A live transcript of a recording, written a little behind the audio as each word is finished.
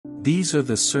These are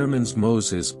the sermons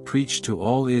Moses preached to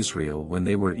all Israel when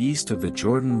they were east of the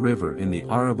Jordan River in the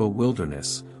Araba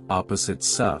wilderness, opposite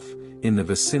Suph, in the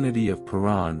vicinity of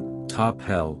Paran,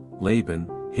 Tophel, Laban,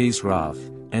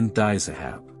 Hazroth, and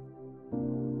Dizahab.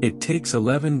 It takes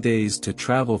 11 days to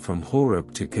travel from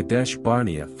Horeb to Kadesh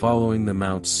Barnea following the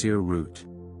Mount Seir route.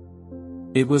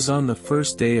 It was on the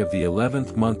first day of the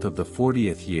 11th month of the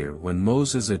 40th year when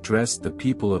Moses addressed the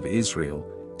people of Israel,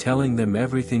 telling them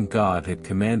everything God had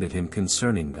commanded him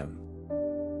concerning them.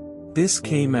 This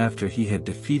came after he had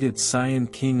defeated Sihon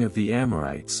king of the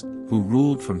Amorites, who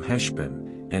ruled from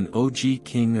Heshbon, and Og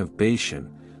king of Bashan,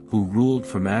 who ruled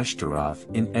from Ashtaroth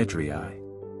in Edrei.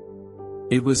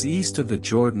 It was east of the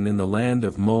Jordan in the land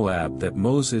of Moab that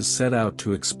Moses set out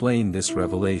to explain this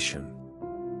revelation.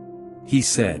 He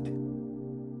said,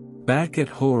 "Back at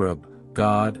Horeb,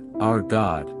 God, our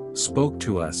God, spoke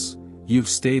to us, 'You've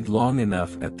stayed long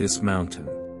enough at this mountain.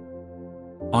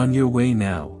 On your way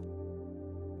now.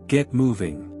 Get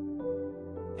moving.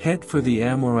 Head for the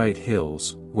Amorite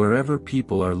hills, wherever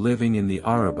people are living in the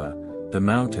Araba, the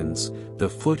mountains, the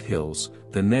foothills,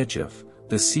 the Negev,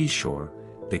 the seashore,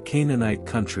 the Canaanite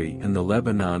country and the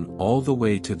Lebanon all the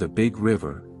way to the big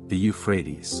river, the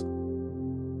Euphrates.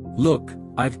 Look,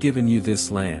 I've given you this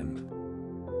land.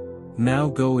 Now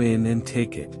go in and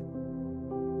take it.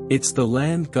 It's the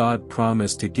land God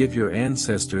promised to give your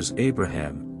ancestors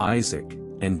Abraham, Isaac,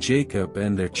 and Jacob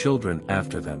and their children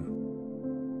after them.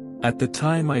 At the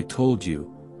time I told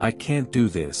you, I can't do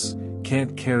this,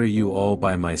 can't carry you all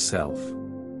by myself.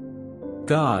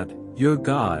 God, your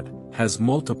God, has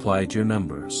multiplied your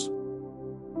numbers.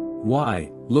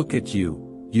 Why, look at you,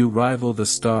 you rival the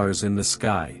stars in the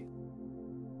sky.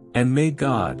 And may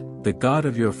God, the God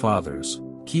of your fathers,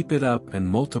 keep it up and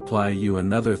multiply you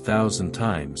another 1,000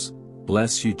 times,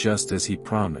 bless you just as he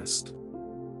promised.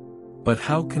 But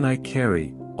how can I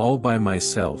carry, all by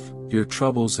myself, your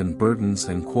troubles and burdens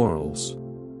and quarrels?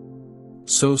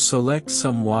 So select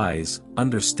some wise,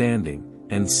 understanding,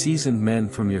 and seasoned men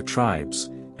from your tribes,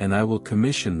 and I will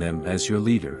commission them as your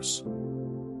leaders."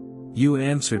 You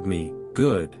answered me,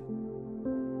 "Good.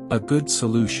 A good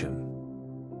solution."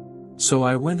 So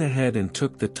I went ahead and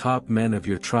took the top men of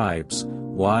your tribes,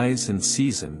 wise and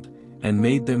seasoned, and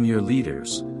made them your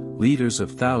leaders, leaders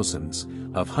of thousands,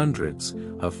 of hundreds,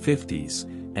 of fifties,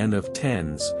 and of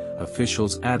tens,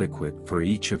 officials adequate for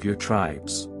each of your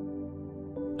tribes.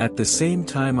 At the same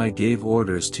time I gave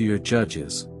orders to your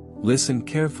judges, listen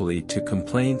carefully to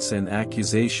complaints and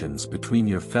accusations between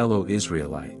your fellow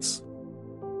Israelites.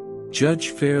 Judge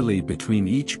fairly between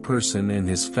each person and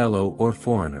his fellow or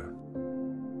foreigner.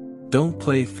 Don't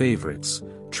play favorites,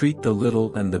 treat the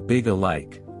little and the big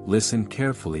alike, listen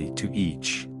carefully to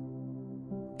each.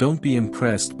 Don't be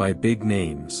impressed by big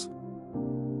names.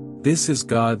 This is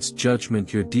God's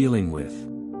judgment you're dealing with.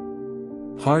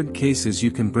 Hard cases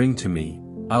you can bring to me,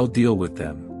 I'll deal with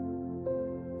them.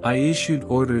 I issued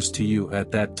orders to you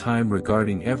at that time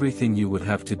regarding everything you would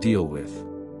have to deal with.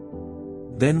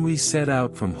 Then we set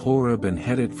out from Horeb and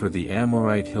headed for the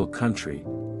Amorite hill country,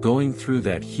 going through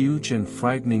that huge and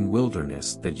frightening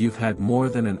wilderness that you've had more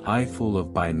than an eyeful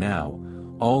of by now,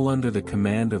 all under the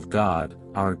command of God,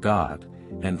 our God,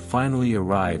 and finally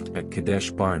arrived at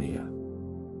Kadesh Barnea.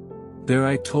 There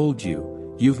I told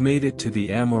you, you've made it to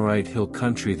the Amorite hill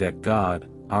country that God,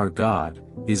 our God,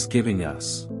 is giving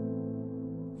us.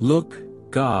 Look,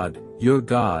 God, your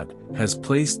God, has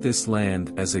placed this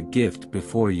land as a gift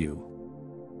before you.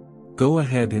 Go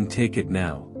ahead and take it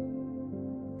now.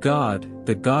 God,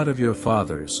 the God of your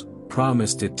fathers,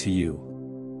 promised it to you.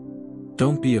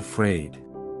 Don't be afraid.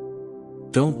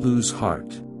 Don't lose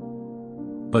heart.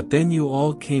 But then you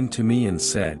all came to me and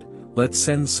said, "Let's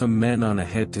send some men on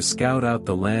ahead to scout out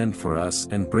the land for us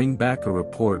and bring back a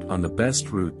report on the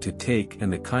best route to take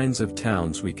and the kinds of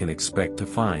towns we can expect to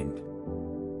find."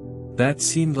 That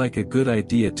seemed like a good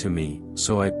idea to me,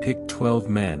 so I picked 12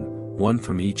 men, one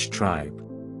from each tribe.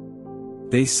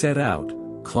 They set out,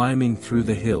 climbing through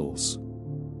the hills.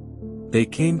 They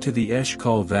came to the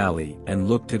Eshcol Valley and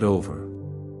looked it over.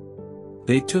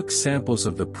 They took samples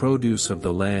of the produce of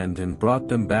the land and brought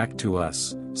them back to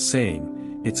us,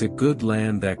 saying, "It's a good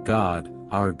land that God,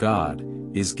 our God,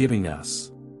 is giving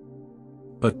us."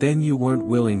 But then you weren't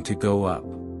willing to go up.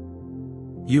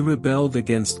 You rebelled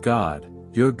against God,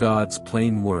 your God's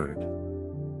plain word.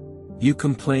 You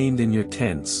complained in your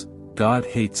tents, "God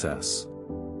hates us.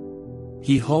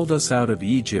 He hauled us out of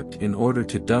Egypt in order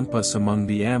to dump us among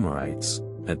the Amorites,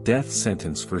 a death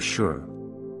sentence for sure.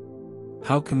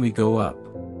 How can we go up?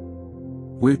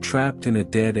 We're trapped in a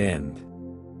dead end.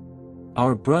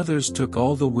 Our brothers took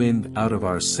all the wind out of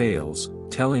our sails,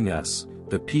 telling us,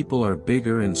 the people are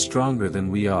bigger and stronger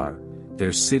than we are,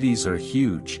 their cities are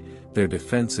huge, their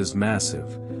defense is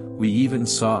massive, we even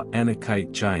saw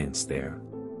Anakite giants there.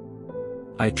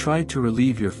 I tried to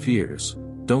relieve your fears,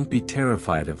 don't be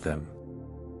terrified of them.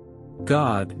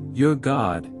 God, your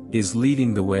God, is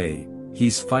leading the way,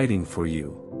 He's fighting for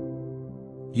you.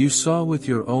 You saw with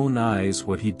your own eyes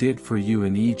what He did for you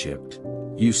in Egypt,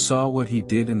 you saw what He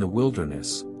did in the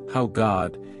wilderness, how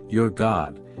God, your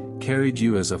God, carried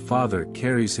you as a father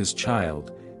carries his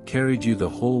child, carried you the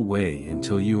whole way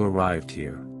until you arrived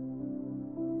here.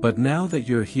 But now that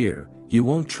you're here, you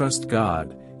won't trust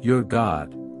God, your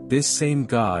God, this same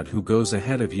God who goes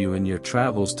ahead of you in your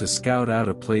travels to scout out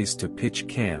a place to pitch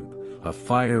camp, a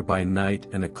fire by night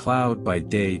and a cloud by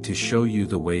day to show you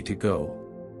the way to go.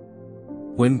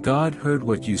 When God heard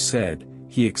what you said,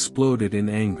 He exploded in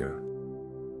anger.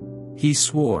 He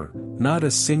swore, not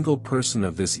a single person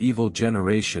of this evil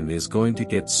generation is going to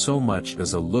get so much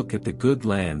as a look at the good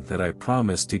land that I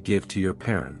promised to give to your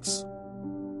parents.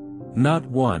 Not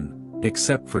one,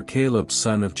 except for Caleb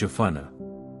son of Jephunneh.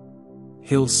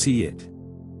 He'll see it.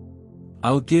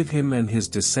 I'll give him and his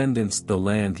descendants the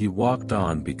land he walked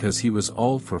on because he was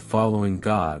all for following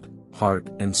God, heart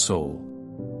and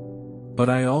soul. But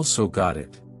I also got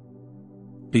it.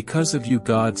 Because of you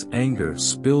God's anger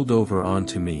spilled over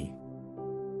onto me.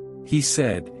 He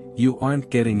said, you aren't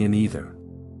getting in either.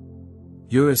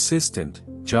 Your assistant,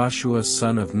 Joshua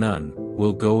son of Nun,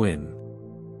 will go in.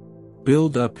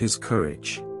 Build up his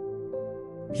courage.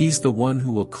 He's the one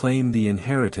who will claim the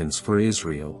inheritance for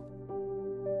Israel.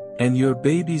 And your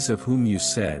babies of whom you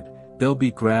said, they'll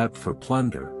be grabbed for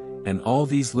plunder, and all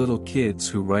these little kids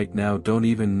who right now don't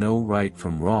even know right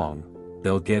from wrong,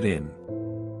 they'll get in.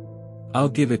 I'll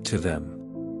give it to them.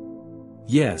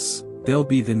 Yes, they'll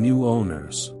be the new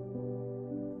owners.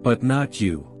 But not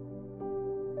you.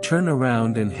 Turn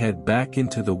around and head back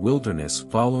into the wilderness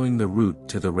following the route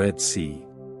to the Red Sea.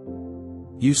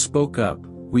 You spoke up,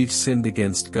 we've sinned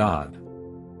against God.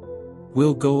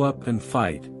 We'll go up and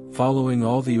fight, following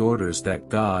all the orders that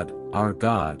God, our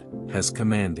God, has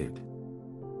commanded.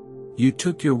 You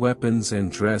took your weapons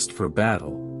and dressed for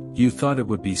battle, you thought it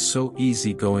would be so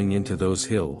easy going into those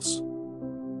hills.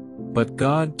 But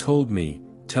God told me,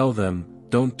 tell them,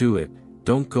 don't do it,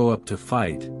 don't go up to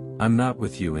fight, I'm not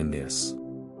with you in this.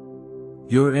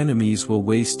 Your enemies will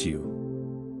waste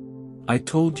you. I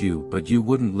told you but you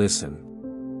wouldn't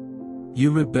listen. You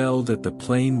rebelled at the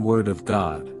plain word of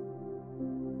God.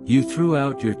 You threw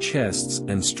out your chests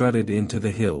and strutted into the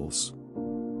hills.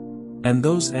 And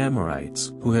those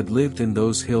Amorites, who had lived in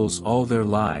those hills all their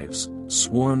lives,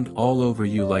 swarmed all over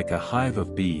you like a hive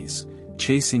of bees,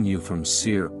 chasing you from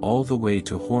Seir all the way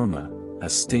to Hormah, a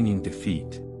stinging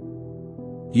defeat.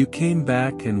 You came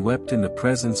back and wept in the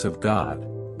presence of God,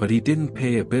 but He didn't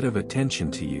pay a bit of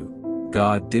attention to you,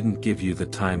 God didn't give you the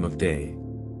time of day.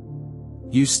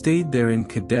 You stayed there in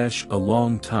Kadesh a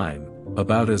long time,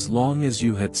 about as long as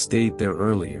you had stayed there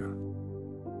earlier.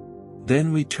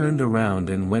 Then we turned around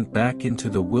and went back into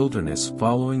the wilderness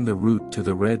following the route to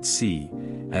the Red Sea,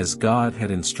 as God had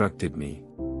instructed me.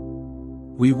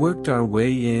 We worked our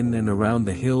way in and around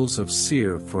the hills of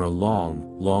Seir for a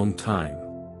long, long time.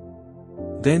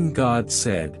 Then God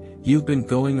said, you've been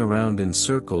going around in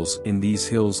circles in these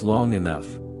hills long enough,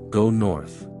 go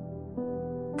north.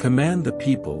 Command the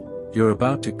people, you're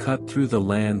about to cut through the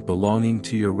land belonging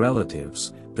to your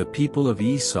relatives, the people of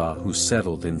Esau who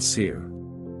settled in Seir.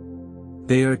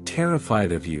 They are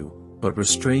terrified of you, but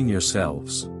restrain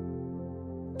yourselves.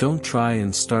 Don't try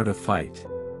and start a fight.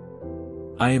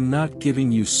 I am not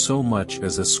giving you so much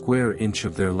as a square inch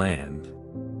of their land.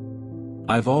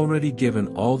 I've already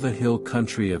given all the hill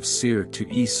country of Seir to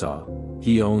Esau,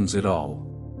 he owns it all.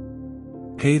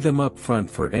 Pay them up front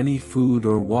for any food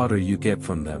or water you get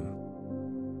from them.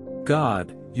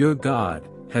 God, your God,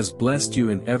 has blessed you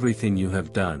in everything you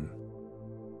have done.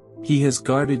 He has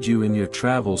guarded you in your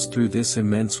travels through this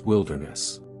immense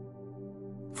wilderness.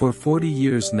 For 40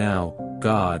 years now,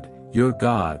 God, your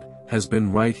God, has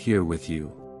been right here with you.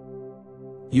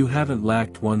 You haven't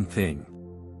lacked one thing.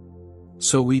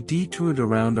 So we detoured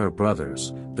around our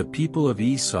brothers, the people of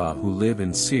Esau who live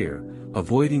in Seir,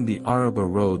 avoiding the Arabah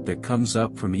road that comes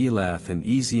up from Elath and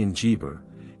Ezion-Geber.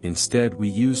 Instead we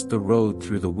used the road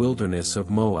through the wilderness of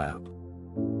Moab.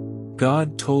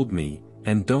 God told me,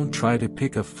 and don't try to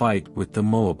pick a fight with the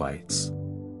Moabites.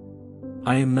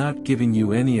 I am not giving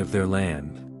you any of their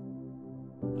land.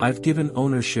 I've given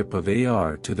ownership of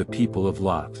Ar to the people of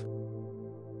Lot.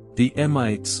 The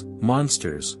Emites,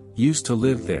 monsters, used to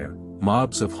live there,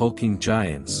 mobs of hulking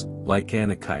giants, like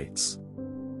Anakites.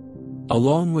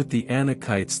 Along with the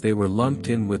Anakites they were lumped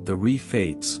in with the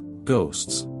Rephates,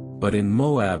 ghosts, but in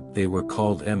Moab they were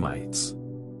called Emites.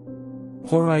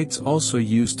 Horites also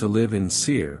used to live in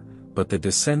Seir, but the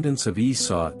descendants of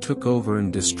Esau took over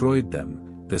and destroyed them,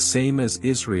 the same as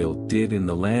Israel did in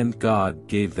the land God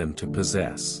gave them to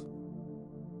possess.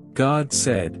 God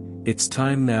said, "It's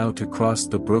time now to cross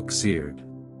the brook Zered."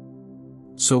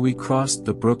 So we crossed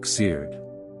the brook Zered.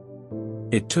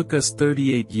 It took us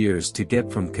 38 years to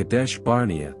get from Kadesh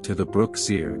Barnea to the brook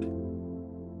Zered.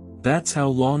 That's how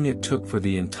long it took for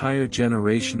the entire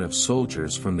generation of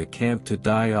soldiers from the camp to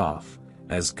die off,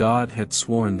 as God had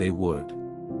sworn they would.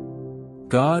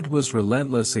 God was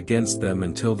relentless against them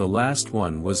until the last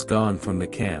one was gone from the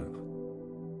camp.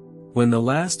 When the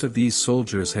last of these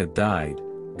soldiers had died,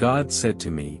 God said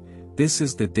to me, "This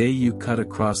is the day you cut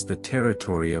across the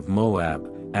territory of Moab,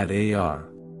 at Ar.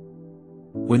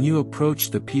 When you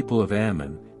approach the people of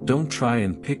Ammon, don't try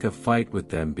and pick a fight with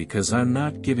them because I'm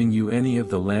not giving you any of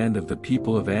the land of the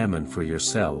people of Ammon for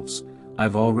yourselves,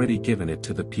 I've already given it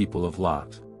to the people of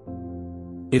Lot.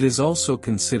 It is also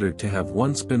considered to have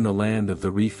once been the land of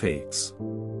the Rephates.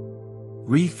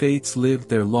 Rephates lived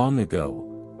there long ago.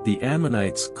 The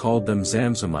Ammonites called them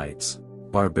Zamzamites,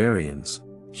 barbarians,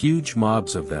 huge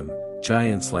mobs of them,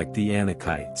 giants like the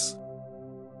Anakites.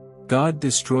 God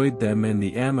destroyed them and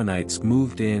the Ammonites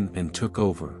moved in and took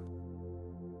over.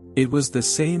 It was the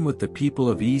same with the people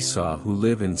of Esau who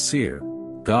live in Seir.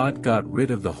 God got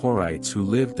rid of the Horites who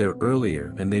lived there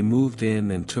earlier and they moved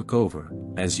in and took over,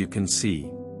 as you can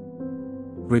see.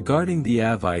 Regarding the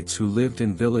Avites who lived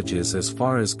in villages as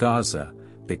far as Gaza,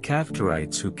 the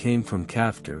Caphtorites who came from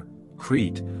Caphtor,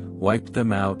 Crete, wiped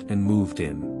them out and moved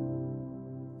in.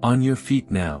 On your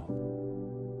feet now.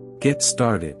 Get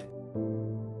started.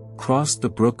 Cross the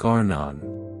brook Arnon.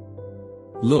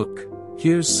 Look,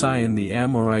 here's Sihon the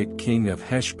Amorite king of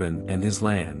Heshbon and his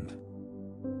land.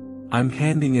 I'm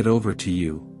handing it over to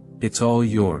you, it's all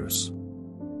yours.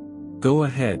 Go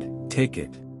ahead, take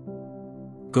it.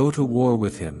 Go to war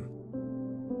with him.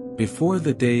 Before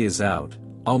the day is out,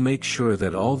 I'll make sure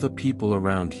that all the people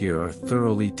around here are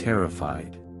thoroughly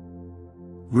terrified.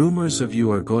 Rumors of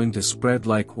you are going to spread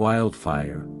like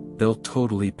wildfire, they'll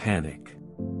totally panic.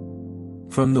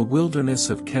 From the wilderness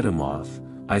of Kedemoth,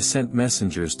 I sent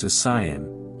messengers to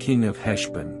Sihon, king of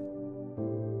Heshbon.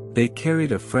 They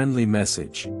carried a friendly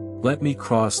message, "Let me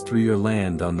cross through your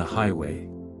land on the highway.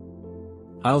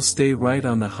 I'll stay right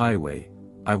on the highway,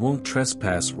 I won't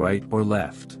trespass right or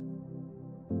left.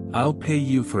 I'll pay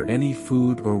you for any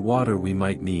food or water we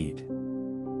might need.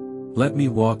 Let me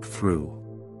walk through."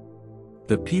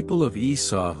 The people of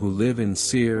Esau who live in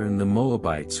Seir and the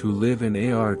Moabites who live in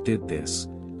Ar did this,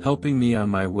 helping me on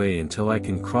my way until I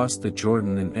can cross the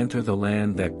Jordan and enter the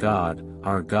land that God,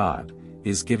 our God,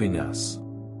 is giving us.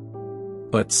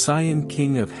 But Sihon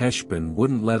king of Heshbon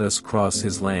wouldn't let us cross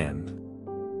his land.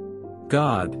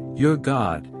 God, your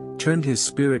God, turned his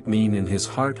spirit mean and his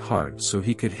heart hard so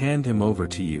he could hand him over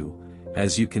to you,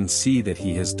 as you can see that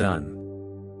he has done.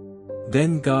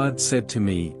 Then God said to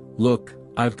me, "Look,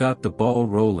 I've got the ball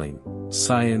rolling,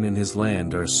 Sihon and his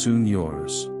land are soon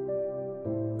yours.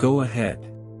 Go ahead.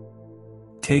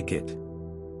 Take it.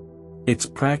 It's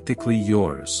practically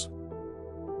yours."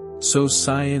 So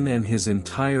Sihon and his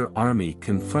entire army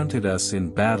confronted us in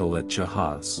battle at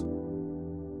Jahaz.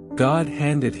 God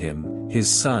handed him, his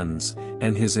sons,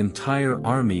 and his entire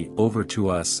army over to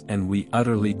us and we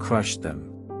utterly crushed them.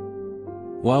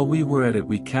 While we were at it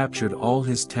we captured all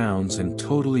his towns and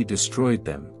totally destroyed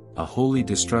them, a holy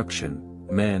destruction,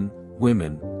 men,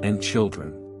 women, and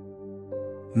children.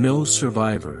 No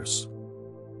survivors.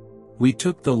 We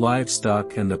took the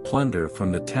livestock and the plunder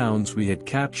from the towns we had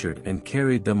captured and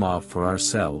carried them off for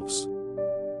ourselves.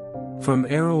 From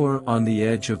Aroer on the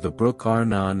edge of the brook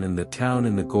Arnon and the town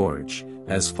in the gorge,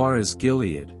 as far as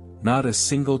Gilead, not a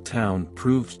single town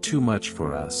proved too much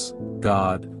for us.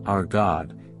 God, our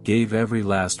God, gave every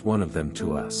last one of them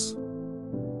to us.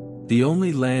 The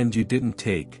only land you didn't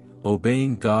take,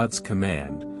 obeying God's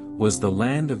command, was the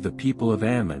land of the people of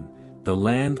Ammon, the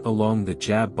land along the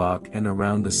Jabbok and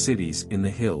around the cities in the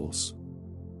hills.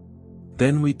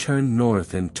 Then we turned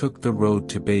north and took the road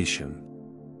to Bashan.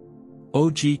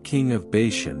 Og king of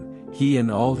Bashan, he and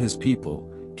all his people,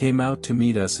 came out to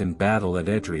meet us in battle at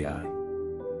Edrei.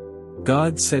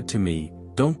 God said to me,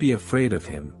 "Don't be afraid of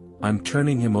him, I'm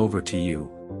turning him over to you,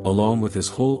 along with his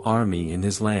whole army in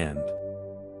his land.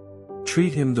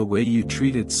 Treat him the way you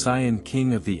treated Sihon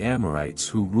king of the Amorites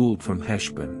who ruled from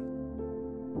Heshbon."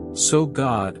 So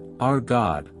God, our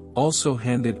God, also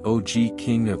handed Og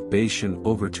king of Bashan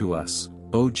over to us,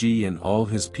 Og and all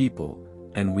his people,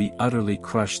 and we utterly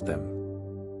crushed them.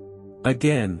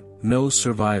 Again, no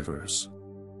survivors.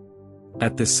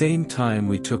 At the same time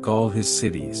we took all his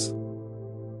cities.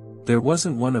 There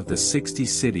wasn't one of the 60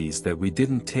 cities that we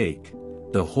didn't take,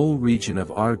 the whole region of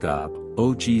Argob,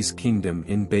 Og's kingdom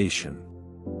in Bashan.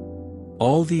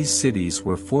 All these cities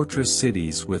were fortress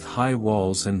cities with high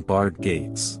walls and barred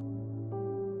gates.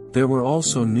 There were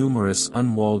also numerous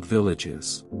unwalled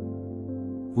villages.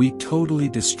 We totally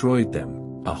destroyed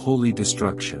them, a holy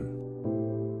destruction.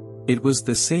 It was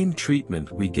the same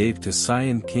treatment we gave to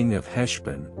Sihon king of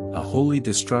Heshbon, a holy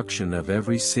destruction of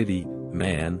every city,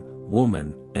 man,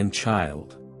 woman, and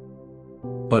child.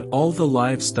 But all the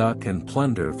livestock and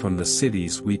plunder from the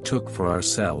cities we took for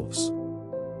ourselves.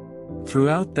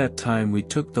 Throughout that time we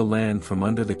took the land from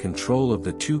under the control of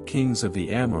the 2 kings of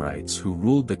the Amorites who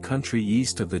ruled the country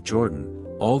east of the Jordan,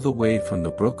 all the way from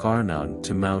the brook Arnon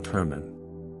to Mount Hermon.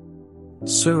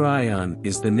 Sur-Ion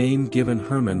is the name given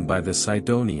Hermon by the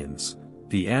Sidonians,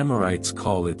 the Amorites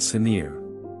call it Senir.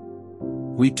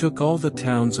 We took all the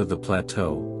towns of the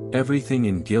plateau, everything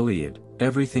in Gilead,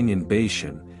 everything in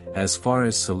Bashan, as far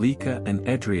as Salekah and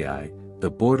Edrei,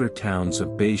 the border towns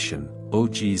of Bashan,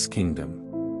 Og's kingdom.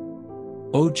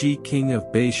 Og king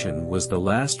of Bashan was the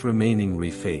last remaining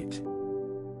Rephate.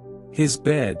 His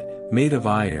bed, made of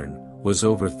iron, was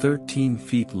over 13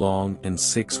 feet long and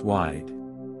 6 wide.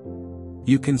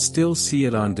 You can still see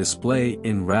it on display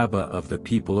in Rabbah of the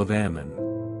people of Ammon.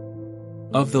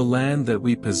 Of the land that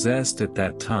we possessed at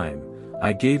that time,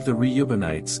 I gave the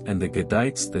Reubenites and the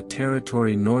Gadites the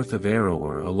territory north of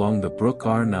Aroer along the brook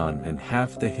Arnon and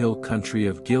half the hill country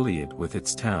of Gilead with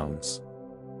its towns.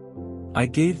 I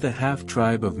gave the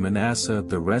half-tribe of Manasseh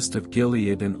the rest of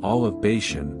Gilead and all of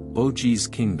Bashan, Og's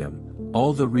kingdom,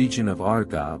 all the region of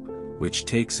Argob, which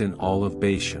takes in all of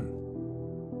Bashan.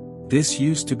 This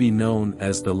used to be known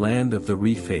as the land of the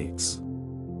Rephates.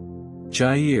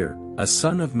 Jair, a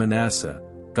son of Manasseh,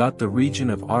 got the region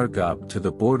of Argob to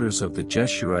the borders of the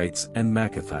Jeshurites and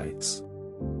Maccathites.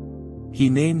 He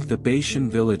named the Bashan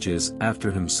villages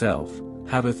after himself,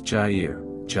 Havoth Jair,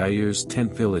 Jair's 10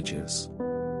 villages.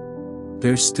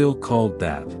 They're still called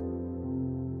that.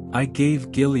 I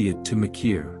gave Gilead to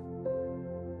Machir.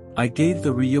 I gave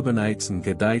the Reubenites and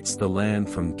Gadites the land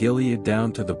from Gilead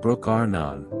down to the brook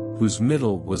Arnon, whose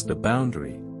middle was the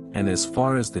boundary, and as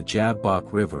far as the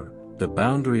Jabbok river, the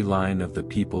boundary line of the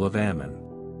people of Ammon.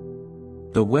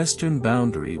 The western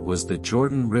boundary was the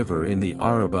Jordan River in the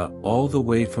Arabah all the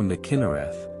way from the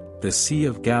Kinnereth, the Sea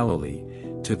of Galilee,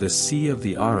 to the Sea of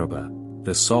the Arabah,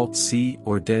 the Salt Sea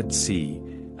or Dead Sea,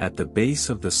 at the base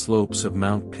of the slopes of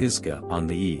Mount Pisgah on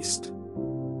the east.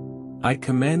 I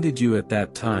commanded you at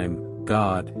that time,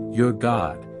 God, your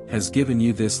God, has given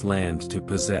you this land to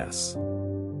possess.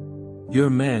 Your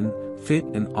men, fit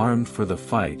and armed for the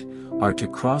fight, are to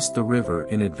cross the river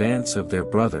in advance of their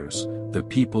brothers, the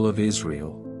people of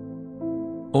Israel.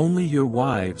 Only your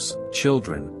wives,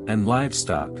 children, and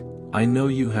livestock, I know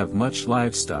you have much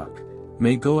livestock,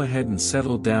 may go ahead and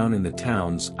settle down in the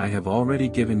towns I have already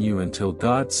given you until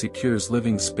God secures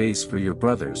living space for your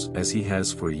brothers as he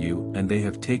has for you and they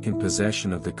have taken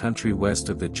possession of the country west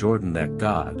of the Jordan that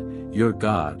God, your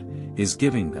God, is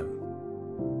giving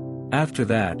them. After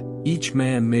that, each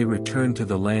man may return to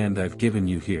the land I've given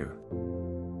you here.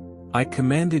 I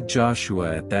commanded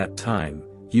Joshua at that time,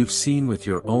 you've seen with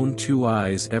your own 2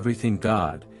 eyes everything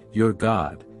God, your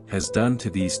God, has done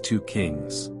to these 2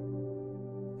 kings.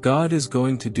 God is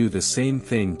going to do the same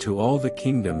thing to all the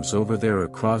kingdoms over there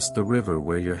across the river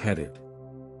where you're headed.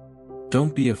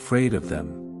 Don't be afraid of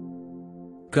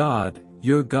them. God,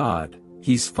 your God,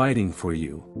 he's fighting for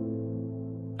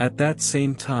you. At that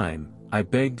same time, I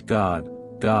begged God,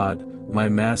 God, my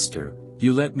master,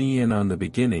 you let me in on the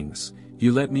beginnings,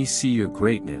 you let me see your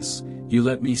greatness, you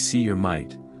let me see your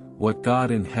might. What God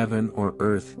in heaven or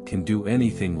earth can do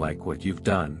anything like what you've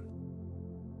done?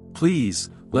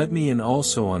 Please, let me in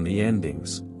also on the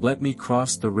endings, let me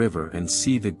cross the river and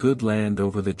see the good land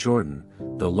over the Jordan,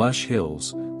 the lush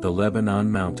hills, the Lebanon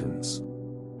mountains.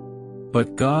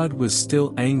 But God was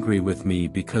still angry with me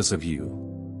because of you.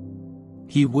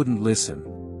 He wouldn't listen.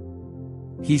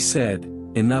 He said,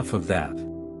 enough of that.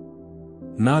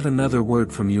 Not another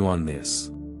word from you on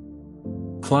this.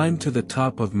 Climb to the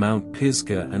top of Mount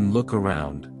Pisgah and look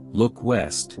around, look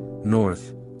west,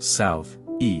 north, south,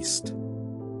 east.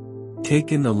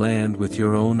 Take in the land with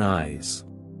your own eyes.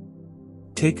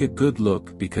 Take a good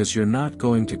look because you're not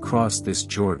going to cross this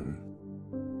Jordan.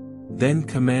 Then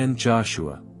command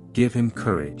Joshua, give him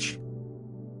courage.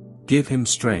 Give him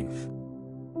strength.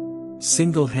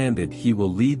 Single-handed he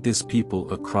will lead this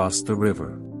people across the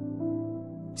river.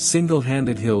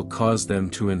 Single-handed he'll cause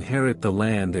them to inherit the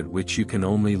land at which you can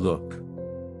only look.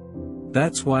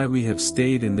 That's why we have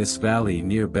stayed in this valley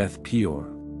near Beth Peor.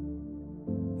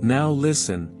 Now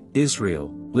listen, Israel,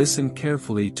 listen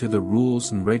carefully to the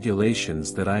rules and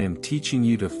regulations that I am teaching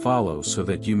you to follow so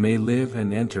that you may live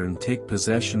and enter and take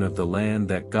possession of the land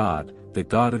that God, the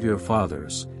God of your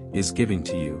fathers, is giving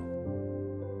to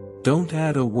you. Don't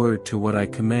add a word to what I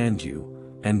command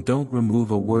you, and don't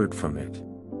remove a word from it.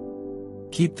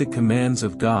 Keep the commands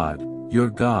of God, your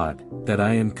God, that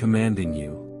I am commanding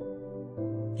you.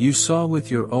 You saw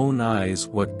with your own eyes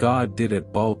what God did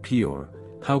at Baal Peor,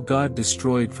 how God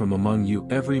destroyed from among you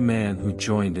every man who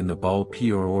joined in the Baal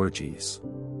Peor orgies.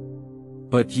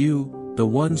 But you, the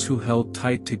ones who held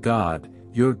tight to God,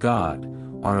 your God,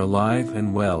 are alive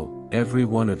and well, every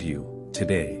one of you,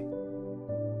 today.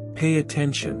 Pay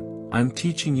attention, I'm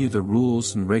teaching you the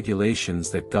rules and regulations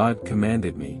that God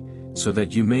commanded me, so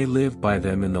that you may live by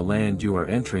them in the land you are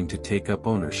entering to take up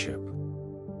ownership.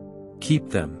 Keep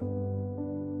them.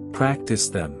 Practice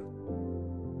them.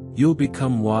 You'll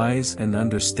become wise and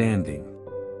understanding.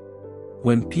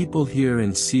 When people hear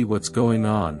and see what's going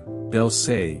on, they'll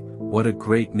say, "What a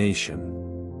great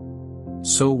nation.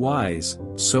 So wise,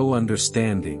 so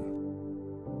understanding.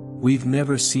 We've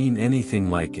never seen anything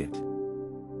like it."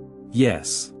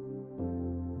 Yes.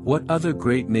 What other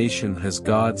great nation has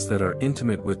gods that are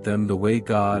intimate with them the way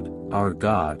God, our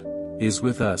God, is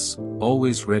with us,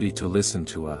 always ready to listen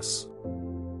to us?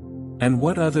 And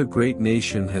what other great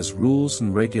nation has rules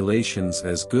and regulations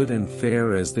as good and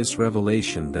fair as this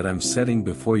revelation that I'm setting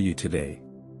before you today?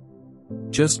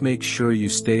 Just make sure you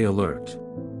stay alert.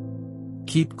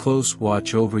 Keep close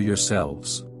watch over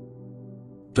yourselves.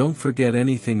 Don't forget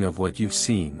anything of what you've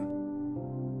seen.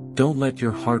 Don't let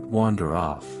your heart wander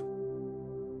off.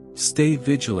 Stay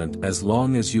vigilant as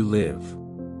long as you live.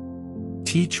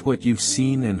 Teach what you've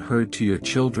seen and heard to your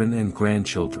children and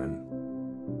grandchildren.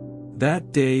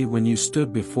 That day when you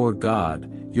stood before God,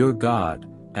 your God,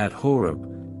 at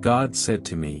Horeb, God said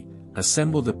to me,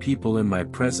 "Assemble the people in my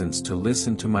presence to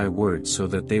listen to my words so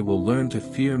that they will learn to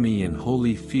fear me in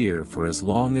holy fear for as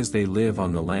long as they live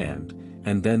on the land,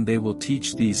 and then they will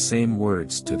teach these same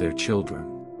words to their children."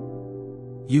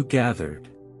 You gathered.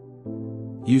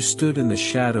 You stood in the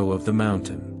shadow of the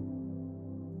mountain.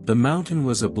 The mountain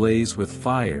was ablaze with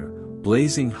fire,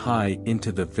 blazing high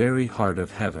into the very heart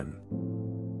of heaven.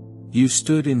 You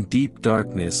stood in deep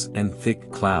darkness and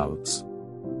thick clouds.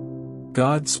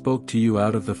 God spoke to you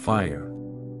out of the fire.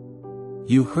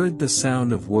 You heard the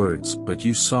sound of words but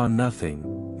you saw nothing,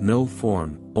 no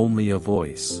form, only a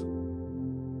voice.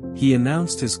 He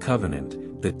announced his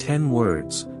covenant, the 10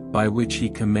 words, by which he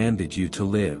commanded you to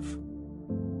live.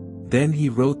 Then he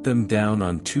wrote them down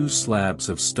on 2 slabs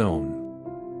of stone.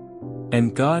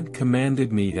 And God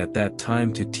commanded me at that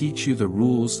time to teach you the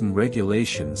rules and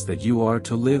regulations that you are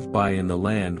to live by in the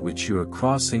land which you are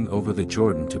crossing over the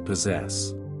Jordan to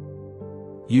possess.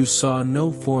 You saw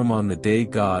no form on the day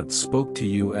God spoke to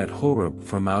you at Horeb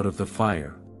from out of the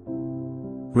fire.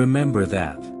 Remember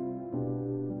that.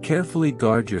 Carefully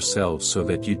guard yourselves so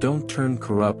that you don't turn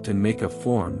corrupt and make a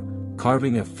form,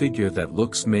 carving a figure that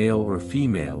looks male or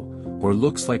female, or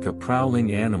looks like a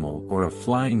prowling animal or a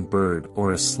flying bird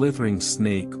or a slithering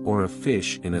snake or a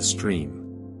fish in a stream.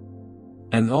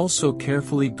 And also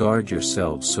carefully guard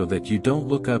yourselves so that you don't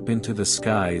look up into the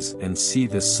skies and see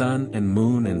the sun and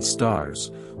moon and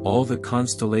stars, all the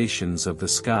constellations of the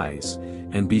skies,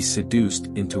 and be seduced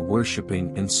into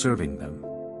worshipping and serving them.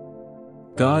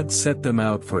 God set them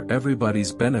out for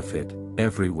everybody's benefit,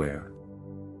 everywhere.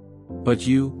 But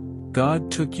you, God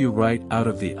took you right out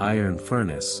of the iron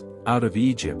furnace, out of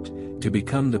Egypt, to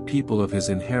become the people of his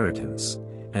inheritance,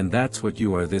 and that's what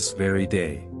you are this very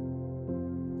day.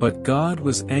 But God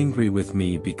was angry with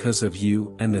me because of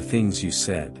you and the things you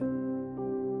said.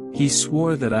 He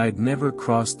swore that I'd never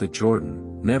cross the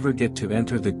Jordan, never get to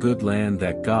enter the good land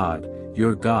that God,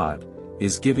 your God,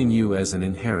 is giving you as an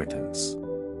inheritance.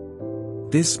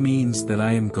 This means that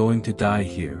I am going to die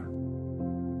here.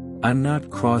 I'm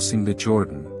not crossing the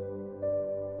Jordan.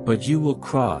 But you will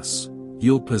cross.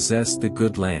 You'll possess the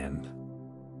good land.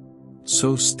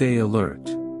 So stay alert.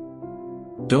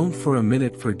 Don't for a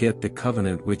minute forget the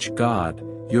covenant which God,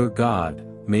 your God,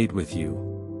 made with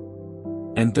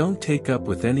you. And don't take up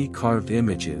with any carved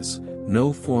images,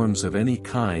 no forms of any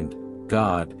kind.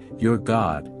 God, your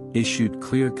God, issued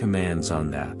clear commands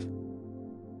on that.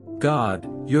 God,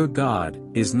 your God,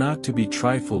 is not to be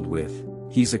trifled with,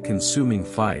 he's a consuming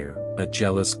fire, a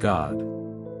jealous God.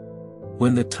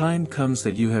 When the time comes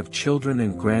that you have children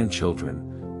and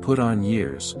grandchildren, put on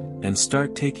years, and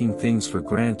start taking things for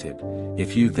granted,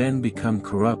 if you then become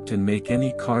corrupt and make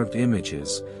any carved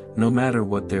images, no matter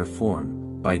what their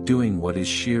form, by doing what is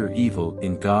sheer evil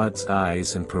in God's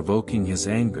eyes and provoking his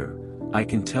anger, I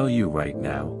can tell you right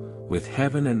now, with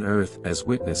heaven and earth as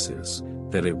witnesses,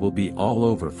 that it will be all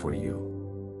over for you.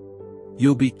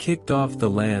 You'll be kicked off the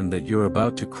land that you're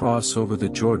about to cross over the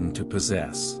Jordan to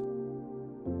possess.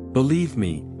 Believe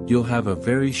me, you'll have a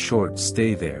very short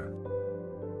stay there.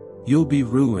 You'll be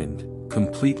ruined,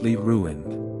 completely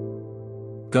ruined.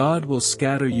 God will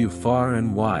scatter you far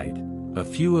and wide. A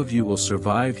few of you will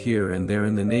survive here and there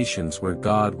in the nations where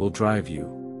God will drive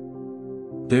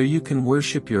you. There you can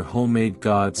worship your homemade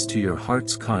gods to your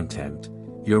heart's content,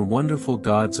 your wonderful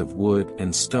gods of wood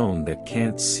and stone that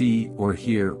can't see or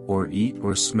hear or eat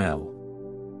or smell.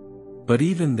 But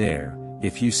even there,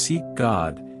 if you seek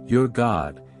God, your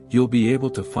God, you'll be able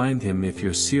to find him if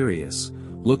you're serious,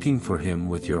 looking for him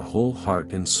with your whole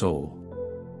heart and soul.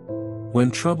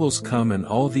 When troubles come and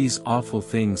all these awful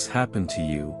things happen to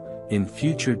you, in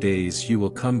future days you will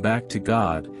come back to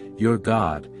God, your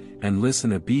God, and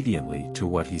listen obediently to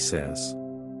what he says.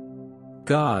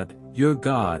 God, your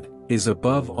God, is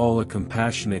above all a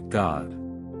compassionate God.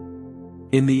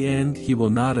 In the end he will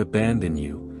not abandon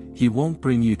you, he won't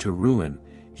bring you to ruin,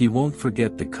 he won't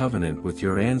forget the covenant with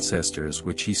your ancestors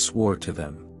which he swore to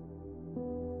them.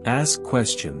 Ask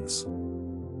questions.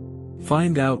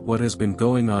 Find out what has been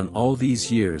going on all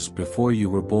these years before you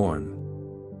were born.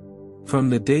 From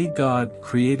the day God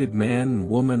created man and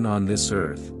woman on this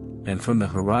earth, and from the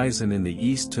horizon in the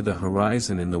east to the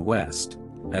horizon in the west,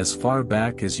 as far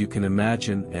back as you can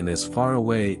imagine and as far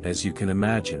away as you can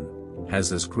imagine,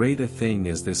 has as great a thing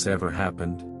as this ever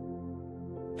happened?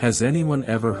 Has anyone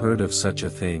ever heard of such a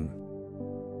thing?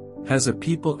 Has a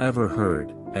people ever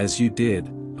heard, as you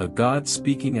did, a God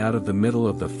speaking out of the middle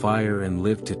of the fire and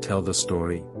lived to tell the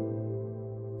story?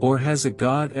 Or has a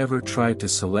God ever tried to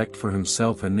select for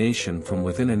himself a nation from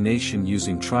within a nation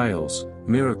using trials,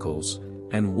 miracles,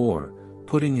 and war,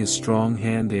 putting his strong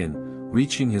hand in,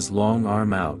 reaching his long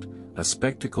arm out, a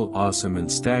spectacle awesome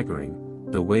and staggering,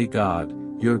 the way God,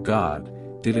 your God,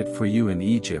 did it for you in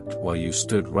Egypt while you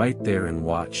stood right there and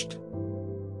watched?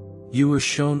 You were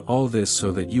shown all this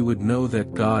so that you would know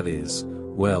that God is,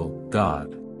 well,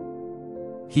 God.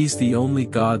 He's the only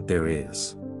God there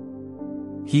is.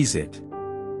 He's it.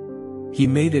 He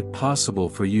made it possible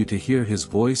for you to hear his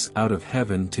voice out of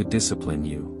heaven to discipline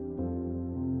you.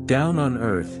 Down on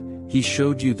earth, he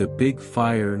showed you the big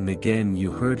fire and again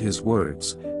you heard his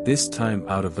words, this time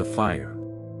out of the fire.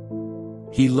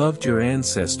 He loved your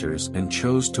ancestors and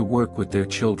chose to work with their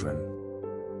children.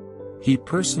 He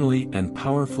personally and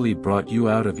powerfully brought you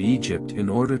out of Egypt in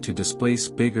order to displace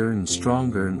bigger and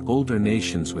stronger and older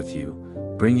nations with you,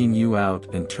 bringing you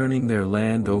out and turning their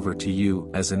land over to you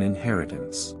as an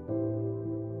inheritance.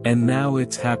 And now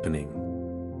it's happening.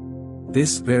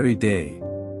 This very day.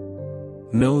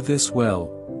 Know this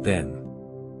well,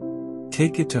 then.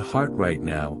 Take it to heart right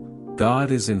now, God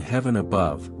is in heaven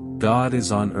above, God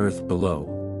is on earth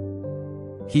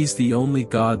below. He's the only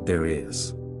God there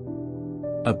is.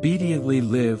 Obediently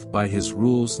live by his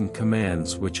rules and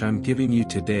commands which I'm giving you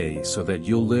today so that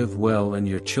you'll live well and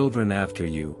your children after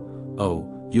you,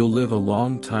 oh, you'll live a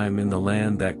long time in the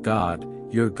land that God,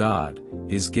 your God,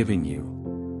 is giving you.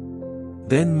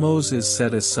 Then Moses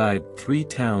set aside 3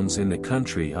 towns in the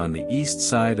country on the east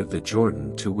side of the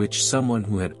Jordan to which someone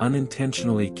who had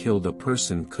unintentionally killed a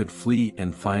person could flee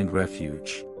and find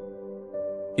refuge.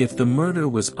 If the murder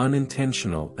was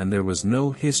unintentional and there was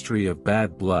no history of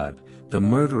bad blood, the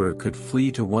murderer could flee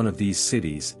to one of these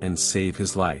cities and save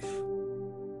his life.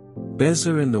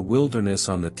 Bezer in the wilderness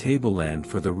on the tableland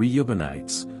for the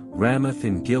Reubenites, Ramoth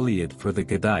in Gilead for the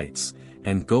Gadites,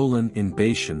 and Golan in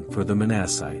Bashan for the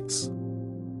Manassites.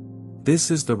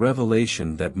 This is the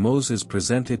revelation that Moses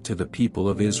presented to the people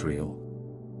of Israel.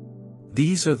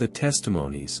 These are the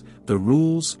testimonies, the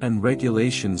rules and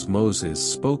regulations Moses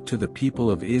spoke to the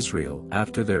people of Israel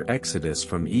after their exodus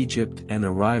from Egypt and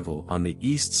arrival on the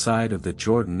east side of the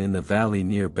Jordan in the valley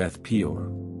near Beth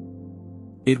Peor.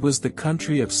 It was the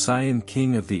country of Sihon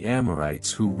king of the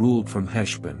Amorites who ruled from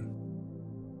Heshbon.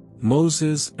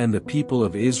 Moses and the people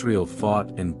of Israel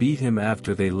fought and beat him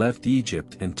after they left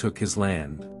Egypt and took his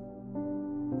land.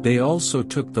 They also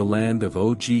took the land of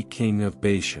Og king of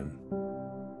Bashan.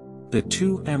 The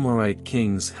 2 Amorite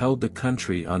kings held the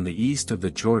country on the east of the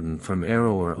Jordan from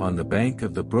Aroer on the bank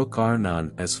of the brook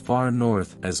Arnon as far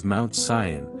north as Mount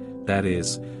Sion, that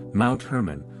is, Mount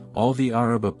Hermon, all the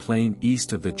Arabah plain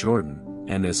east of the Jordan,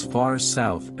 and as far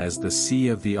south as the Sea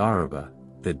of the Arabah,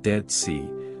 the Dead Sea,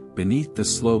 beneath the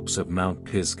slopes of Mount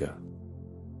Pisgah.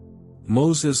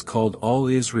 Moses called all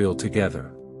Israel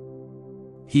together.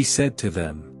 He said to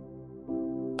them,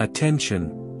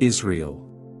 "Attention, Israel.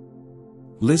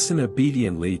 Listen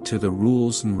obediently to the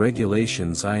rules and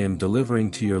regulations I am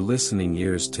delivering to your listening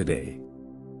ears today.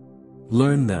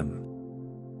 Learn them.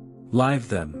 Live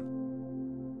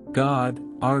them. God,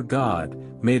 our God,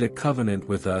 made a covenant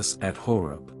with us at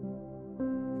Horeb.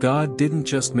 God didn't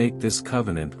just make this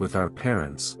covenant with our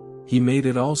parents, He made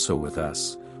it also with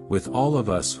us, with all of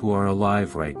us who are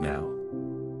alive right now.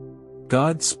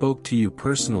 God spoke to you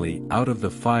personally out of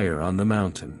the fire on the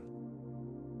mountain.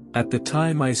 At the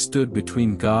time I stood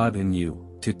between God and you,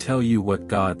 to tell you what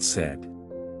God said.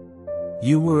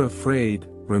 You were afraid,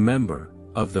 remember,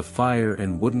 of the fire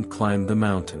and wouldn't climb the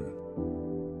mountain.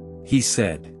 He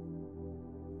said,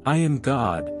 I am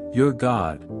God, your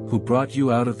God, who brought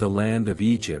you out of the land of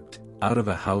Egypt, out of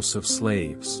a house of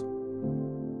slaves.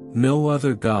 No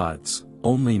other gods,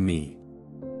 only me.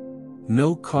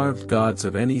 No carved gods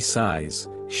of any size,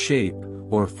 shape,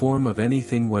 or form of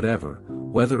anything whatever,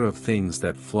 whether of things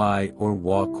that fly or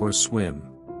walk or swim.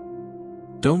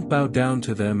 Don't bow down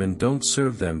to them and don't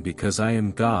serve them, because I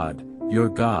am God, your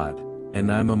God, and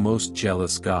I'm a most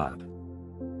jealous God.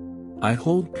 I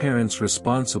hold parents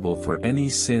responsible for any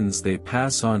sins they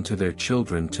pass on to their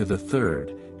children to the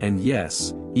third, and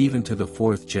yes, even to the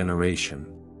fourth generation.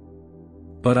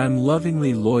 But I'm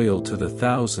lovingly loyal to the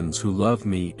thousands who love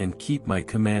me and keep my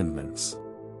commandments.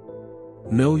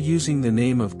 No using the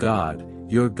name of God,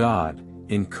 your God,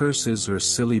 in curses or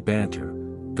silly banter.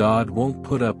 God won't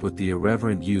put up with the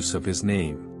irreverent use of His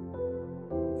name.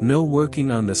 No working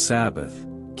on the Sabbath,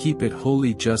 keep it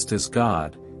holy just as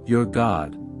God, your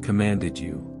God, commanded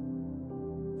you.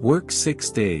 Work 6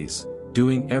 days,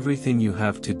 doing everything you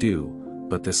have to do,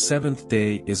 but the seventh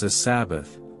day is a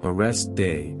Sabbath, a rest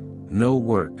day, no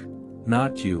work,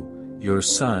 not you, your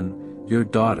son, your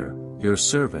daughter, your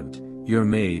servant, your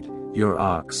maid, your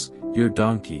ox, your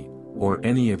donkey, or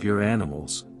any of your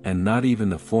animals, and not even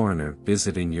the foreigner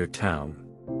visiting your town.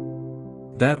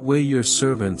 That way your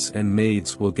servants and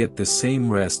maids will get the same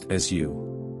rest as you.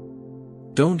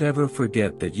 Don't ever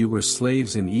forget that you were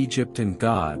slaves in Egypt and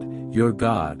God, your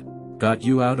God, got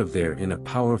you out of there in a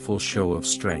powerful show of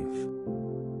strength.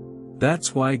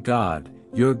 That's why God,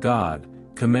 your God,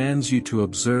 commands you to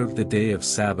observe the day of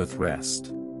Sabbath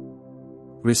rest.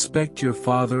 Respect your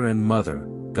father and mother,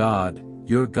 God,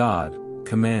 your God,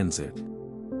 commands it.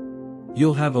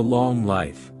 You'll have a long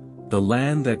life, the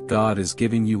land that God is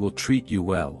giving you will treat you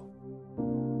well.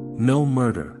 No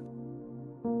murder.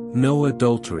 No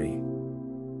adultery.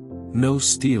 No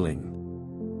stealing.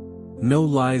 No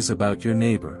lies about your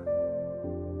neighbor.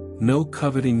 No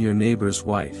coveting your neighbor's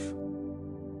wife.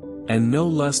 And no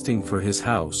lusting for his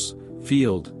house,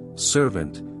 field,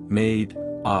 servant, maid,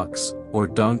 ox, or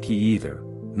donkey either,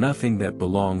 nothing that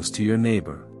belongs to your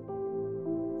neighbor.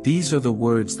 These are the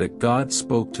words that God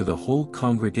spoke to the whole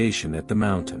congregation at the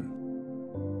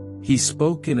mountain. He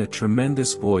spoke in a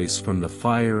tremendous voice from the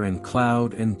fire and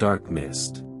cloud and dark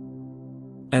mist.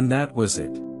 And that was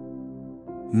it.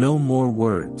 No more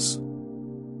words.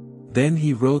 Then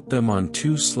He wrote them on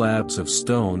 2 slabs of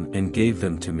stone and gave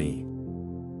them to me.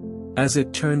 As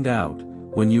it turned out,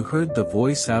 when you heard the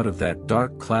voice out of that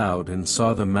dark cloud and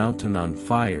saw the mountain on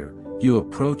fire, you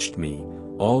approached me,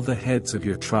 all the heads of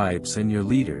your tribes and your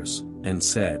leaders, and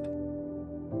said,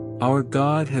 Our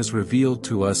God has revealed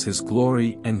to us His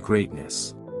glory and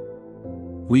greatness.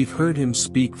 We've heard Him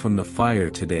speak from the fire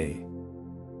today.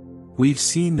 We've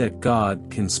seen that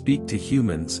God can speak to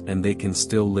humans and they can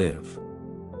still live.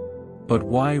 But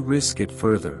why risk it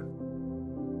further?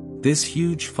 This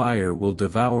huge fire will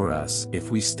devour us if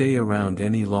we stay around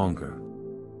any longer.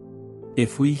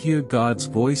 If we hear God's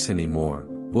voice anymore,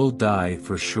 we'll die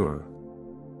for sure.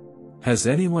 Has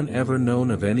anyone ever known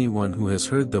of anyone who has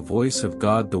heard the voice of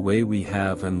God the way we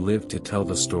have and lived to tell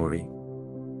the story?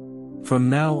 From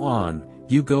now on,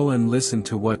 you go and listen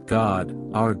to what God,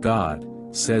 our God,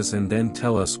 says and then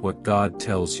tell us what God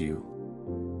tells you.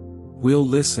 We'll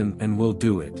listen and we'll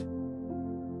do it.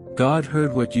 God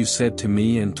heard what you said to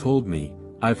me and told me,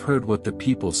 I've heard what the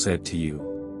people said to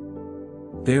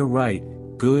you. They're right,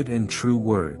 good and true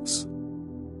words.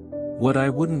 What I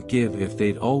wouldn't give if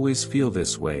they'd always feel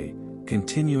this way,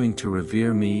 continuing to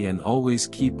revere me and always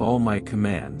keep all my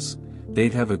commands,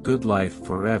 they'd have a good life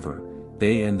forever,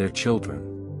 they and their children.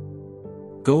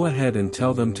 Go ahead and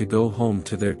tell them to go home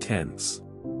to their tents.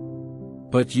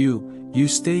 But you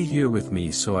stay here with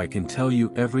me so I can tell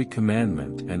you every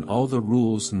commandment and all the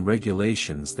rules and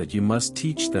regulations that you must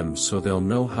teach them so they'll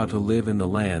know how to live in the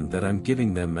land that I'm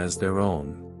giving them as their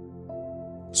own.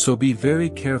 So be very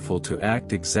careful to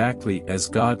act exactly as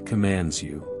God commands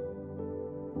you.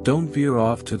 Don't veer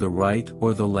off to the right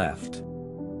or the left.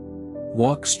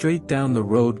 Walk straight down the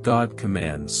road God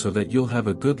commands so that you'll have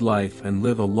a good life and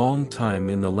live a long time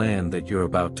in the land that you're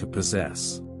about to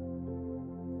possess.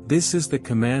 This is the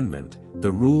commandment,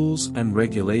 the rules and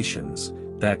regulations,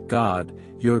 that God,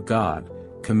 your God,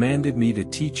 commanded me to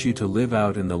teach you to live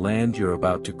out in the land you're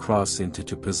about to cross into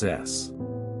to possess.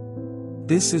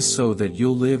 This is so that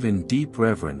you'll live in deep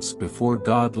reverence before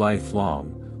God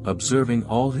lifelong, observing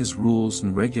all His rules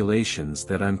and regulations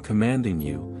that I'm commanding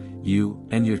you, you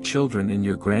and your children and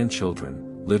your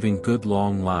grandchildren, living good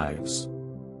long lives.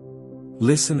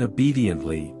 Listen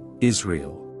obediently,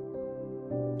 Israel.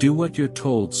 Do what you're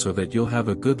told so that you'll have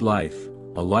a good life,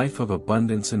 a life of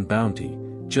abundance and bounty,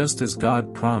 just as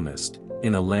God promised,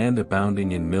 in a land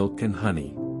abounding in milk and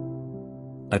honey.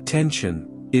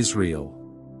 Attention, Israel.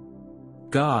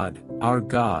 God, our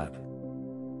God.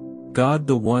 God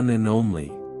the one and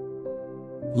only.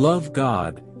 Love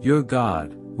God, your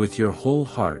God, with your whole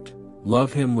heart,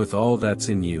 love Him with all that's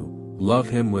in you, love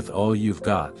Him with all you've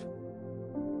got.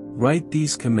 Write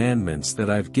these commandments that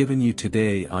I've given you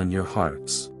today on your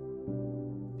hearts.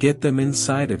 Get them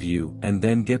inside of you and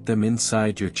then get them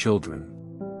inside your children.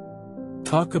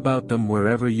 Talk about them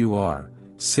wherever you are,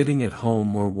 sitting at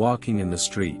home or walking in the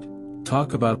street.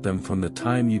 Talk about them from the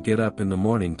time you get up in the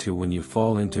morning to when you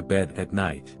fall into bed at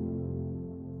night.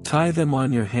 Tie them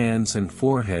on your hands and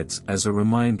foreheads as a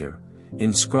reminder.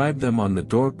 Inscribe them on the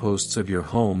doorposts of your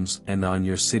homes and on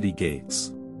your city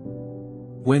gates.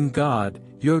 When God,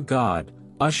 your God,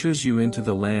 ushers you into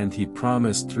the land He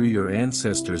promised through your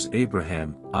ancestors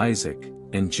Abraham, Isaac,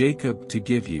 and Jacob to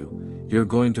give you, you're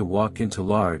going to walk into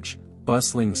large,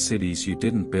 bustling cities you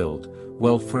didn't build,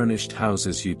 well-furnished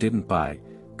houses you didn't buy,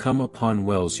 come upon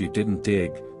wells you didn't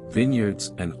dig,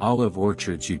 vineyards and olive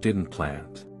orchards you didn't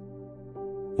plant.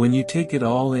 When you take it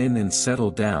all in and settle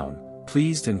down,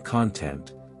 pleased and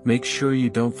content, make sure you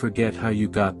don't forget how you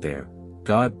got there.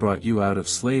 God brought you out of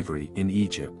slavery in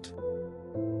Egypt.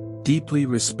 Deeply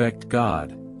respect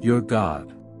God, your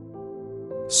God.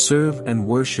 Serve and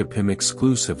worship Him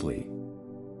exclusively.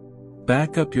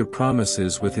 Back up your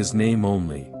promises with His name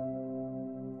only.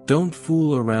 Don't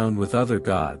fool around with other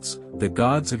gods, the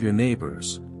gods of your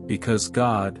neighbors, because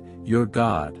God, your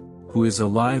God, who is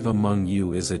alive among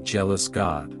you is a jealous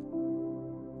God.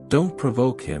 Don't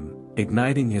provoke Him,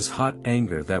 igniting His hot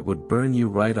anger that would burn you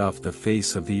right off the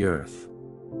face of the earth.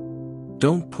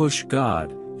 Don't push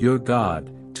God, your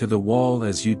God, to the wall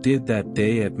as you did that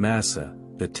day at Massa,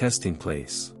 the testing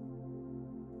place.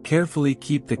 Carefully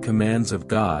keep the commands of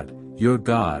God, your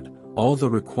God, all the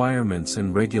requirements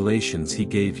and regulations He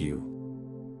gave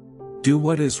you. Do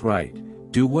what is right,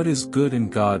 do what is good in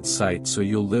God's sight so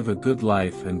you'll live a good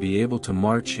life and be able to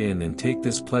march in and take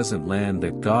this pleasant land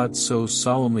that God so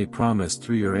solemnly promised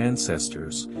through your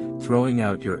ancestors, throwing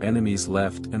out your enemies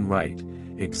left and right,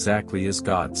 exactly as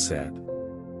God said.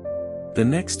 The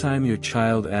next time your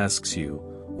child asks you,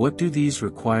 what do these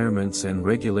requirements and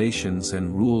regulations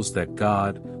and rules that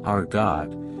God, our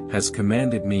God, has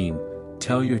commanded mean,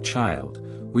 tell your child,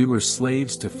 we were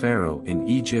slaves to Pharaoh in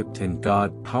Egypt and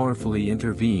God powerfully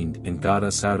intervened and got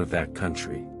us out of that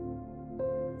country.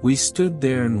 We stood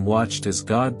there and watched as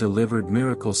God delivered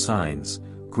miracle signs,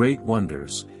 great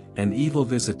wonders, and evil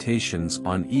visitations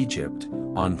on Egypt,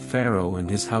 on Pharaoh and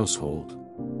his household.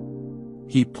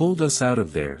 He pulled us out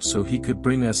of there so He could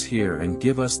bring us here and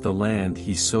give us the land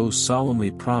He so solemnly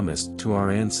promised to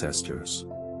our ancestors.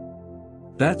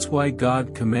 That's why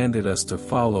God commanded us to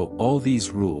follow all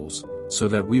these rules, so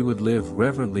that we would live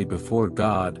reverently before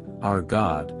God, our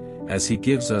God, as He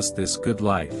gives us this good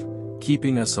life,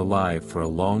 keeping us alive for a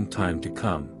long time to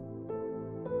come.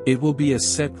 It will be a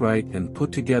set right and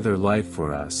put together life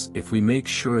for us if we make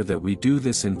sure that we do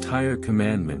this entire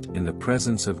commandment in the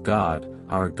presence of God,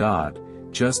 our God,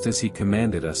 just as He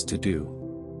commanded us to do.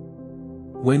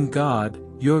 When God,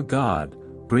 your God,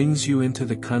 brings you into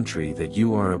the country that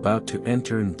you are about to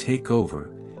enter and take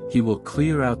over, He will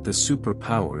clear out the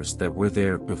superpowers that were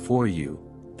there before you,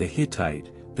 the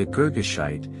Hittite, the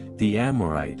Girgashite, the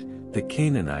Amorite, the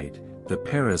Canaanite, the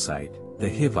Perizzite, the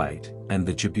Hivite, and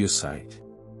the Jebusite.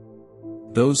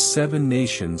 Those 7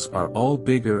 nations are all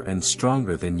bigger and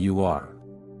stronger than you are.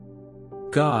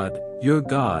 God, your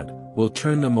God, will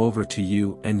turn them over to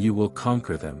you and you will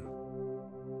conquer them.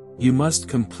 You must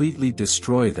completely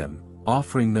destroy them,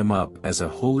 offering them up as a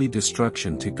holy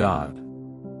destruction to God.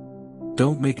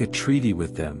 Don't make a treaty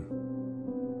with them.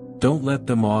 Don't let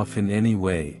them off in any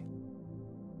way.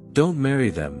 Don't marry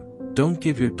them, don't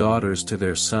give your daughters to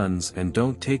their sons and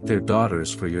don't take their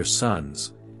daughters for your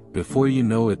sons. Before you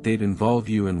know it they'd involve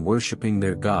you in worshipping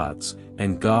their gods,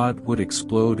 and God would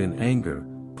explode in anger,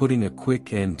 putting a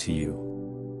quick end to you.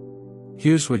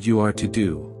 Here's what you are to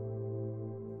do.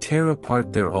 Tear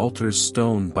apart their altars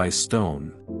stone by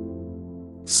stone.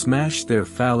 Smash their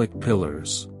phallic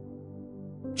pillars.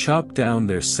 Chop down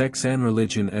their sex and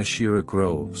religion Asherah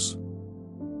groves.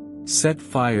 Set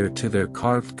fire to their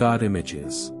carved god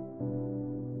images.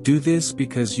 Do this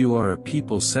because you are a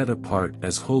people set apart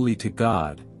as holy to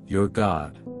God, your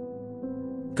God.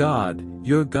 God,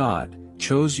 your God,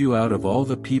 chose you out of all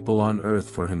the people on earth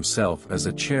for himself as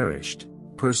a cherished,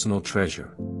 personal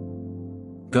treasure.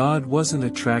 God wasn't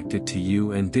attracted to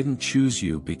you and didn't choose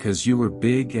you because you were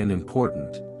big and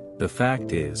important. The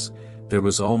fact is, there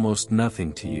was almost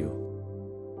nothing to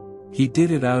you. He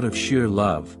did it out of sheer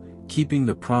love, keeping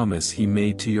the promise he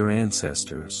made to your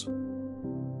ancestors.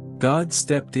 God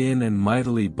stepped in and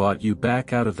mightily bought you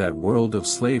back out of that world of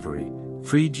slavery,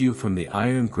 freed you from the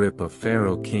iron grip of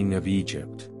Pharaoh king of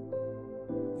Egypt.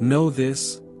 Know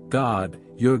this, God,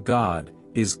 your God,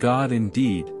 is God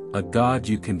indeed, a God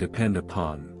you can depend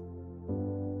upon.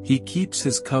 He keeps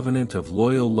his covenant of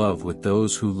loyal love with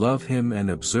those who love him and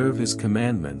observe his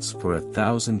commandments for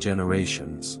 1,000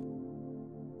 generations.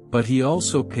 But he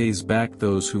also pays back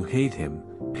those who hate him,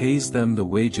 pays them the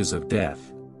wages of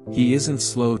death. He isn't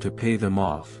slow to pay them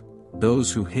off.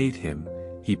 Those who hate him,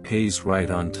 he pays right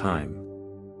on time.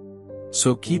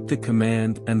 So keep the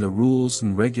command and the rules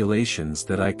and regulations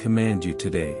that I command you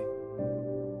today.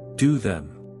 Do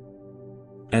them.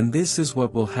 And this is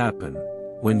what will happen,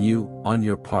 when you, on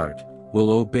your part,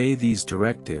 will obey these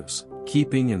directives,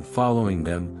 keeping and following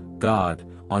them. God,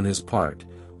 on his part,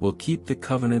 will keep the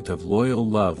covenant of loyal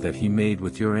love that he made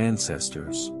with your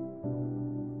ancestors.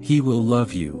 He will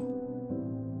love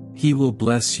you. He will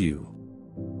bless you.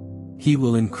 He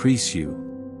will increase you.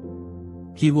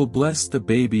 He will bless the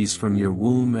babies from your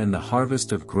womb and the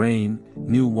harvest of grain,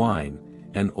 new wine,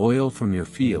 and oil from your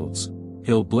fields.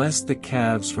 He'll bless the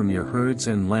calves from your herds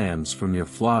and lambs from your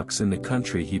flocks in the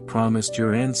country he promised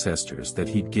your ancestors that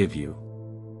he'd give you.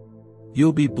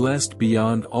 You'll be blessed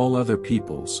beyond all other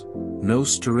peoples, no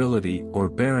sterility or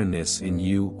barrenness in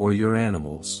you or your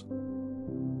animals.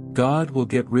 God will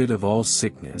get rid of all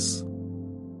sickness.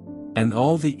 And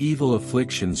all the evil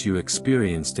afflictions you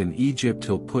experienced in Egypt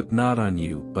he'll put not on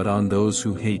you but on those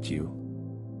who hate you.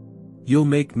 You'll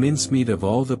make mincemeat of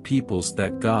all the peoples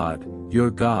that God,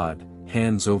 your God,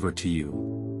 hands over to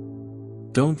you.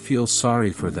 Don't feel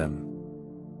sorry for them.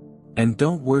 And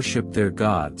don't worship their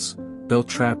gods, they'll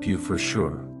trap you for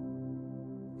sure.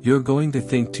 You're going to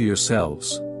think to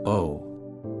yourselves, oh,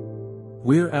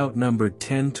 we're outnumbered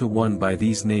 10 to 1 by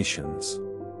these nations.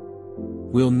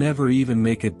 We'll never even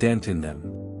make a dent in them.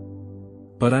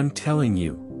 But I'm telling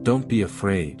you, don't be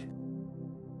afraid.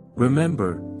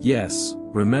 Remember, yes,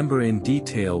 remember in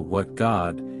detail what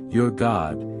God, your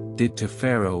God, did to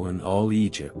Pharaoh and all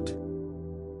Egypt.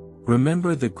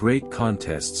 Remember the great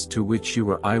contests to which you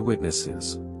were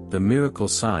eyewitnesses, the miracle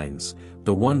signs,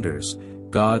 the wonders,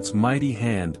 God's mighty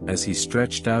hand as he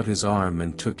stretched out his arm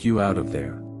and took you out of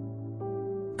there.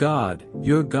 God,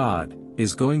 your God,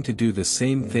 is going to do the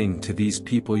same thing to these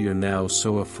people you're now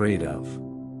so afraid of.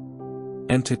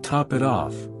 And to top it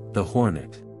off, the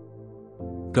hornet.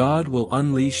 God will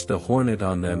unleash the hornet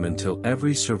on them until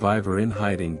every survivor in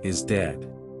hiding is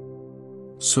dead.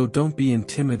 So don't be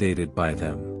intimidated by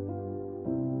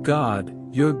them. God,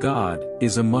 your God,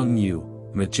 is among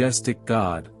you, majestic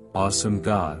God, awesome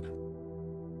God.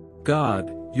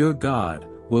 God, your God,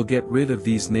 will get rid of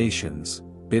these nations,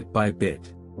 bit by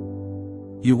bit.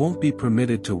 You won't be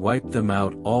permitted to wipe them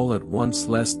out all at once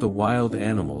lest the wild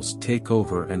animals take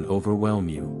over and overwhelm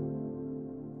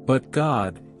you. But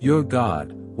God, your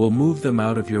God, will move them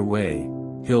out of your way.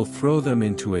 He'll throw them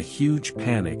into a huge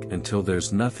panic until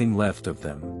there's nothing left of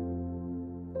them.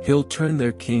 He'll turn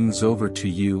their kings over to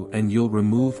you and you'll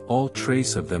remove all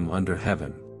trace of them under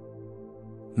heaven.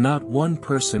 Not one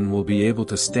person will be able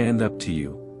to stand up to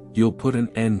you, you'll put an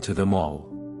end to them all.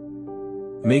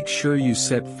 Make sure you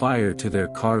set fire to their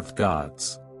carved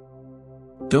gods.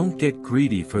 Don't get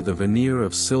greedy for the veneer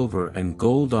of silver and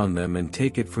gold on them and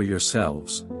take it for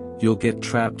yourselves, you'll get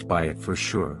trapped by it for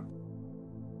sure.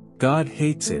 God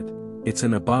hates it, it's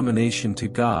an abomination to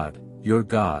God, your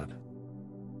God.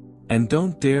 And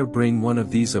don't dare bring one of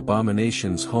these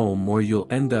abominations home or you'll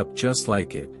end up just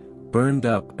like it, burned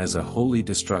up as a holy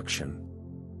destruction.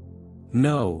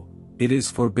 No, it is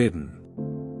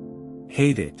forbidden.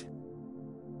 Hate it.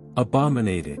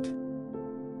 Abominate it.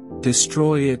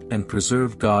 Destroy it and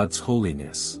preserve God's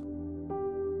holiness.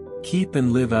 Keep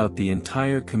and live out the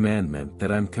entire commandment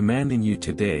that I'm commanding you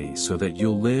today so that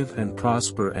you'll live and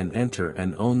prosper and enter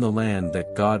and own the land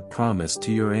that God promised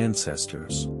to your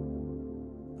ancestors.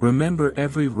 Remember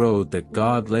every road that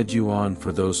God led you on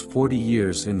for those 40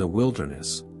 years in the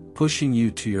wilderness, pushing you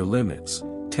to your limits,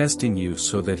 testing you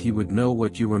so that He would know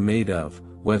what you were made of,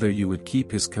 whether you would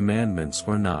keep His commandments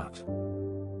or not.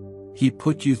 He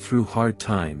put you through hard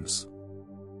times.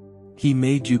 He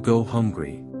made you go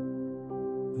hungry.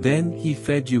 Then He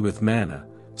fed you with manna,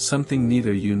 something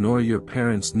neither you nor your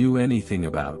parents knew anything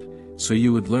about, so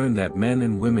you would learn that men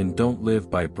and women don't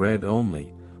live by bread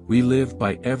only, we live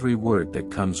by every word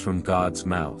that comes from God's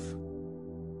mouth.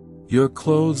 Your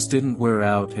clothes didn't wear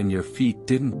out and your feet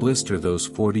didn't blister those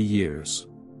 40 years.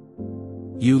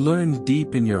 You learned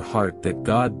deep in your heart that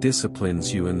God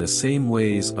disciplines you in the same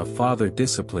ways a father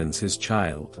disciplines his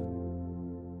child.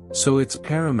 So it's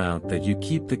paramount that you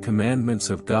keep the commandments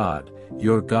of God,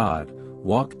 your God,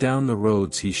 walk down the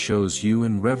roads He shows you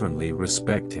and reverently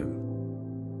respect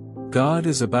Him. God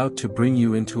is about to bring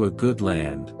you into a good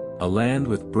land, a land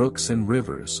with brooks and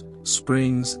rivers,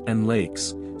 springs and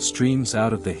lakes, streams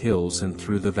out of the hills and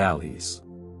through the valleys.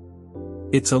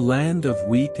 It's a land of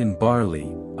wheat and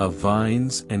barley, of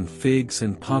vines and figs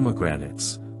and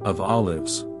pomegranates, of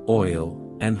olives,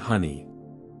 oil, and honey.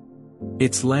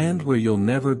 It's land where you'll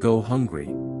never go hungry,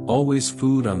 always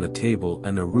food on the table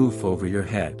and a roof over your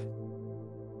head.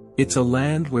 It's a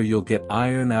land where you'll get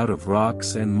iron out of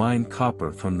rocks and mine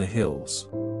copper from the hills.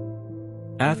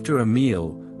 After a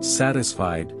meal,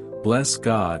 satisfied, bless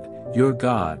God, your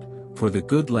God, for the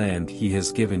good land He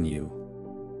has given you.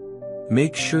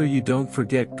 Make sure you don't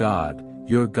forget God,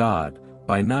 your God,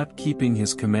 by not keeping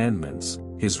His commandments,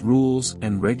 His rules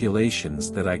and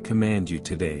regulations that I command you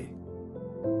today.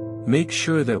 Make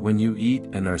sure that when you eat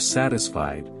and are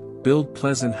satisfied, build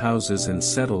pleasant houses and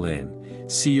settle in,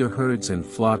 see your herds and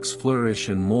flocks flourish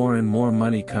and more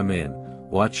money come in,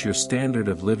 watch your standard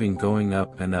of living going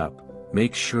up and up.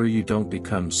 Make sure you don't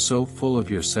become so full of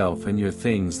yourself and your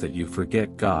things that you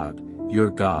forget God, your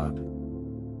God.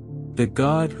 The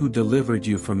God who delivered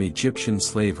you from Egyptian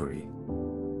slavery.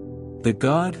 The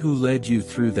God who led you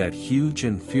through that huge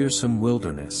and fearsome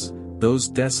wilderness, those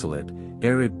desolate,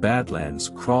 arid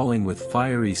badlands crawling with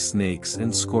fiery snakes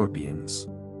and scorpions.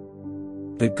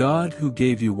 The God who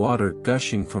gave you water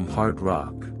gushing from hard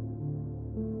rock.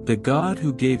 The God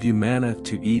who gave you manna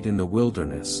to eat in the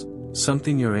wilderness,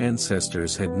 something your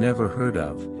ancestors had never heard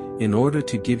of, in order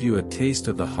to give you a taste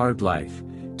of the hard life,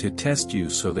 to test you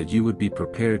so that you would be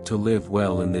prepared to live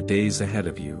well in the days ahead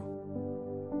of you.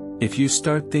 If you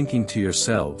start thinking to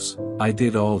yourselves, I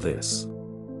did all this,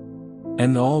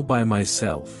 and all by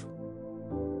myself.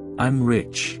 I'm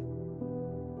rich.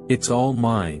 It's all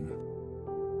mine.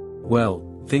 Well,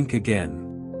 think again.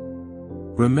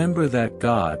 Remember that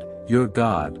God, your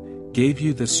God, gave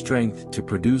you the strength to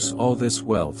produce all this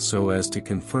wealth so as to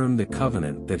confirm the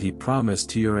covenant that He promised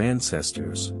to your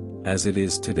ancestors, as it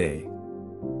is today.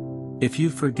 If you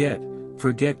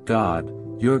forget God,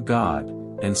 your God,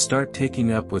 and start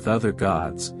taking up with other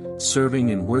gods,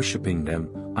 serving and worshipping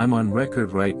them, I'm on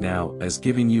record right now as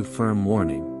giving you firm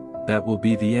warning, that will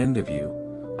be the end of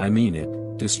you, I mean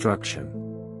it, destruction.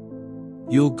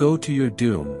 You'll go to your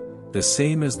doom, the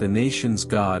same as the nations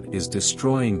God is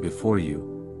destroying before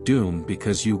you, doom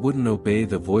because you wouldn't obey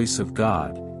the voice of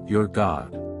God, your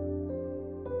God.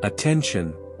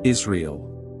 Attention, Israel.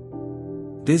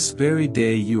 This very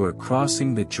day you are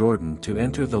crossing the Jordan to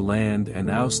enter the land and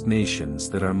oust nations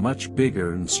that are much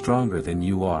bigger and stronger than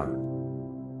you are.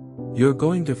 You're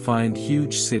going to find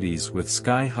huge cities with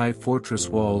sky-high fortress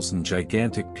walls and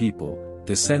gigantic people,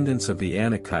 descendants of the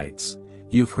Anakites.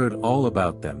 You've heard all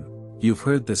about them. You've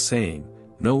heard the saying,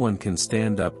 no one can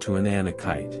stand up to an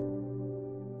Anakite.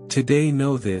 Today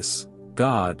know this,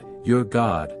 God, your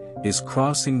God, is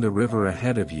crossing the river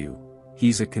ahead of you.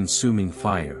 He's a consuming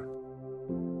fire.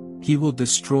 He will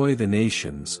destroy the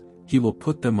nations, He will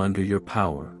put them under your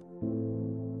power.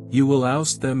 You will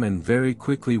oust them and very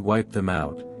quickly wipe them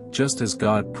out, just as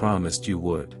God promised you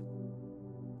would.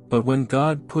 But when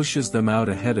God pushes them out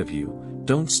ahead of you,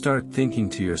 don't start thinking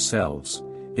to yourselves,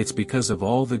 it's because of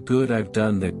all the good I've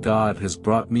done that God has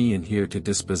brought me in here to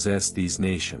dispossess these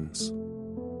nations.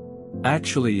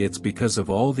 Actually, it's because of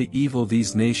all the evil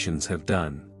these nations have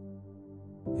done.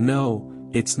 No,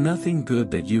 it's nothing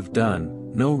good that you've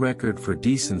done, no record for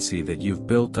decency that you've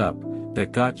built up,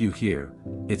 that got you here.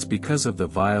 It's because of the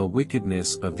vile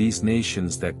wickedness of these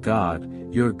nations that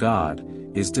God, your God,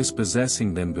 is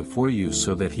dispossessing them before you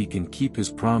so that He can keep His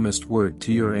promised word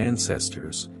to your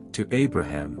ancestors, to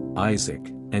Abraham, Isaac,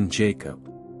 and Jacob.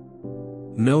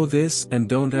 Know this and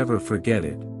don't ever forget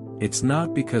it. It's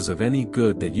not because of any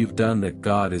good that you've done that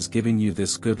God is giving you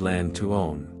this good land to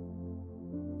own.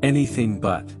 Anything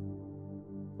but.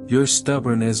 You're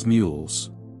stubborn as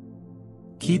mules.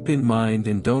 Keep in mind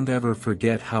and don't ever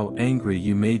forget how angry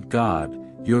you made God,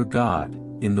 your God,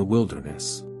 in the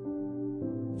wilderness.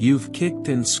 You've kicked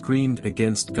and screamed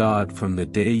against God from the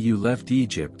day you left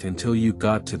Egypt until you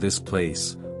got to this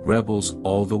place, rebels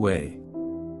all the way.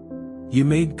 You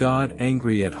made God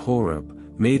angry at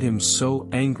Horeb, made him so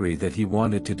angry that he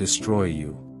wanted to destroy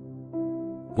you.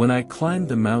 When I climbed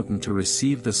the mountain to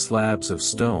receive the slabs of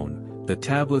stone, the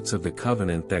tablets of the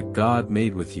covenant that God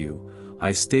made with you,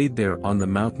 I stayed there on the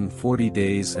mountain 40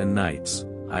 days and nights,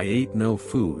 I ate no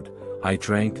food, I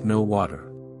drank no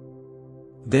water.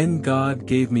 Then God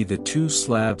gave me the 2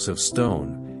 slabs of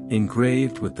stone,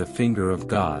 engraved with the finger of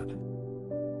God.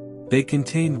 They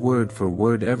contained word for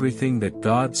word everything that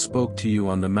God spoke to you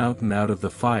on the mountain out of the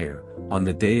fire, on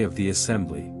the day of the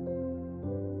assembly.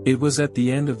 It was at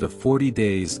the end of the 40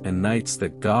 days and nights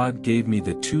that God gave me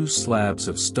the 2 slabs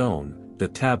of stone, the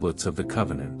tablets of the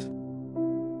covenant.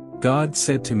 God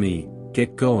said to me,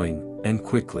 "Get going, and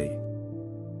quickly.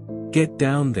 Get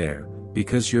down there,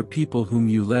 because your people whom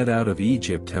you led out of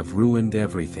Egypt have ruined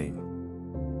everything.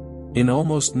 In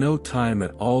almost no time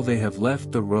at all they have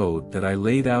left the road that I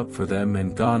laid out for them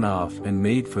and gone off and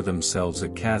made for themselves a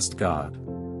cast god."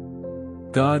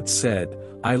 God said,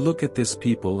 "I look at this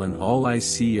people and all I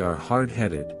see are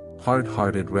hard-headed,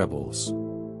 hard-hearted rebels.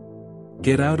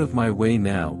 Get out of my way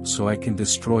now so I can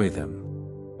destroy them.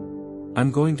 I'm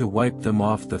going to wipe them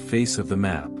off the face of the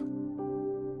map.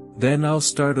 Then I'll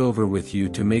start over with you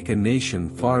to make a nation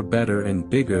far better and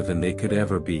bigger than they could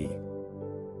ever be."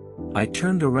 I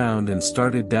turned around and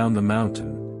started down the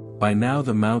mountain. By now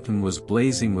the mountain was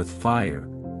blazing with fire,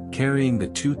 carrying the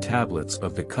 2 tablets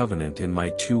of the covenant in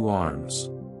my 2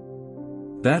 arms.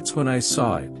 That's when I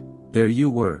saw it. There you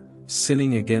were,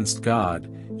 sinning against God,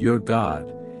 your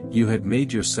God. You had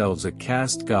made yourselves a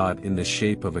cast god in the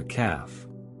shape of a calf.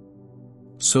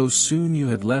 So soon you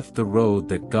had left the road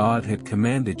that God had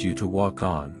commanded you to walk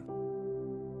on.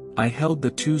 I held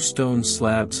the 2 stone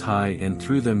slabs high and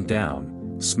threw them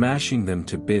down, smashing them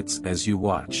to bits as you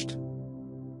watched.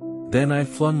 Then I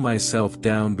flung myself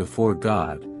down before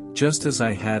God, just as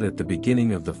I had at the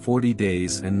beginning of the 40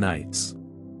 days and nights.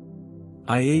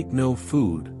 I ate no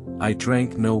food, I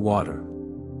drank no water.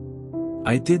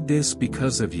 I did this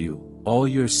because of you, all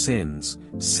your sins,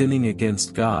 sinning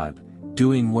against God,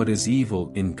 doing what is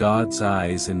evil in God's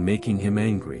eyes and making him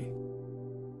angry.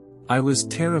 I was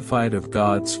terrified of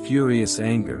God's furious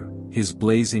anger, his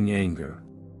blazing anger.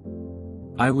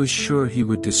 I was sure he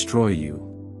would destroy you.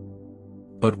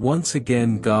 But once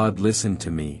again God listened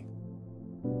to me.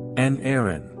 And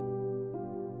Aaron.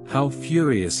 How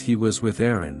furious he was with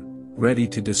Aaron, ready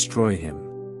to destroy him.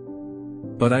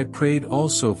 But I prayed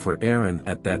also for Aaron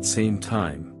at that same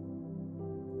time.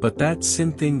 But that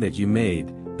sin thing that you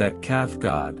made, that calf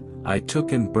god, I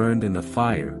took and burned in the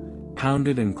fire,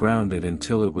 pounded and ground it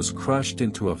until it was crushed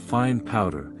into a fine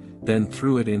powder, then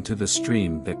threw it into the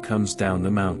stream that comes down the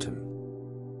mountain.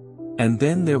 And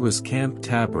then there was Camp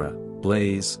Tabra,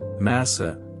 Blaze,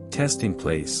 Massa, Testing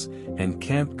Place, and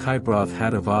Camp Kibroth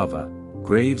Hatavava,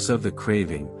 Graves of the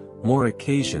Craving, more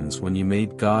occasions when you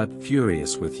made God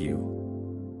furious with you.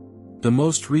 The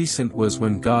most recent was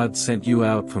when God sent you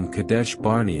out from Kadesh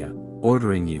Barnea,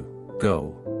 ordering you,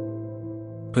 "Go.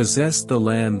 Possess the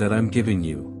land that I'm giving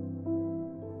you."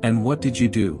 And what did you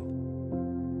do?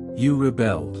 You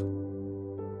rebelled.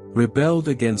 Rebelled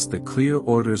against the clear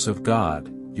orders of God,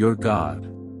 your God.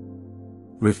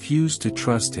 Refused to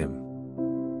trust him.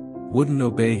 Wouldn't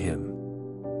obey him.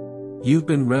 You've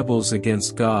been rebels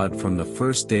against God from the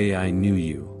first day I knew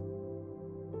you.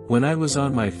 When I was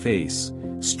on my face,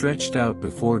 stretched out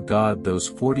before God those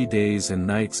 40 days and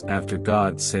nights after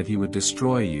God said he would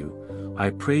destroy you, I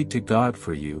prayed to God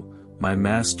for you, my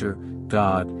master,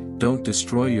 God, don't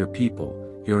destroy your people,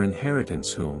 your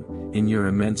inheritance whom, in your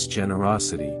immense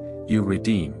generosity, you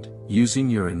redeemed, using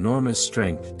your enormous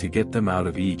strength to get them out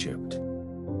of Egypt.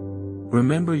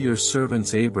 Remember your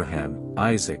servants Abraham,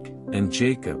 Isaac, and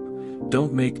Jacob.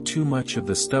 Don't make too much of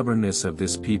the stubbornness of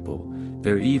this people,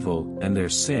 their evil and their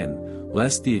sin,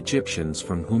 lest the Egyptians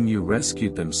from whom you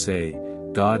rescued them say,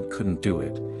 "God couldn't do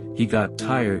it, he got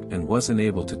tired and wasn't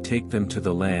able to take them to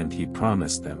the land he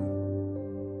promised them."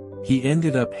 He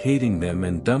ended up hating them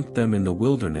and dumped them in the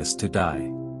wilderness to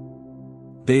die.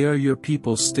 They are your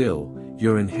people still,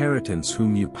 your inheritance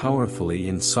whom you powerfully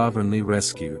and sovereignly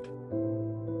rescued.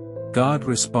 God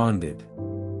responded.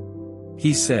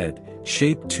 He said,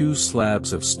 "Shape 2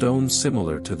 slabs of stone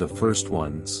similar to the first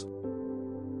ones.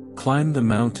 Climb the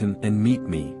mountain and meet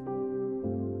me.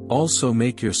 Also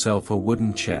make yourself a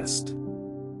wooden chest.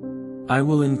 I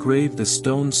will engrave the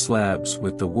stone slabs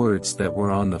with the words that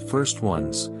were on the first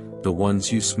ones, the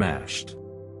ones you smashed.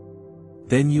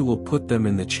 Then you will put them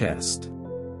in the chest.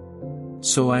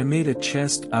 So I made a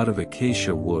chest out of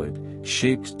acacia wood,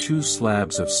 shaped 2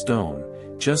 slabs of stone,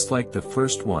 just like the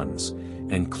first ones,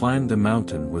 and climbed the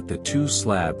mountain with the 2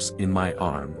 slabs in my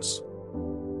arms.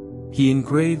 He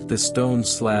engraved the stone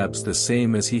slabs the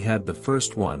same as he had the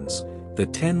first ones, the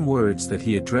 10 words that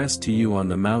he addressed to you on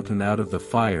the mountain out of the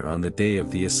fire on the day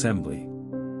of the assembly.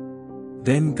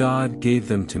 Then God gave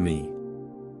them to me.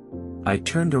 I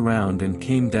turned around and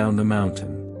came down the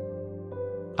mountain.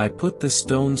 I put the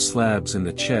stone slabs in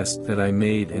the chest that I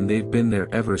made, and they've been there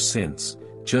ever since,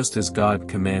 just as God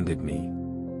commanded me.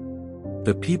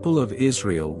 The people of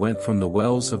Israel went from the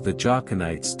wells of the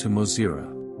Jochenites to Mosera.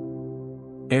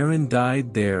 Aaron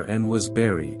died there and was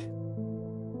buried.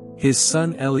 His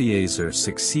son Eleazar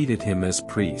succeeded him as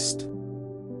priest.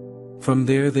 From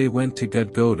there they went to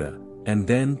Gudgoda, and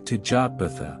then to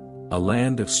Jotbatha, a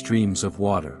land of streams of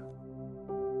water.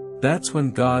 That's when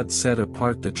God set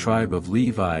apart the tribe of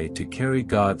Levi to carry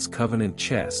God's covenant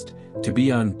chest, to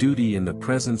be on duty in the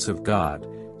presence of God,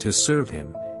 to serve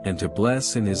Him, and to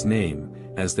bless in His name,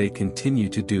 as they continue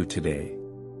to do today.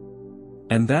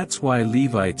 And that's why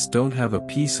Levites don't have a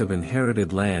piece of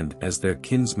inherited land as their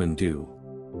kinsmen do.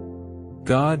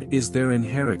 God is their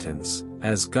inheritance,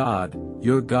 as God,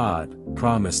 your God,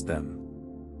 promised them.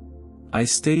 I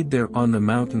stayed there on the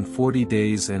mountain 40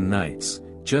 days and nights,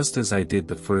 just as I did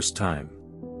the first time.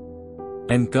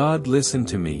 And God listened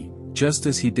to me, just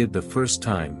as He did the first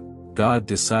time. God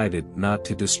decided not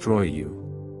to destroy you.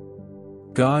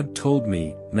 God told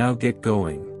me, now get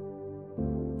going.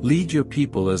 Lead your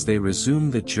people as they resume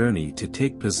the journey to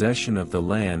take possession of the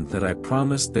land that I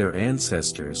promised their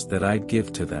ancestors that I'd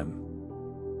give to them.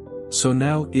 So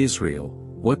now Israel,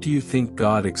 what do you think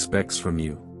God expects from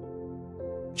you?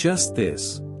 Just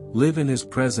this: live in His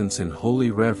presence in holy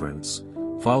reverence,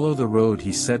 follow the road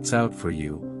He sets out for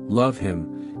you, love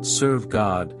Him, serve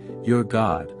God, your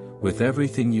God, with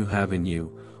everything you have in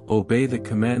you, obey the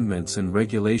commandments and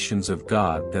regulations of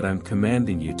God that I'm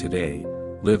commanding you today,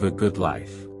 live a good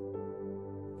life.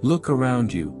 Look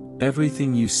around you,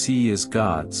 everything you see is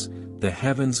God's, the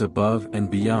heavens above and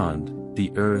beyond,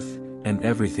 the earth, and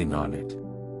everything on it.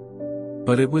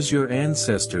 But it was your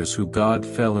ancestors who God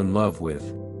fell in love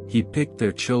with. He picked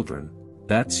their children,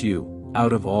 that's you,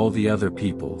 out of all the other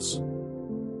peoples.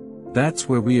 That's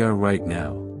where we are right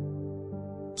now.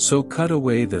 So cut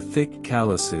away the thick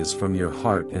calluses from your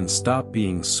heart and stop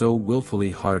being so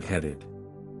willfully hard-headed.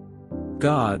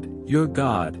 God, your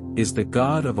God, is the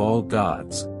God of all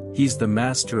gods. He's the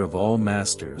master of all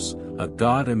masters, a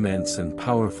God immense and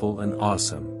powerful and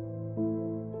awesome.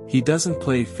 He doesn't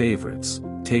play favorites,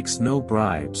 takes no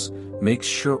bribes, makes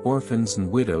sure orphans and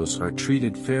widows are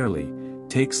treated fairly,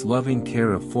 takes loving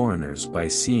care of foreigners by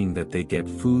seeing that they get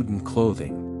food and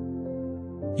clothing.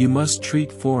 You must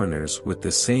treat foreigners with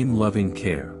the same loving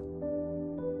care.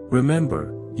 Remember,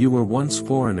 you were once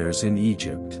foreigners in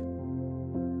Egypt.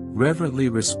 Reverently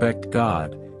respect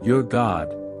God, your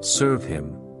God, serve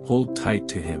Him, hold tight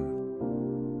to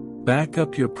Him. Back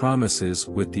up your promises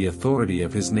with the authority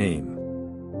of His name.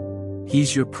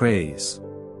 He's your praise.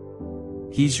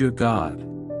 He's your God.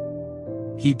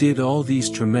 He did all these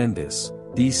tremendous,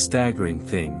 these staggering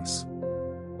things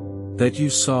that you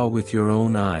saw with your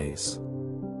own eyes.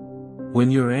 When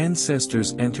your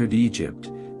ancestors entered Egypt,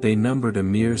 they numbered a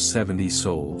mere 70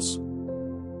 souls.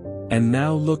 And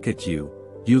now look at you,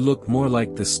 you look more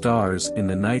like the stars in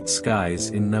the night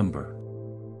skies in number.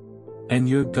 And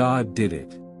your God did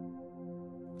it.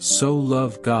 So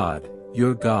love God,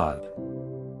 your God.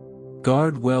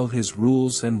 Guard well His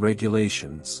rules and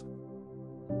regulations.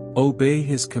 Obey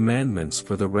His commandments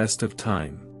for the rest of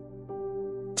time.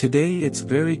 Today it's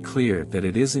very clear that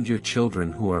it isn't your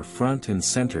children who are front and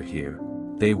center here.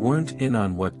 They weren't in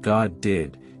on what God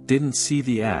did, didn't see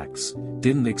the acts,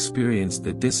 didn't experience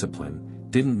the discipline,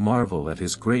 didn't marvel at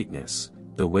His greatness,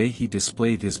 the way He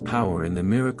displayed His power in the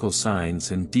miracle signs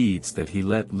and deeds that He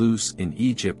let loose in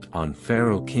Egypt on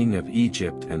Pharaoh king of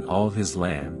Egypt and all his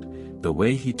land, the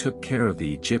way He took care of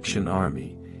the Egyptian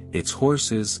army, its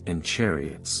horses and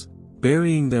chariots,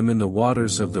 burying them in the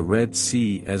waters of the Red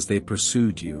Sea as they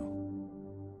pursued you.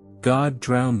 God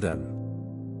drowned them.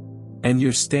 And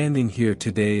you're standing here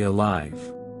today alive.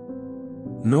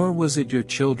 Nor was it your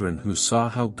children who saw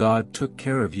how God took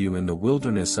care of you in the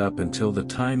wilderness up until the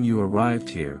time you arrived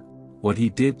here, what He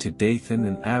did to Dathan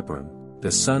and Abiram,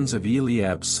 the sons of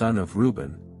Eliab son of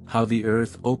Reuben, how the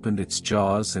earth opened its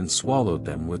jaws and swallowed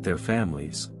them with their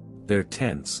families, their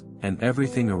tents, and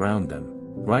everything around them,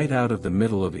 right out of the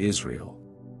middle of Israel.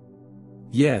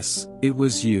 Yes, it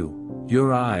was you,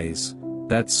 your eyes,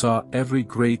 that saw every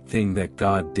great thing that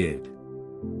God did.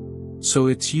 So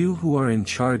it's you who are in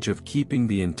charge of keeping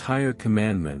the entire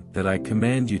commandment that I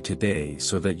command you today,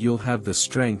 so that you'll have the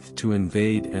strength to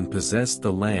invade and possess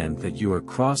the land that you are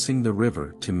crossing the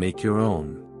river to make your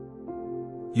own.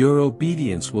 Your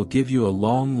obedience will give you a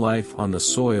long life on the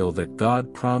soil that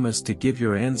God promised to give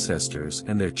your ancestors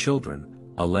and their children,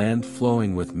 a land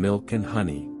flowing with milk and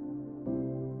honey.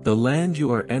 The land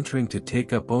you are entering to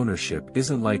take up ownership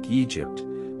isn't like Egypt,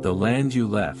 the land you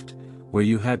left, where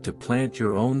you had to plant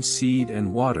your own seed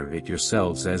and water it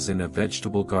yourselves as in a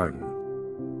vegetable garden.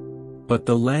 But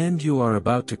the land you are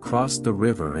about to cross the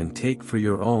river and take for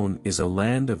your own is a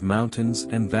land of mountains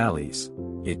and valleys.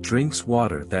 It drinks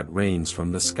water that rains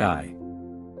from the sky.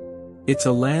 It's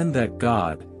a land that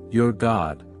God, your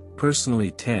God,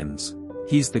 personally tends.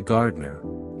 He's the gardener.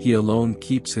 He alone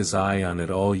keeps his eye on it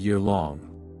all year long.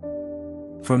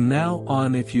 From now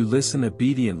on, if you listen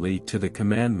obediently to the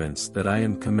commandments that I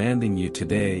am commanding you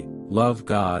today, love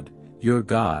God, your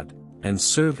God, and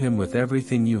serve him with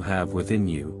everything you have within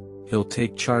you, he'll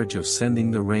take charge of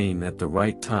sending the rain at the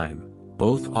right time,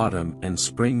 both autumn and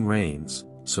spring rains,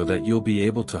 so that you'll be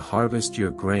able to harvest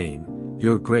your grain,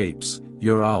 your grapes,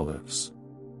 your olives.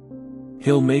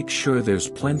 He'll make sure there's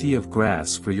plenty of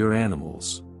grass for your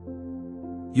animals.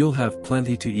 You'll have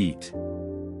plenty to eat.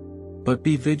 But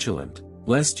be vigilant,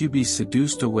 lest you be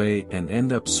seduced away and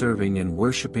end up serving and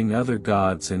worshipping other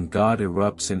gods and God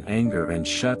erupts in anger and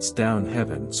shuts down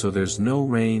heaven so there's no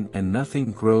rain and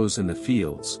nothing grows in the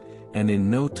fields, and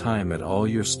in no time at all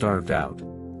you're starved out,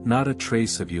 not a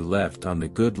trace of you left on the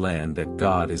good land that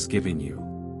God is giving you.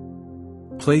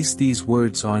 Place these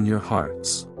words on your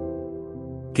hearts.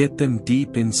 Get them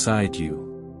deep inside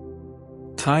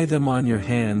you. Tie them on your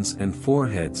hands and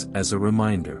foreheads as a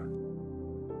reminder.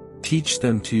 Teach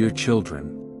them to your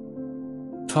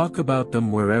children. Talk about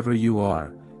them wherever you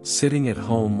are, sitting at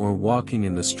home or walking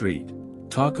in the street.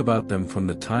 Talk about them from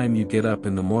the time you get up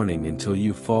in the morning until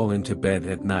you fall into bed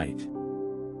at night.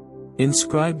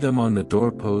 Inscribe them on the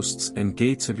doorposts and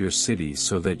gates of your cities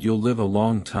so that you'll live a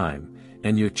long time,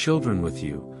 and your children with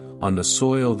you, on the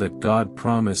soil that God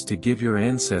promised to give your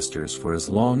ancestors for as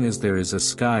long as there is a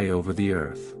sky over the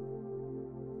earth.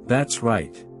 That's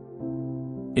right.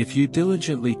 If you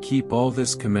diligently keep all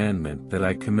this commandment that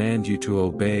I command you to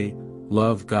obey,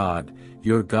 love God,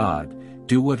 your God,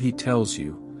 do what he tells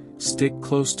you, stick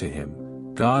close to him,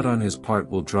 God on his part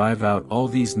will drive out all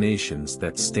these nations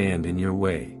that stand in your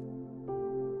way.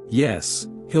 Yes,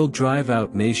 he'll drive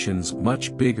out nations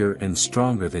much bigger and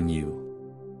stronger than you.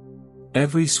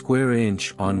 Every square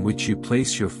inch on which you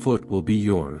place your foot will be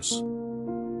yours.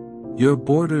 Your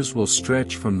borders will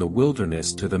stretch from the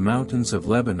wilderness to the mountains of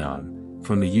Lebanon,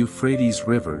 from the Euphrates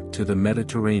River to the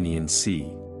Mediterranean Sea.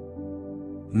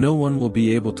 No one will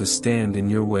be able to stand in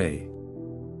your way.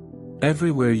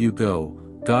 Everywhere you go,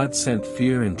 God-sent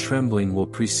fear and trembling will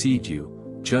precede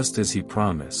you, just as he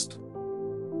promised.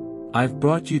 I've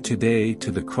brought you today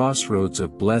to the crossroads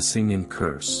of blessing and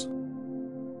curse.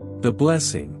 The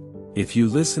blessing, if you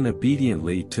listen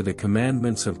obediently to the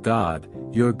commandments of God,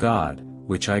 your God,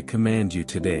 which I command you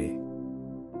today.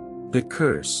 The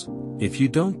curse, if you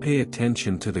don't pay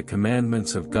attention to the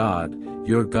commandments of God,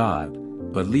 your God,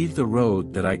 but leave the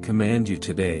road that I command you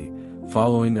today,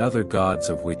 following other gods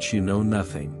of which you know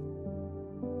nothing.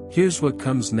 Here's what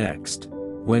comes next.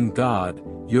 When God,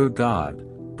 your God,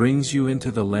 brings you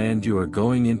into the land you are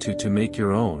going into to make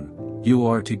your own, you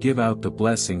are to give out the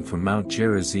blessing from Mount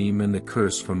Gerizim and the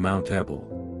curse from Mount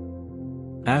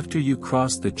Ebal. After you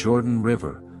cross the Jordan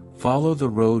River, follow the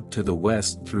road to the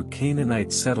west through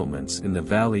Canaanite settlements in the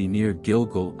valley near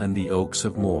Gilgal and the oaks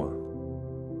of Moor.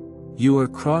 You are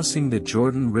crossing the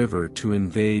Jordan River to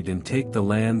invade and take the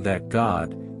land that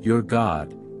God, your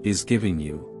God, is giving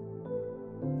you.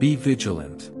 Be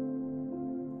vigilant.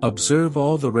 Observe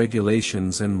all the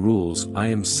regulations and rules I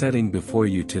am setting before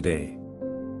you today.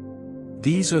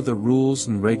 These are the rules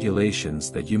and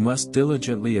regulations that you must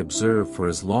diligently observe for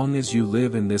as long as you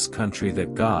live in this country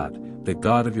that God, the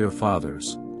God of your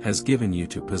fathers, has given you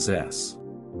to possess.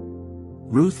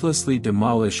 Ruthlessly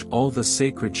demolish all the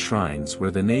sacred shrines where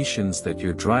the nations that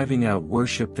you're driving out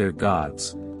worship their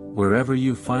gods, wherever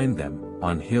you find them,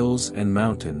 on hills and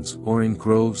mountains or in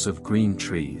groves of green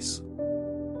trees.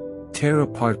 Tear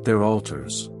apart their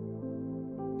altars.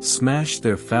 Smash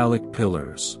their phallic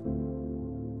pillars.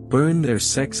 Burn their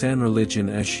sex and religion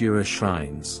Asherah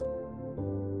shrines.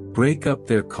 Break up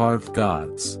their carved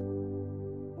gods.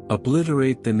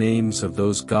 Obliterate the names of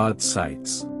those god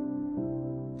sites.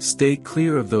 Stay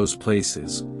clear of those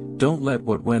places, don't let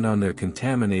what went on there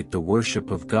contaminate the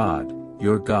worship of God,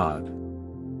 your God.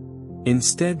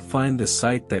 Instead find the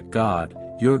site that God,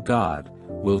 your God,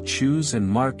 will choose and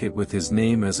mark it with his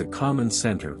name as a common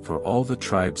center for all the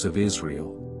tribes of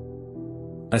Israel.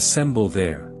 Assemble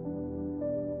there.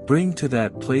 Bring to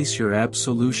that place your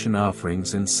absolution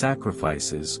offerings and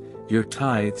sacrifices, your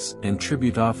tithes and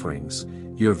tribute offerings,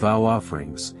 your vow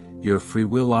offerings, your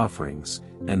freewill offerings,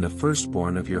 and the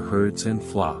firstborn of your herds and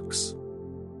flocks.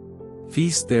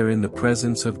 Feast there in the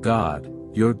presence of God,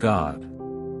 your God.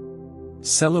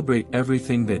 Celebrate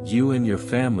everything that you and your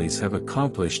families have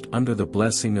accomplished under the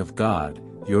blessing of God,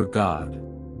 your God.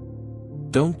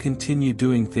 Don't continue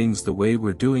doing things the way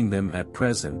we're doing them at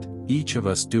present, each of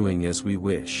us doing as we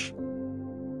wish.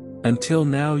 Until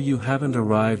now you haven't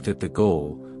arrived at the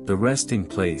goal, the resting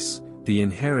place, the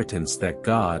inheritance that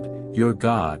God, your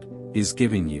God, is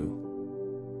giving you.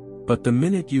 But the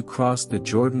minute you cross the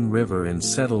Jordan River and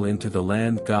settle into the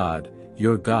land God,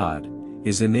 your God,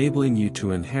 is enabling you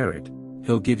to inherit,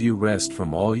 He'll give you rest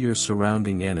from all your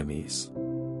surrounding enemies.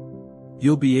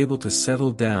 You'll be able to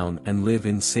settle down and live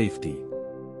in safety.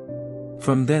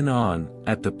 From then on,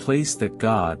 at the place that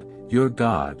God, your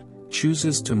God,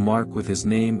 chooses to mark with his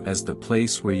name as the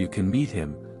place where you can meet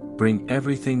him, bring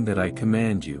everything that I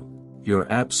command you,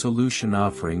 your absolution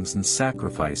offerings and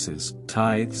sacrifices,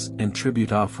 tithes and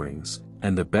tribute offerings,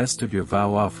 and the best of your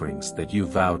vow offerings that you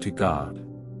vow to God.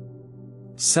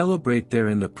 Celebrate there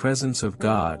in the presence of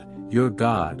God, your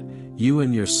God, you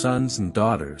and your sons and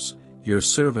daughters, your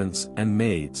servants and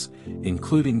maids,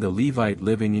 including the Levite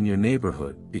living in your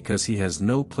neighborhood, because he has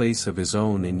no place of his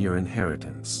own in your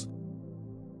inheritance.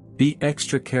 Be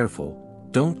extra careful,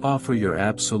 don't offer your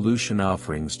absolution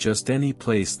offerings just any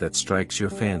place that strikes your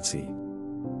fancy.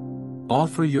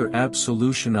 Offer your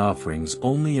absolution offerings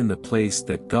only in the place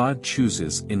that God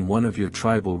chooses in one of your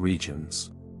tribal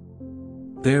regions.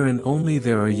 There and only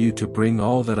there are you to bring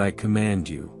all that I command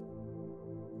you.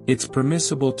 It's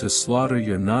permissible to slaughter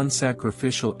your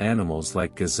non-sacrificial animals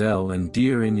like gazelle and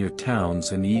deer in your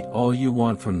towns and eat all you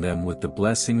want from them with the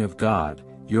blessing of God,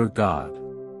 your God.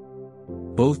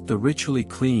 Both the ritually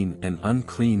clean and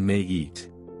unclean may eat.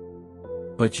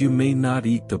 But you may not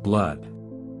eat the blood.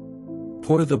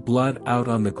 Pour the blood out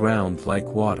on the ground like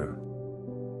water.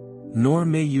 Nor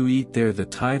may you eat there the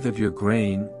tithe of your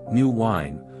grain, new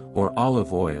wine, or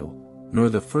olive oil, nor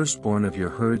the firstborn of your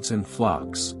herds and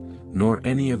flocks, nor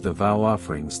any of the vow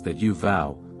offerings that you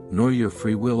vow, nor your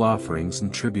freewill offerings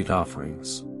and tribute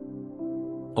offerings.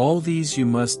 All these you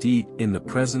must eat in the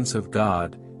presence of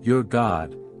God, your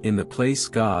God, in the place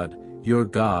God, your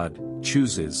God,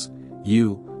 chooses,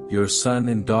 you, your son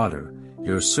and daughter,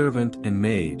 your servant and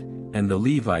maid, and the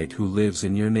Levite who lives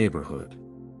in your neighborhood.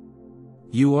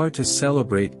 You are to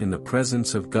celebrate in the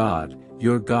presence of God,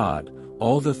 your God,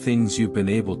 all the things you've been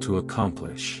able to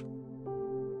accomplish.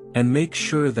 And make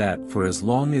sure that for as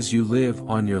long as you live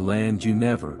on your land you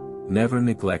never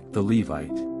neglect the Levite.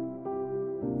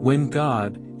 When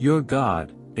God, your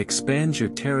God, expands your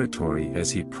territory as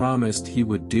he promised he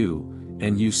would do,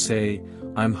 and you say,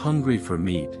 I'm hungry for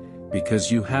meat,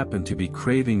 because you happen to be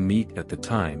craving meat at the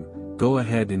time, go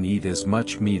ahead and eat as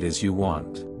much meat as you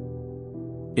want.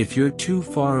 If you're too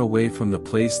far away from the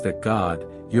place that God,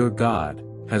 your God,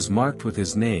 has marked with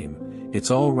his name,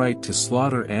 it's all right to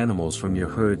slaughter animals from your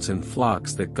herds and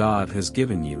flocks that God has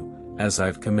given you, as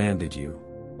I've commanded you.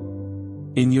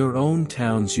 In your own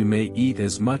towns you may eat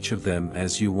as much of them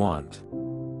as you want.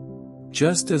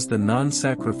 Just as the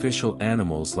non-sacrificial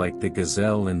animals like the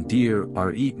gazelle and deer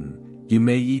are eaten, you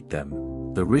may eat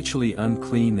them, the ritually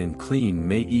unclean and clean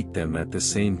may eat them at the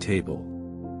same table.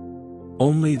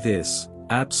 Only this,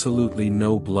 absolutely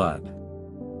no blood.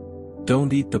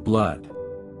 Don't eat the blood.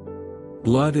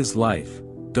 Blood is life,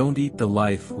 don't eat the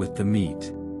life with the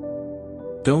meat.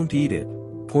 Don't eat it,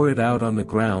 pour it out on the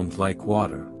ground like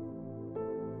water.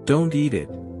 Don't eat it,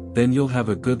 then you'll have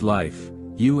a good life,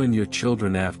 you and your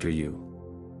children after you.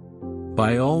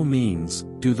 By all means,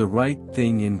 do the right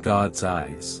thing in God's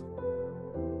eyes.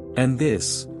 And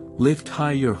this, lift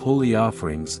high your holy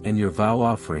offerings and your vow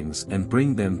offerings and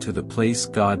bring them to the place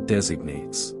God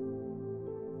designates.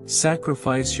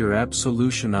 Sacrifice your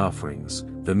absolution offerings,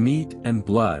 the meat and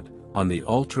blood, on the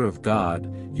altar of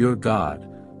God, your God,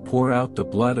 pour out the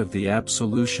blood of the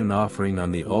absolution offering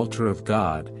on the altar of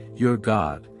God, your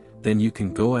God, then you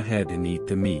can go ahead and eat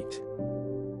the meat.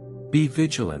 Be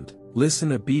vigilant,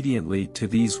 listen obediently to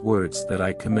these words that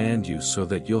I command you so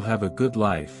that you'll have a good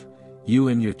life, you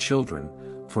and your children,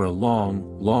 for a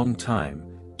long time,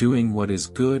 doing what is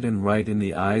good and right in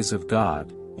the eyes of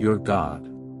God, your God.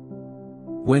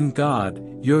 When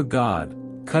God, your God,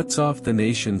 cuts off the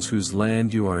nations whose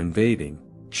land you are invading,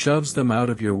 shoves them out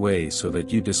of your way so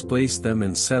that you displace them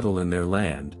and settle in their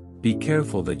land, be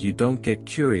careful that you don't get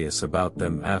curious about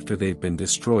them after they've been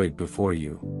destroyed before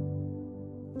you.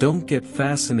 Don't get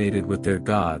fascinated with their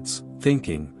gods,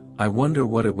 thinking, I wonder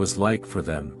what it was like for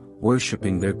them,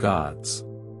 worshipping their gods.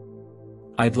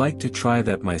 I'd like to try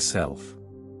that myself.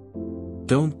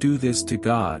 Don't do this to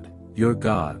God, your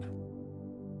God.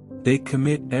 They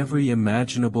commit every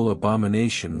imaginable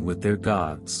abomination with their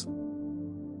gods.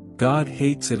 God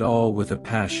hates it all with a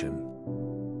passion.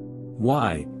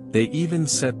 Why, they even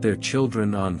set their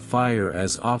children on fire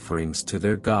as offerings to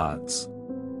their gods.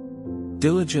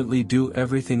 Diligently do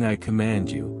everything I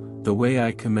command you, the way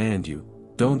I command you,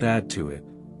 don't add to it,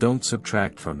 don't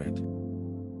subtract from it.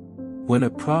 When a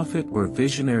prophet or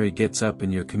visionary gets up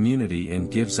in your community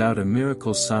and gives out a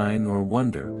miracle sign or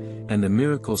wonder, and the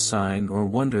miracle sign or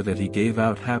wonder that he gave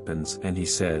out happens and he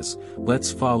says,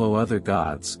 let's follow other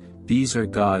gods, these are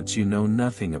gods you know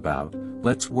nothing about,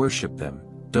 let's worship them,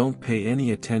 don't pay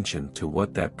any attention to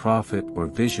what that prophet or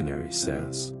visionary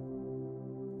says.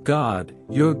 God,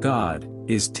 your God,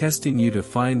 is testing you to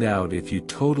find out if you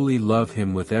totally love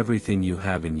Him with everything you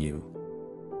have in you.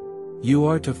 You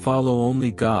are to follow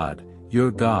only God, your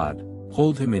God,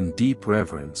 hold Him in deep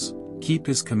reverence, keep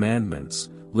His commandments,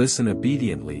 listen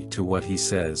obediently to what He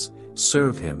says,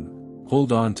 serve Him,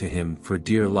 hold on to Him for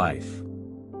dear life.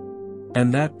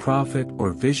 And that prophet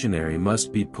or visionary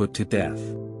must be put to death.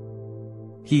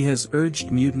 He has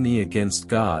urged mutiny against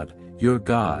God, your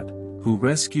God, who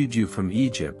rescued you from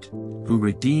Egypt, who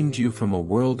redeemed you from a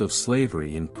world of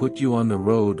slavery and put you on the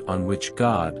road on which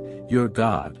God, your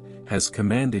God, has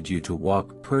commanded you to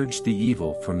walk. Purge the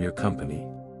evil from your company.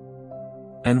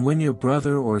 And when your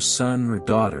brother or son or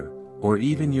daughter, or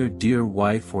even your dear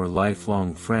wife or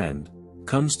lifelong friend,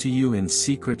 comes to you in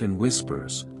secret and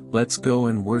whispers, let's go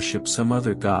and worship some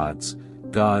other gods,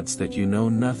 gods that you know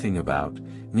nothing about,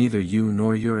 neither you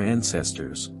nor your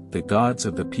ancestors, the gods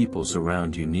of the peoples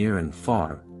around you near and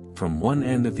far, from one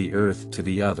end of the earth to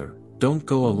the other, don't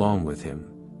go along with him,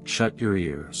 shut your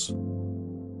ears.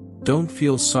 Don't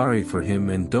feel sorry for him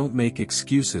and don't make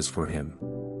excuses for him.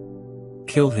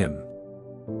 Kill him.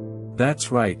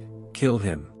 That's right, kill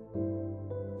him.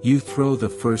 You throw the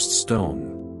first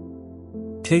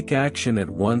stone. Take action at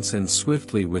once and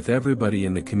swiftly with everybody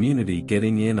in the community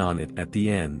getting in on it at the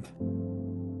end.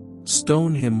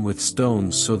 Stone him with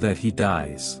stones so that he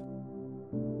dies.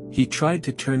 He tried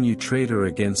to turn you traitor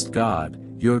against God,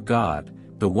 your God,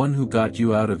 the one who got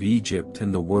you out of Egypt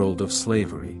and the world of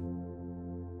slavery.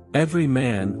 Every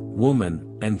man,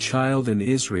 woman, and child in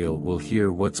Israel will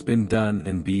hear what's been done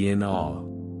and be in awe.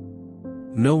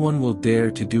 No one will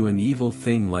dare to do an evil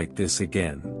thing like this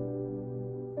again.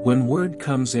 When word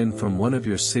comes in from one of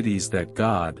your cities that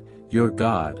God, your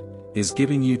God, is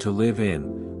giving you to live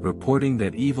in, reporting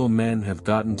that evil men have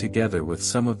gotten together with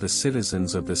some of the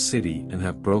citizens of the city and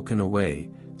have broken away,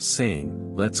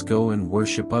 saying, let's go and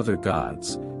worship other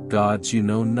gods, gods you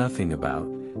know nothing about,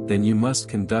 then you must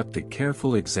conduct a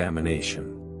careful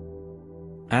examination.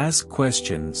 Ask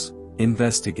questions,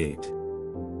 investigate.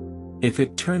 If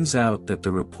it turns out that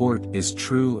the report is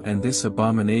true and this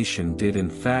abomination did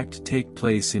in fact take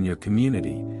place in your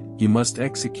community, you must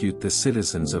execute the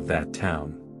citizens of that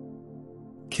town.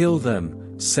 Kill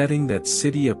them, setting that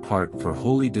city apart for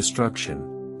holy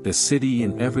destruction, the city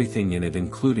and everything in it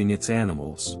including its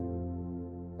animals.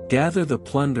 Gather the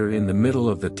plunder in the middle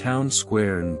of the town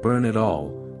square and burn it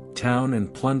all, town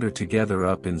and plunder together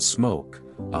up in smoke,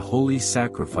 a holy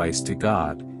sacrifice to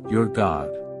God, your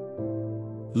God.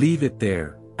 Leave it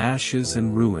there, ashes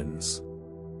and ruins.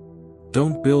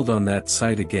 Don't build on that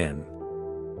site again.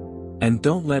 And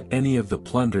don't let any of the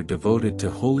plunder devoted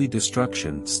to holy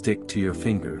destruction stick to your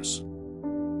fingers.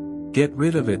 Get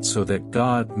rid of it so that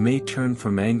God may turn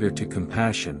from anger to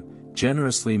compassion,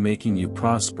 generously making you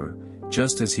prosper,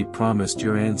 just as He promised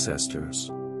your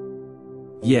ancestors.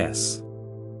 Yes.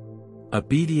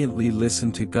 Obediently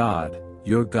listen to God,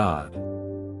 your God.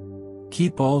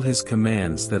 Keep all His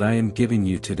commands that I am giving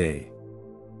you today.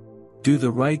 Do the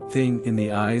right thing in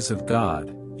the eyes of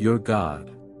God, your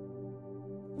God.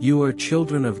 You are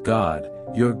children of God,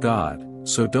 your God,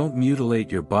 so don't mutilate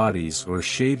your bodies or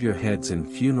shave your heads in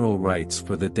funeral rites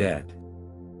for the dead.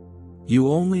 You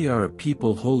only are a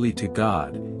people holy to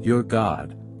God, your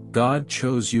God. God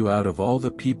chose you out of all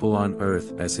the people on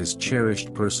earth as His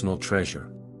cherished personal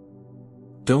treasure.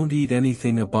 Don't eat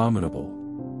anything abominable.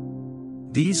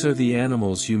 These are the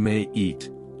animals you may eat: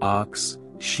 ox,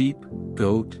 sheep,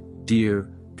 goat, deer,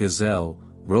 gazelle,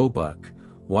 roebuck,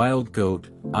 wild goat,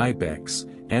 ibex,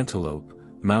 antelope,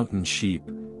 mountain sheep,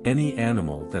 any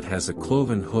animal that has a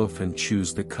cloven hoof and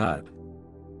chews the cud.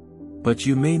 But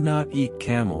you may not eat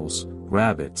camels,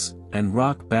 rabbits, and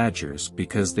rock badgers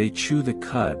because they chew the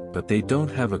cud but they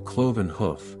don't have a cloven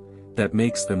hoof, that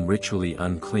makes them ritually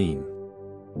unclean.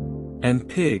 And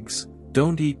pigs,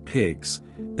 don't eat pigs,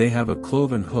 they have a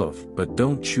cloven hoof but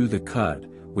don't chew the cud,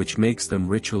 which makes them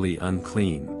ritually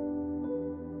unclean.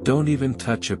 Don't even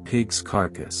touch a pig's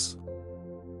carcass.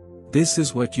 This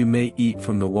is what you may eat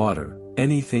from the water,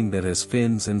 anything that has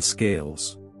fins and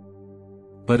scales.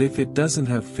 But if it doesn't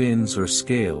have fins or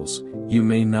scales, you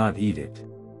may not eat it.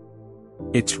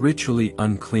 It's ritually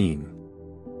unclean.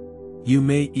 You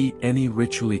may eat any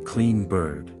ritually clean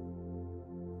bird.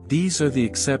 These are the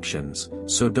exceptions,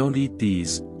 so don't eat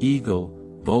these: eagle,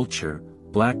 vulture,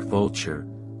 black vulture,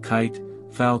 kite,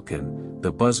 falcon,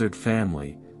 the buzzard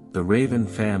family, the raven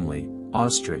family,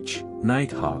 ostrich,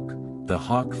 nighthawk, the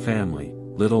hawk family,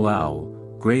 little owl,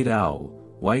 great owl,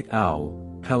 white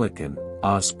owl, pelican,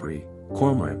 osprey,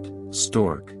 cormorant,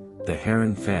 stork, the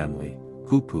heron family,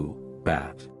 hoopoe,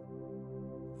 bat.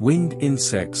 Winged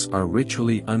insects are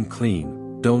ritually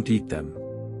unclean, don't eat them.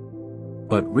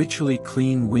 But ritually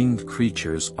clean winged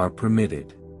creatures are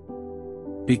permitted.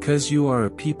 Because you are a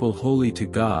people holy to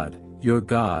God, your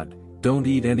God, don't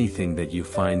eat anything that you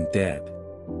find dead.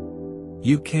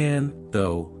 You can,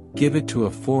 though, give it to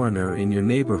a foreigner in your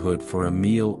neighborhood for a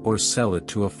meal or sell it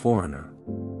to a foreigner.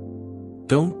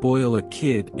 Don't boil a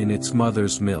kid in its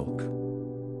mother's milk.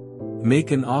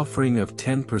 Make an offering of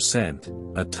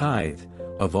 10%, a tithe,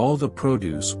 of all the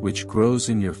produce which grows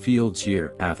in your fields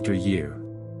year after year.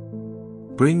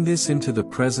 Bring this into the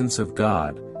presence of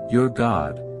God, your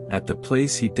God, at the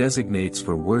place he designates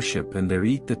for worship, and there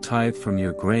eat the tithe from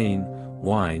your grain,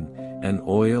 wine, and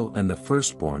oil and the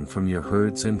firstborn from your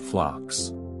herds and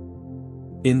flocks.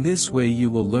 In this way you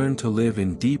will learn to live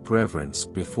in deep reverence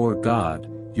before God,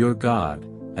 your God,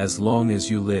 as long as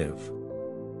you live.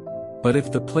 But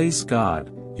if the place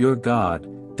God, your God,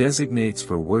 designates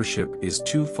for worship is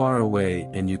too far away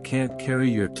and you can't carry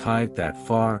your tithe that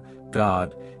far,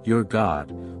 God, your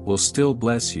God, will still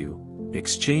bless you.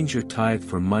 Exchange your tithe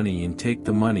for money and take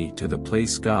the money to the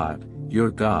place God, your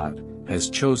God, has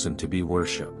chosen to be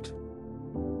worshipped.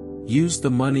 Use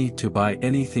the money to buy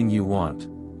anything you want: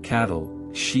 cattle,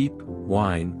 sheep,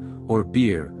 wine, or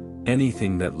beer,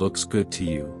 anything that looks good to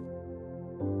you.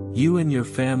 You and your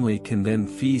family can then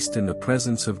feast in the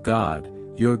presence of God,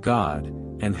 your God,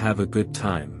 and have a good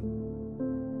time.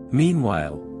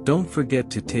 Meanwhile, don't forget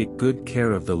to take good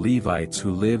care of the Levites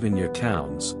who live in your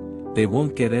towns. They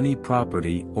won't get any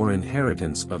property or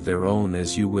inheritance of their own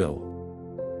as you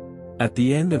will. At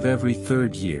the end of every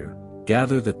third year,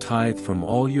 gather the tithe from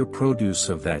all your produce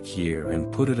of that year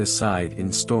and put it aside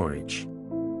in storage.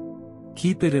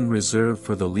 Keep it in reserve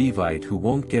for the Levite who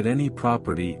won't get any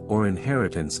property or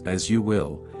inheritance as you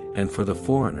will, and for the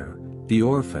foreigner, the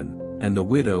orphan, and the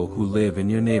widow who live in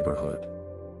your neighborhood.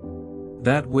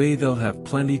 That way they'll have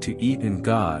plenty to eat, and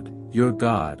God, your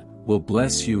God, will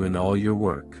bless you in all your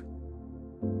work.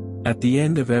 At the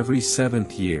end of every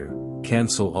seventh year,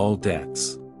 cancel all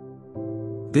debts.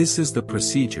 This is the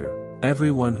procedure: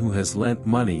 everyone who has lent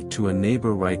money to a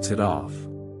neighbor writes it off.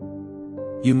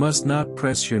 You must not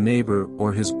press your neighbor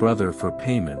or his brother for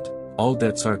payment. All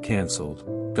debts are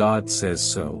canceled, God says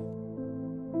so.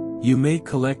 You may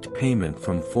collect payment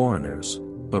from foreigners,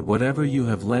 but whatever you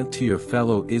have lent to your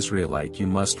fellow Israelite you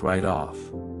must write off.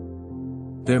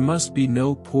 There must be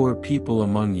no poor people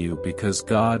among you, because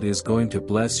God is going to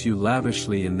bless you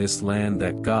lavishly in this land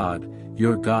that God,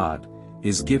 your God,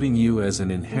 is giving you as an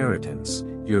inheritance,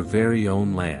 your very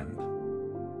own land.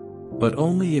 But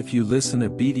only if you listen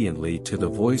obediently to the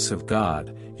voice of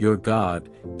God, your God,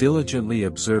 diligently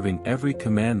observing every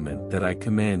commandment that I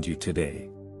command you today.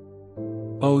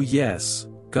 Oh yes,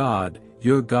 God,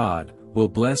 your God, will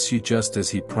bless you just as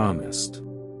he promised.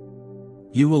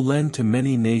 You will lend to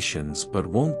many nations but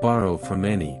won't borrow from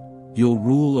any. You'll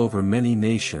rule over many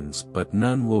nations but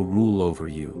none will rule over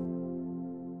you.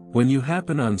 When you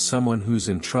happen on someone who's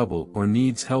in trouble or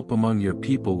needs help among your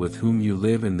people with whom you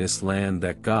live in this land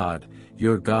that God,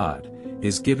 your God,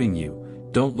 is giving you,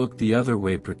 don't look the other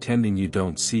way pretending you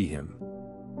don't see him.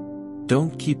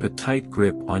 Don't keep a tight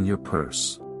grip on your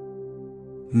purse.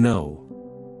 No.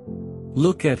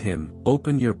 Look at him,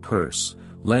 open your purse,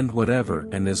 lend whatever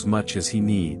and as much as he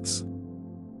needs.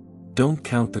 Don't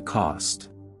count the cost.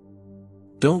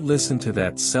 Don't listen to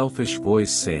that selfish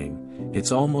voice saying,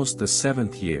 "It's almost the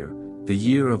seventh year, the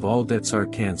year of all debts are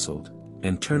canceled,"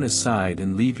 and turn aside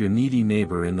and leave your needy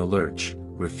neighbor in the lurch,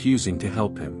 refusing to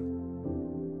help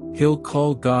him. He'll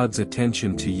call God's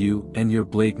attention to you and your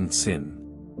blatant sin.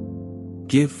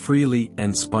 Give freely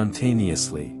and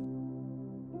spontaneously.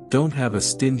 Don't have a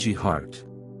stingy heart.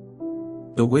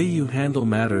 The way you handle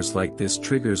matters like this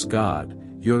triggers God,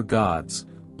 your God's,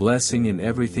 blessing in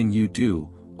everything you do,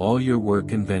 all your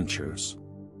work and ventures.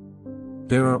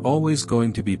 There are always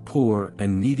going to be poor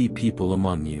and needy people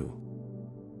among you.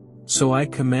 So I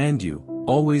command you,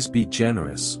 always be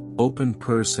generous, open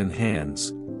purse and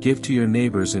hands, give to your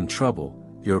neighbors in trouble,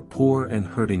 your poor and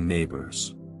hurting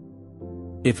neighbors.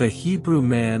 If a Hebrew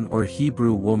man or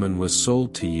Hebrew woman was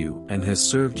sold to you and has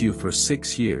served you for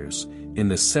 6 years, in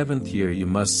the 7th year you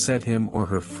must set him or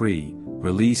her free,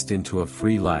 released into a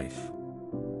free life.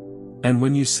 And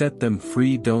when you set them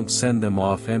free, don't send them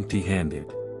off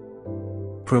empty-handed.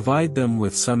 Provide them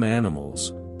with some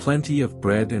animals, plenty of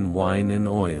bread and wine and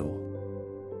oil.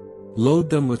 Load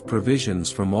them with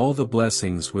provisions from all the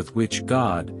blessings with which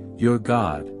God, your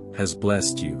God, has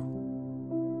blessed you.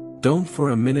 Don't for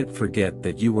a minute forget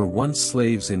that you were once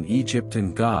slaves in Egypt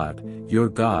and God, your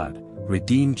God,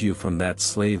 redeemed you from that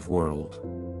slave world.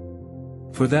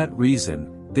 For that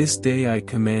reason, this day I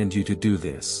command you to do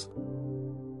this.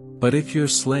 But if your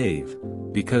slave,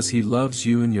 because he loves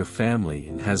you and your family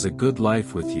and has a good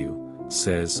life with you,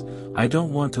 says, I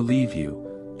don't want to leave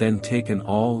you, then take an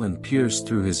awl and pierce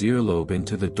through his earlobe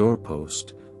into the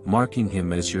doorpost, marking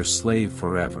him as your slave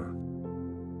forever.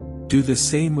 Do the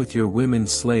same with your women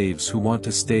slaves who want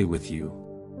to stay with you.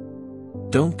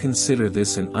 Don't consider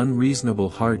this an unreasonable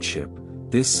hardship,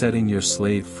 this setting your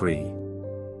slave free.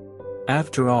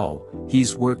 After all,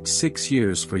 he's worked 6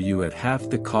 years for you at half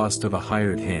the cost of a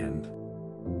hired hand.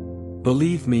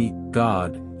 Believe me,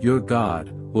 God, your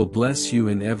God, will bless you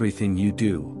in everything you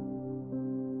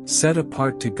do. Set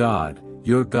apart to God,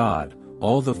 your God,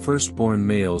 all the firstborn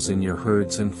males in your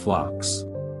herds and flocks.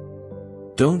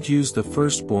 Don't use the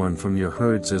firstborn from your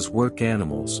herds as work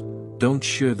animals, don't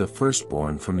shear the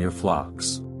firstborn from your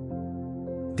flocks.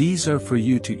 These are for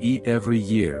you to eat every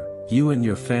year, you and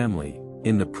your family,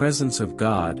 in the presence of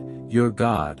God, your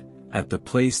God, at the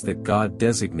place that God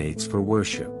designates for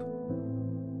worship.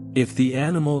 If the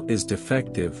animal is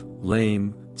defective,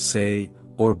 lame, say,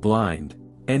 or blind,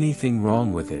 anything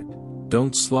wrong with it,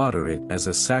 don't slaughter it as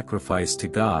a sacrifice to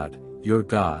God, your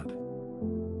God.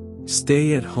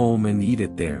 Stay at home and eat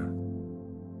it there.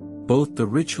 Both the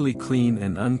ritually clean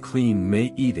and unclean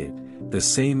may eat it, the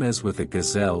same as with a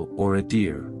gazelle or a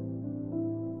deer.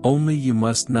 Only you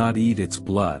must not eat its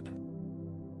blood.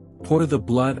 Pour the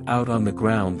blood out on the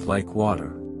ground like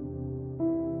water.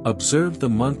 Observe the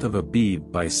month of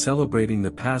Abib by celebrating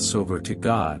the Passover to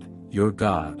God, your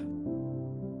God.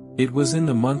 It was in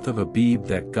the month of Abib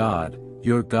that God,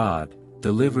 your God,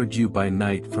 delivered you by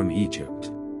night from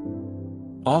Egypt.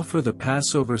 Offer the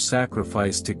Passover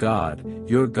sacrifice to God,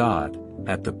 your God,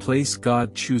 at the place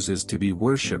God chooses to be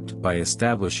worshipped by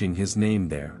establishing his name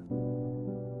there.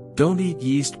 Don't eat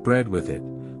yeast bread with it,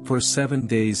 for 7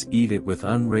 days eat it with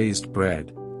unraised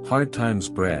bread, hard times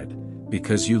bread,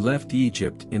 because you left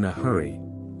Egypt in a hurry.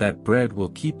 That bread will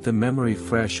keep the memory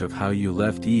fresh of how you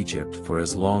left Egypt for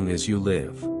as long as you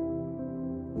live.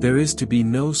 There is to be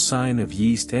no sign of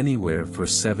yeast anywhere for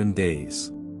 7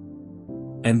 days.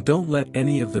 And don't let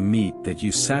any of the meat that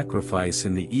you sacrifice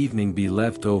in the evening be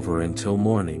left over until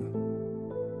morning.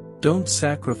 Don't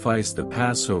sacrifice the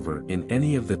Passover in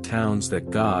any of the towns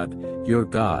that God, your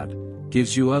God,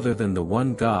 gives you other than the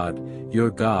one God,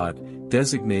 your God,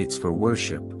 designates for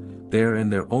worship. There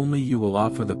and there only you will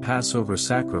offer the Passover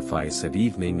sacrifice at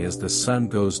evening as the sun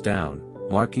goes down,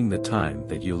 marking the time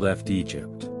that you left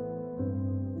Egypt.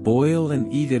 Boil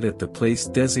and eat it at the place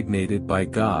designated by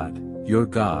God, your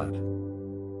God.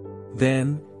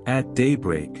 Then, at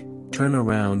daybreak, turn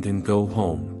around and go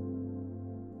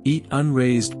home. Eat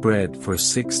unraised bread for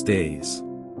 6 days.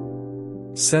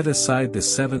 Set aside the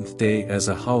 7th day as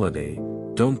a holiday,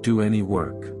 don't do any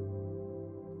work.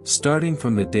 Starting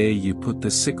from the day you put the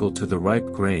sickle to the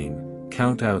ripe grain,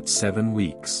 count out 7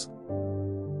 weeks.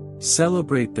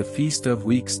 Celebrate the Feast of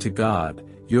Weeks to God,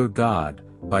 your God,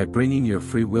 by bringing your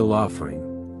free will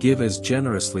offering. Give as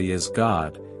generously as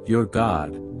God, your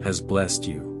God, has blessed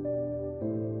you.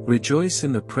 Rejoice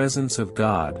in the presence of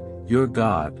God, your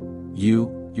God,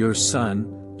 you, your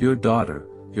son, your daughter,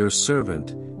 your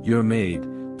servant, your maid,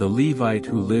 the Levite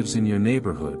who lives in your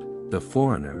neighborhood, the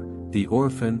foreigner, the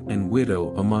orphan and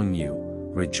widow among you.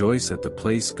 Rejoice at the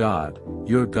place God,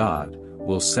 your God,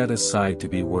 will set aside to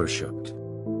be worshipped.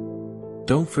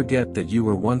 Don't forget that you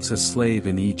were once a slave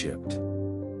in Egypt.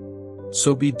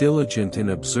 So be diligent in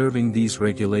observing these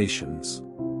regulations.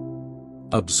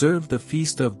 Observe the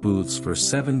Feast of Booths for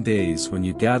 7 days when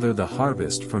you gather the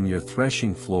harvest from your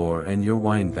threshing floor and your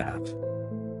wine vat.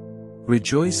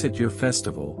 Rejoice at your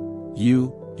festival,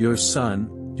 you, your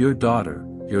son, your daughter,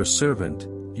 your servant,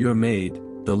 your maid,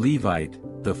 the Levite,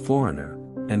 the foreigner,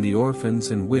 and the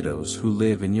orphans and widows who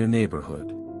live in your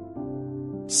neighborhood.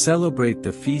 Celebrate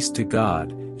the feast to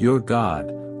God, your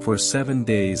God, for 7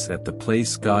 days at the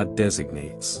place God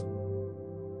designates.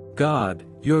 God,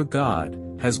 your God,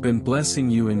 has been blessing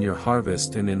you in your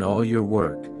harvest and in all your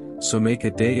work, so make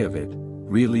a day of it,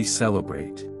 really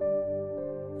celebrate.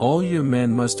 All your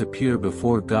men must appear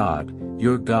before God,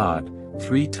 your God,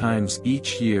 3 times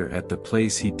each year at the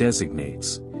place he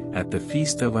designates, at the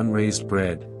Feast of Unraised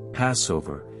Bread,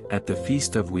 Passover, at the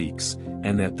Feast of Weeks,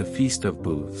 and at the Feast of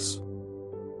Booths.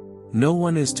 No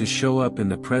one is to show up in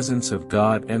the presence of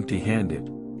God empty-handed.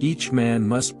 Each man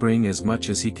must bring as much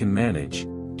as he can manage,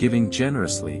 giving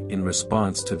generously in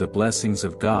response to the blessings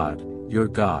of God, your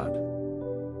God.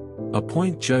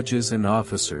 Appoint judges and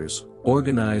officers,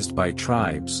 organized by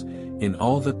tribes, in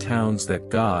all the towns that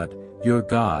God, your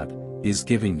God, is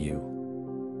giving you.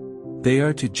 They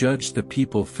are to judge the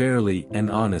people fairly and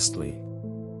honestly.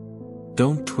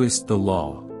 Don't twist the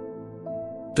law.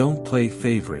 Don't play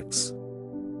favorites.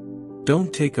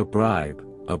 Don't take a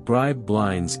bribe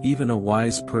blinds even a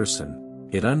wise person,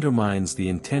 it undermines the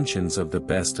intentions of the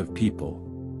best of people.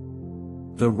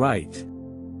 The right.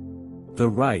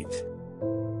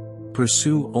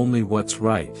 Pursue only what's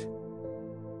right.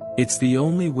 It's the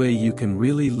only way you can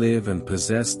really live and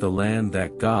possess the land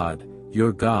that God,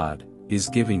 your God, is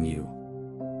giving you.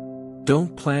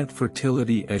 Don't plant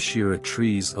fertility Asherah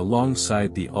trees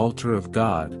alongside the altar of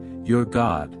God, your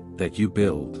God, that you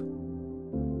build.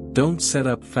 Don't set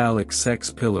up phallic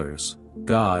sex pillars,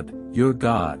 God, your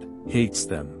God, hates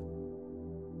them.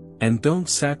 And don't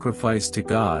sacrifice to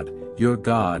God, your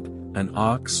God, an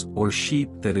ox or sheep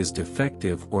that is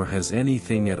defective or has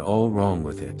anything at all wrong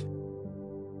with it.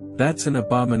 That's an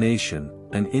abomination,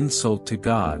 an insult to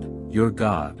God, your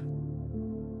God.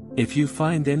 If you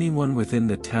find anyone within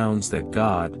the towns that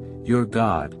God, your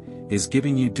God, is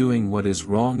giving you doing what is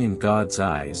wrong in God's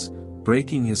eyes,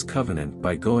 breaking his covenant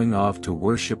by going off to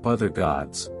worship other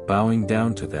gods, bowing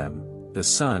down to them, the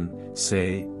sun,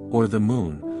 say, or the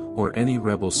moon, or any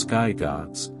rebel sky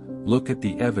gods, look at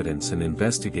the evidence and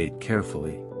investigate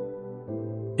carefully.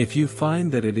 If you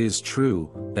find that it is true,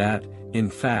 that, in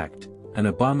fact, an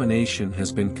abomination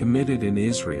has been committed in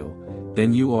Israel,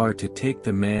 then you are to take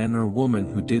the man or woman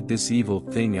who did this evil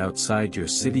thing outside your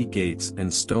city gates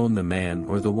and stone the man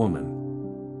or the woman.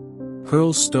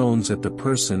 Hurl stones at the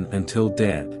person until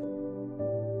dead.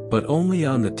 But only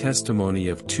on the testimony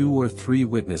of 2 or 3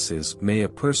 witnesses may a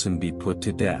person be put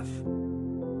to death.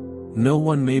 No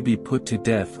one may be put to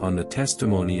death on the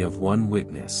testimony of 1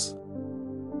 witness.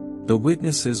 The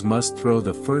witnesses must throw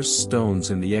the first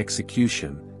stones in the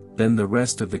execution, then the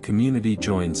rest of the community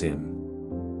joins in.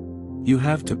 You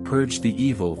have to purge the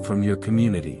evil from your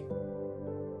community.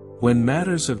 When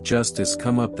matters of justice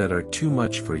come up that are too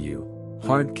much for you,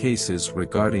 hard cases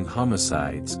regarding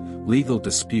homicides, legal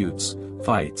disputes,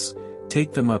 fights,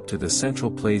 take them up to the central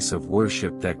place of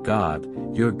worship that God,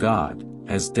 your God,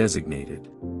 has designated.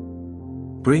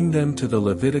 Bring them to the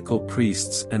Levitical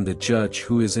priests and the judge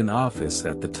who is in office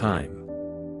at the time.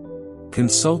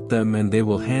 Consult them and they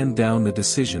will hand down the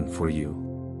decision for you.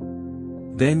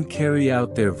 Then carry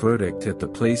out their verdict at the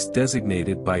place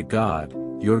designated by God,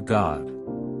 your God.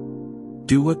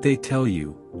 Do what they tell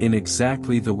you, in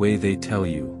exactly the way they tell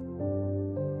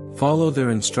you. Follow their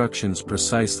instructions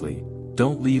precisely,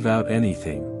 don't leave out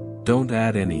anything, don't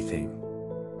add anything.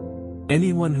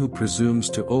 Anyone who presumes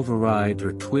to override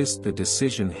or twist the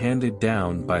decision handed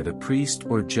down by the priest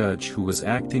or judge who was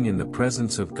acting in the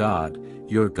presence of God,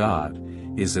 your God,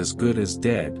 is as good as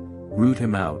dead. Root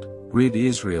him out, rid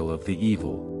Israel of the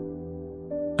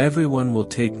evil. Everyone will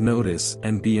take notice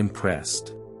and be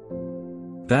impressed.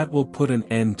 That will put an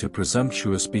end to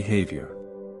presumptuous behavior.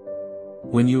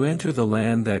 When you enter the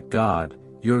land that God,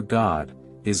 your God,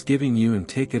 is giving you and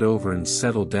take it over and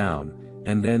settle down,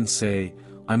 and then say,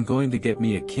 I'm going to get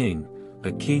me a king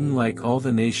like all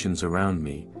the nations around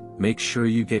me, make sure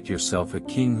you get yourself a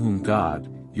king whom God,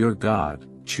 your God,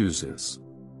 chooses.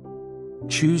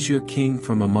 Choose your king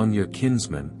from among your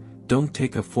kinsmen, don't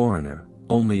take a foreigner,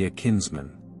 only a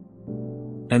kinsman.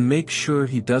 And make sure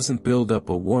he doesn't build up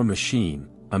a war machine,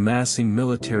 amassing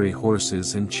military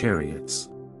horses and chariots.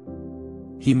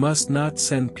 He must not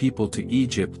send people to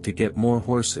Egypt to get more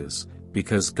horses,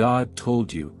 because God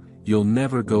told you, you'll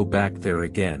never go back there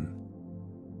again.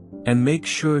 And make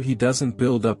sure he doesn't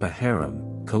build up a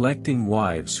harem, collecting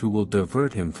wives who will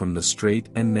divert him from the straight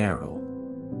and narrow.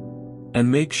 And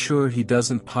make sure he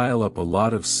doesn't pile up a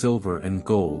lot of silver and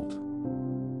gold.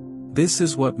 This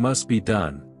is what must be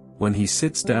done. When he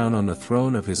sits down on the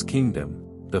throne of his kingdom,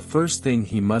 the first thing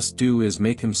he must do is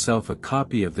make himself a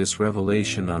copy of this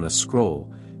revelation on a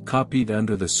scroll, copied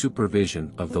under the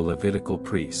supervision of the Levitical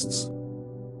priests.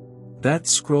 That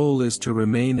scroll is to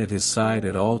remain at his side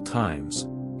at all times.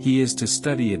 He is to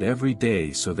study it every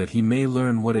day so that he may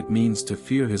learn what it means to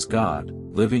fear his God,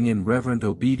 living in reverent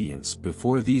obedience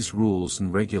before these rules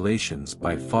and regulations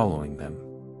by following them.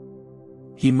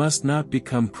 He must not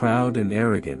become proud and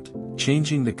arrogant,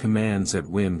 changing the commands at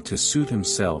whim to suit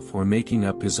himself or making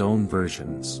up his own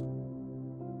versions.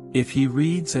 If he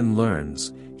reads and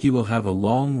learns, he will have a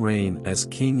long reign as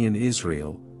king in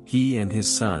Israel, he and his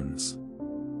sons.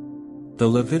 The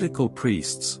Levitical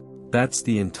priests, that's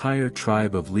the entire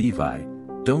tribe of Levi,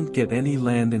 don't get any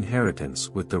land inheritance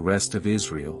with the rest of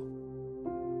Israel.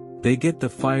 They get the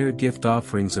fire gift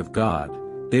offerings of God,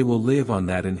 they will live on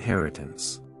that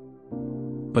inheritance.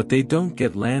 But they don't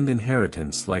get land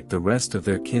inheritance like the rest of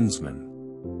their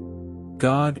kinsmen.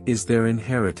 God is their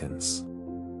inheritance.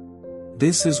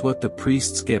 This is what the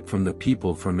priests get from the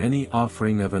people from any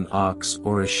offering of an ox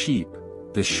or a sheep,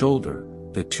 the shoulder,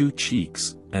 the 2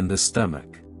 cheeks, and the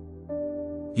stomach.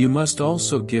 You must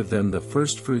also give them the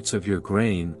firstfruits of your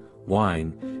grain,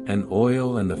 wine, and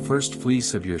oil and the first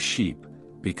fleece of your sheep,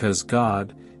 because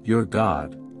God, your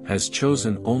God, has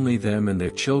chosen only them and their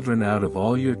children out of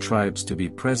all your tribes to be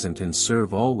present and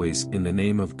serve always in the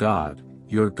name of God,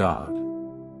 your God.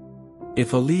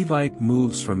 If a Levite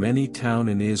moves from any town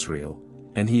in Israel,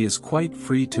 and he is quite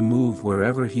free to move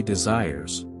wherever he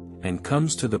desires, and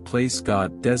comes to the place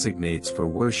God designates for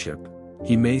worship,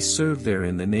 he may serve there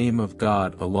in the name of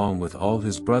God along with all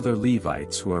his brother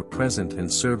Levites who are present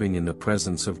and serving in the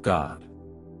presence of God.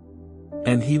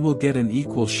 And he will get an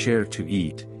equal share to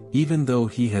eat, even though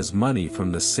he has money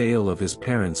from the sale of his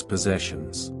parents'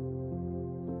 possessions.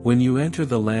 When you enter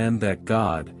the land that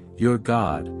God, your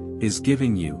God, is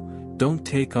giving you, don't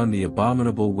take on the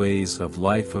abominable ways of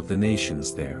life of the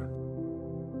nations there.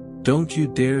 Don't you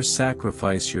dare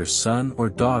sacrifice your son or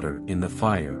daughter in the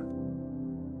fire.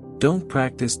 Don't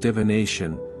practice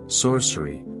divination,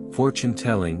 sorcery,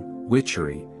 fortune-telling,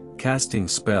 witchery, casting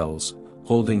spells,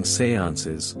 holding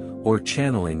seances, or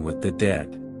channeling with the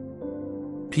dead.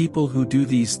 People who do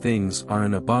these things are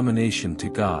an abomination to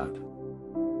God.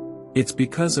 It's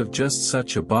because of just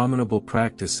such abominable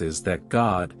practices that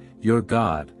God, your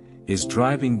God, is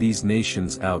driving these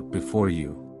nations out before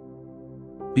you.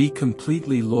 Be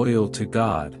completely loyal to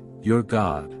God, your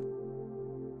God.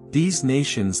 These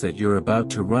nations that you're about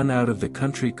to run out of the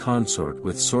country consort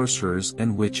with sorcerers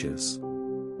and witches.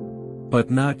 But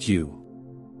not you.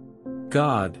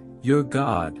 God, your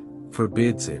God,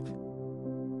 forbids it.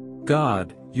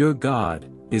 God, your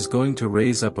God, is going to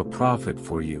raise up a prophet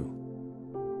for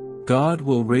you. God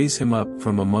will raise him up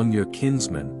from among your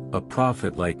kinsmen, a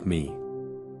prophet like me.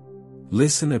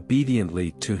 Listen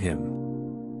obediently to him.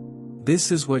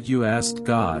 This is what you asked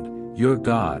God, your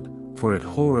God, for at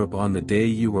Horeb on the day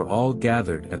you were all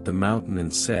gathered at the mountain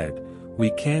and said,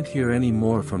 "We can't hear any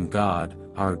more from God,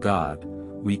 our God,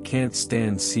 we can't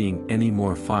stand seeing any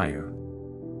more fire.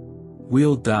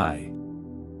 We'll die."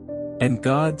 And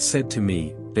God said to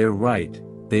me, "They're right,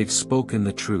 they've spoken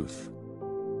the truth.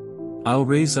 I'll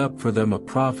raise up for them a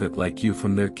prophet like you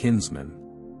from their kinsmen.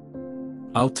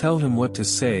 I'll tell him what to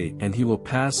say and he will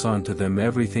pass on to them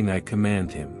everything I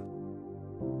command him.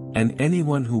 And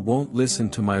anyone who won't listen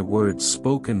to my words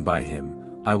spoken by him,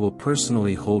 I will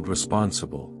personally hold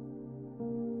responsible.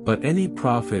 But any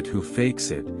prophet who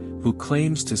fakes it, who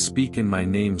claims to speak in my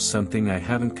name something I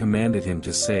haven't commanded him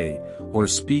to say, or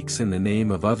speaks in the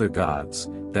name of other gods,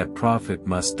 that prophet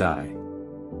must die."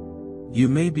 You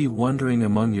may be wondering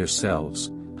among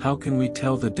yourselves, how can we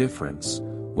tell the difference,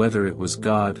 whether it was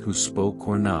God who spoke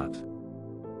or not?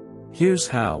 Here's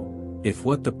how: if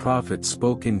what the prophet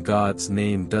spoke in God's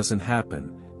name doesn't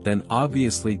happen, then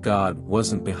obviously God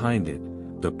wasn't behind it,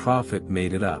 the prophet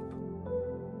made it up.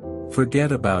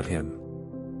 Forget about him.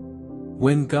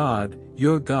 When God,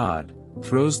 your God,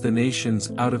 throws the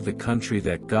nations out of the country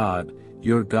that God,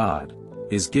 your God,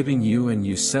 is giving you and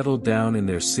you settle down in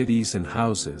their cities and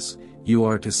houses, you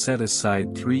are to set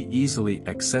aside 3 easily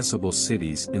accessible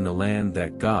cities in the land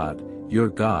that God, your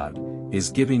God, is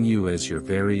giving you as your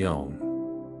very own.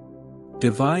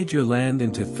 Divide your land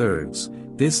into thirds,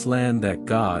 this land that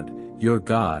God, your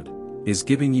God, is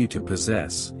giving you to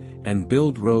possess, and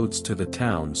build roads to the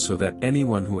town so that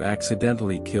anyone who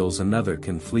accidentally kills another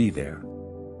can flee there.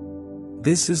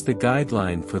 This is the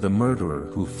guideline for the murderer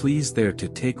who flees there to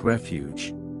take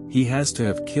refuge. He has to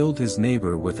have killed his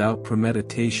neighbor without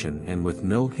premeditation and with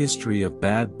no history of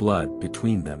bad blood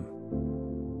between them.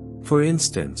 For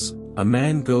instance, a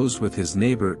man goes with his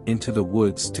neighbor into the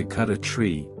woods to cut a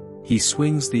tree, he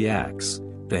swings the axe,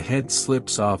 the head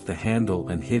slips off the handle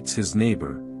and hits his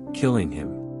neighbor, killing him.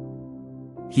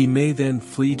 He may then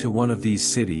flee to one of these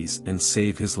cities and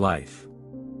save his life.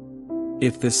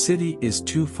 If the city is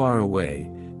too far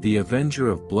away, the avenger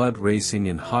of blood racing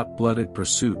in hot-blooded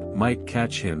pursuit might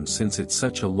catch him since it's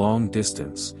such a long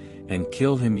distance, and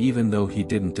kill him even though he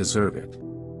didn't deserve it.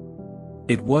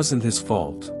 It wasn't his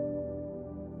fault.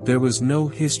 There was no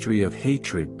history of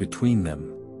hatred between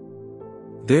them.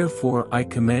 Therefore I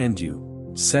command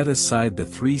you, set aside the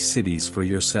 3 cities for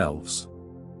yourselves.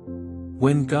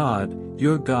 When God,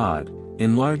 your God,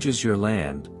 enlarges your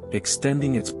land,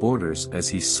 extending its borders as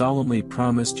he solemnly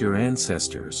promised your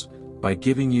ancestors, by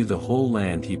giving you the whole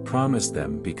land he promised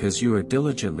them because you are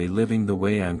diligently living the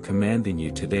way I'm commanding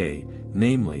you today,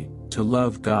 namely, to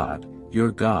love God,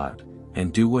 your God,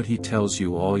 and do what he tells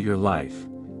you all your life,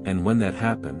 and when that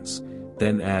happens,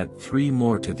 then add 3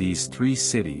 more to these 3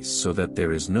 cities so that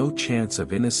there is no chance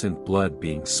of innocent blood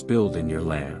being spilled in your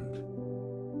land.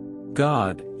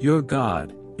 God, your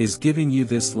God, is giving you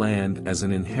this land as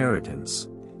an inheritance.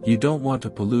 You don't want to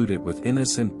pollute it with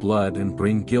innocent blood and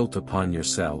bring guilt upon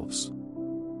yourselves.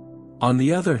 On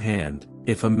the other hand,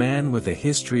 if a man with a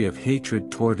history of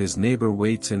hatred toward his neighbor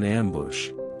waits in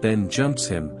ambush, then jumps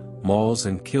him, mauls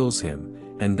and kills him,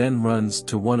 and then runs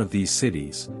to one of these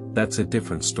cities, that's a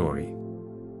different story.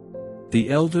 The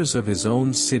elders of his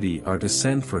own city are to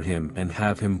send for him and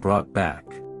have him brought back.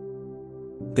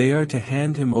 They are to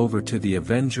hand him over to the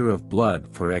avenger of blood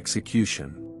for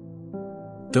execution.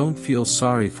 Don't feel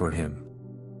sorry for him.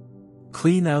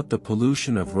 Clean out the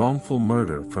pollution of wrongful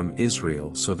murder from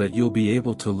Israel so that you'll be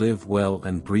able to live well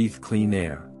and breathe clean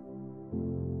air.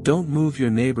 Don't move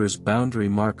your neighbor's boundary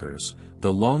markers,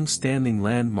 the long-standing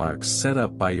landmarks set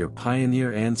up by your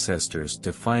pioneer ancestors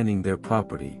defining their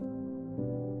property.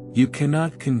 You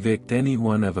cannot convict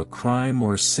anyone of a crime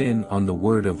or sin on the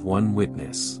word of one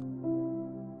witness.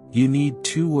 You need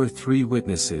 2 or 3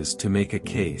 witnesses to make a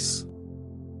case.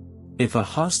 If a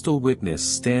hostile witness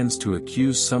stands to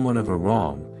accuse someone of a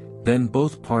wrong, then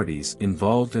both parties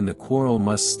involved in the quarrel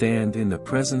must stand in the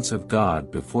presence of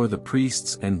God before the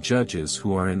priests and judges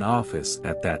who are in office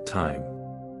at that time.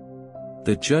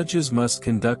 The judges must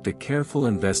conduct a careful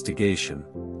investigation.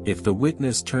 If the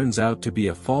witness turns out to be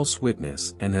a false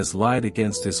witness and has lied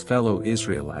against his fellow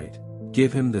Israelite,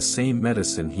 give him the same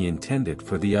medicine he intended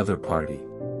for the other party.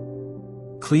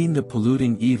 Clean the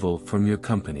polluting evil from your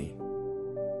company.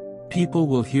 People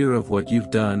will hear of what you've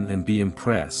done and be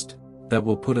impressed. That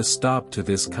will put a stop to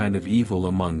this kind of evil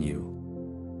among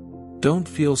you. Don't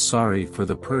feel sorry for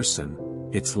the person.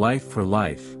 It's life for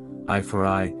life, eye for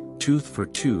eye, tooth for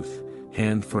tooth,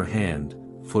 hand for hand,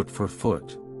 foot for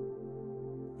foot.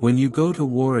 When you go to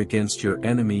war against your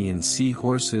enemy and see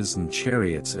horses and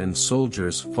chariots and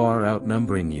soldiers far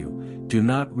outnumbering you, do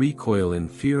not recoil in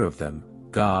fear of them.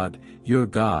 God, your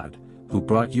God, who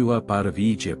brought you up out of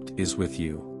Egypt is with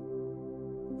you.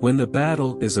 When the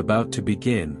battle is about to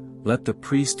begin, let the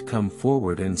priest come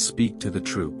forward and speak to the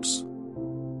troops.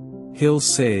 He'll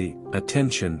say,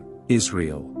 "Attention,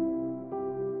 Israel.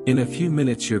 In a few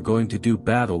minutes you're going to do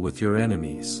battle with your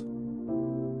enemies.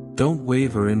 Don't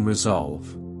waver in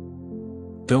resolve.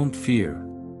 Don't fear.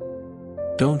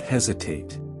 Don't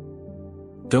hesitate.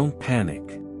 Don't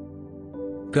panic.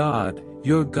 God,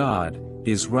 your God,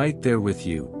 is right there with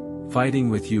you, fighting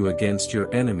with you against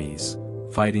your enemies,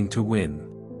 fighting to win."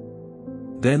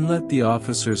 Then let the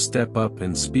officers step up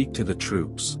and speak to the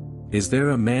troops. Is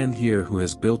there a man here who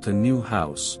has built a new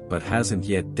house but hasn't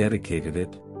yet dedicated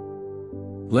it?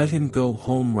 Let him go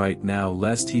home right now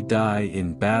lest he die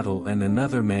in battle and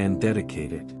another man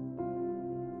dedicate it.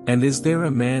 And is there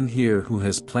a man here who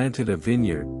has planted a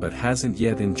vineyard but hasn't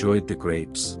yet enjoyed the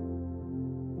grapes?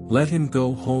 Let him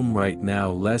go home right now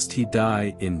lest he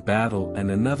die in battle and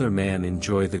another man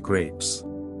enjoy the grapes.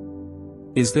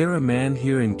 Is there a man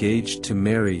here engaged to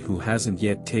marry who hasn't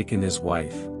yet taken his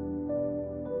wife?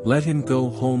 Let him go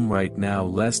home right now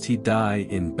lest he die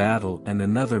in battle and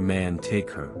another man take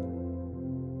her.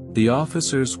 The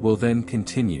officers will then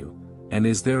continue, and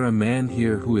is there a man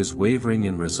here who is wavering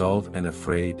in resolve and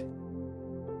afraid?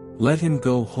 Let him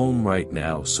go home right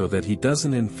now so that he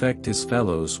doesn't infect his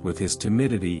fellows with his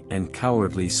timidity and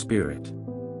cowardly spirit.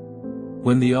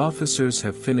 When the officers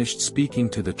have finished speaking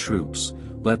to the troops,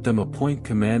 let them appoint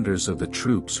commanders of the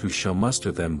troops who shall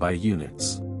muster them by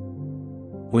units.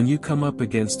 When you come up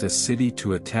against a city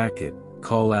to attack it,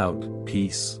 call out,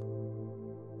 "Peace."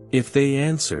 If they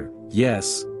answer,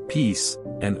 "Yes, peace,"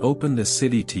 and open the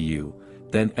city to you,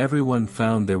 then everyone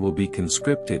found there will be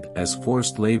conscripted as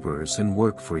forced laborers and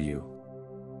work for you.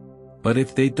 But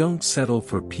if they don't settle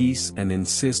for peace and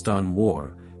insist on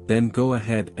war, then go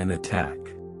ahead and attack.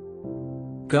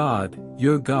 God,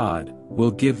 your God,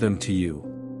 will give them to you.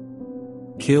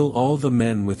 Kill all the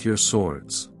men with your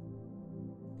swords.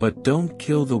 But don't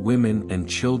kill the women and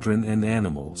children and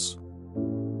animals.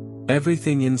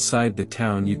 Everything inside the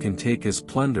town you can take as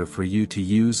plunder for you to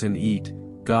use and eat.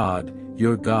 God,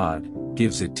 your God,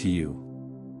 gives it to you.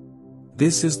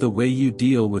 This is the way you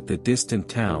deal with the distant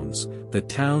towns, the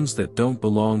towns that don't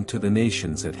belong to the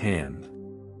nations at hand.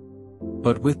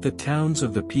 But with the towns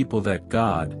of the people that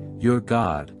God, your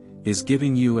God, is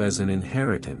giving you as an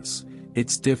inheritance,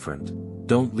 it's different.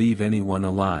 Don't leave anyone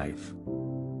alive.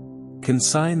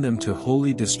 Consign them to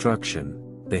holy destruction,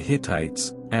 the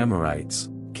Hittites, Amorites,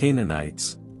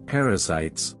 Canaanites,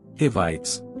 Perizzites,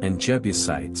 Hivites, and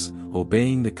Jebusites,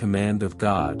 obeying the command of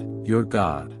God, your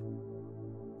God.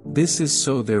 This is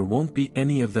so there won't be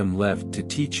any of them left to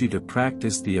teach you to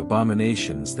practice the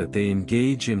abominations that they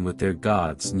engage in with their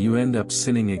gods, and you end up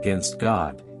sinning against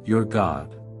God, your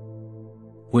God.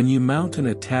 When you mount an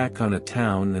attack on a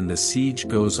town and the siege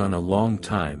goes on a long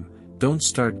time, don't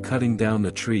start cutting down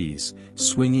the trees,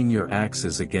 swinging your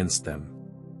axes against them.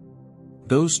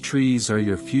 Those trees are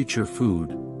your future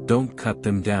food, don't cut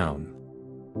them down.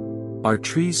 Are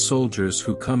trees soldiers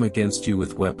who come against you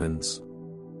with weapons?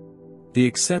 The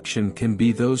exception can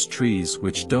be those trees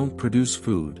which don't produce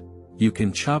food. You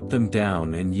can chop them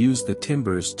down and use the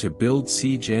timbers to build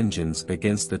siege engines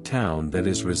against the town that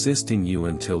is resisting you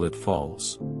until it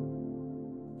falls.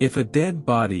 If a dead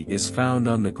body is found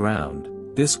on the ground,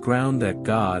 this ground that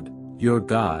God, your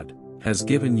God, has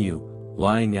given you,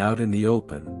 lying out in the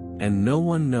open, and no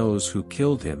one knows who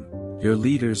killed him, your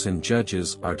leaders and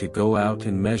judges are to go out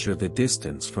and measure the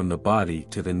distance from the body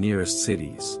to the nearest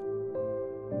cities.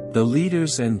 The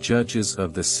leaders and judges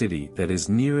of the city that is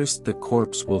nearest the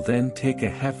corpse will then take a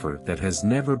heifer that has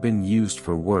never been used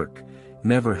for work,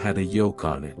 never had a yoke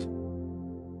on it.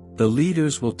 The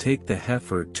leaders will take the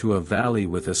heifer to a valley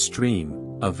with a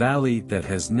stream, a valley that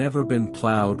has never been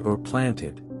plowed or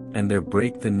planted, and there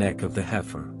break the neck of the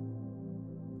heifer.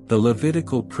 The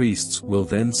Levitical priests will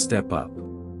then step up.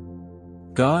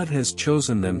 God has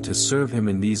chosen them to serve him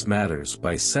in these matters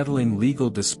by settling legal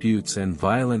disputes and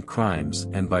violent crimes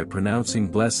and by pronouncing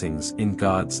blessings in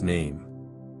God's name.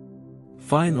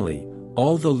 Finally,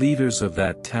 all the leaders of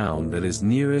that town that is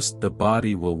nearest the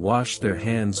body will wash their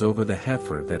hands over the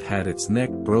heifer that had its neck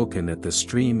broken at the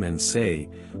stream and say,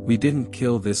 "We didn't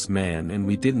kill this man and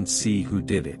we didn't see who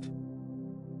did it.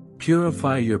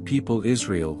 Purify your people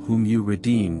Israel whom you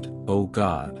redeemed, O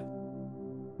God.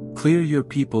 Clear your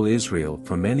people Israel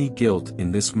from any guilt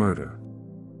in this murder.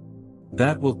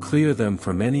 That will clear them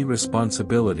from any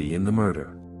responsibility in the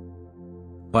murder.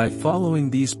 By following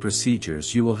these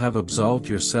procedures you will have absolved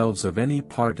yourselves of any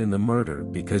part in the murder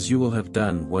because you will have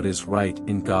done what is right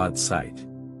in God's sight.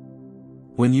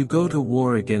 When you go to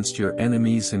war against your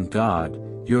enemies and God,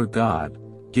 your God,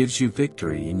 gives you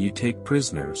victory and you take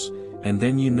prisoners, and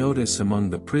then you notice among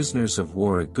the prisoners of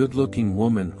war a good-looking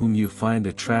woman whom you find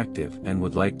attractive and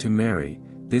would like to marry,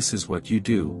 this is what you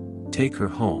do: take her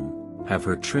home, have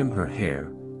her trim her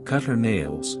hair, cut her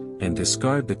nails, and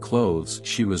discard the clothes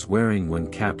she was wearing when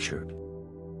captured.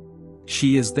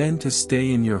 She is then to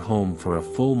stay in your home for a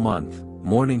full month,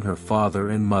 mourning her father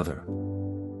and mother.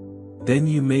 Then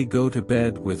you may go to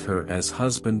bed with her as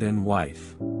husband and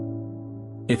wife.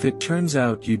 If it turns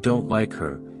out you don't like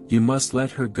her, you must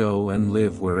let her go and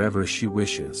live wherever she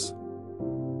wishes.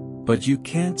 But you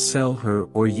can't sell her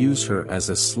or use her as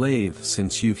a slave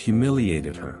since you've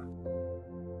humiliated her.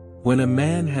 When a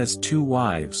man has two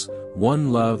wives,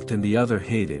 one loved and the other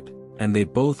hated, and they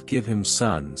both give him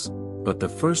sons, but the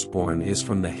firstborn is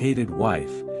from the hated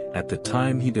wife, at the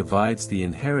time he divides the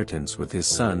inheritance with his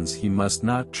sons he must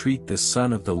not treat the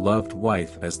son of the loved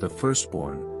wife as the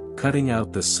firstborn, cutting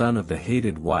out the son of the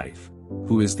hated wife,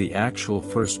 who is the actual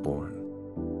firstborn.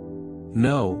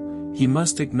 No, he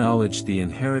must acknowledge the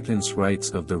inheritance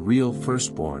rights of the real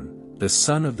firstborn, the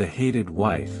son of the hated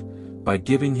wife, by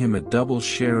giving him a double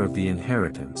share of the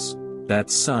inheritance. That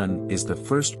son is the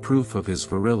first proof of his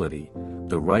virility,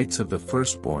 the rights of the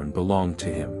firstborn belong to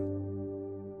him.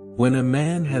 When a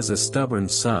man has a stubborn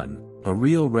son, a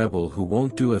real rebel who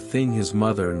won't do a thing his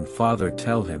mother and father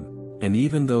tell him, and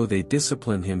even though they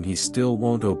discipline him he still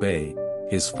won't obey,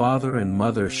 his father and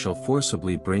mother shall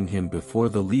forcibly bring him before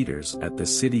the leaders at the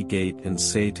city gate and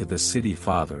say to the city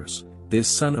fathers, "This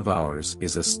son of ours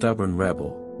is a stubborn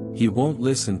rebel. He won't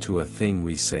listen to a thing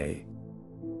we say.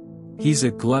 He's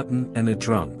a glutton and a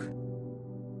drunk."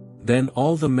 Then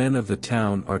all the men of the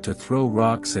town are to throw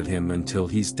rocks at him until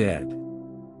he's dead.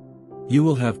 You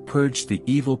will have purged the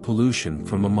evil pollution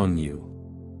from among you.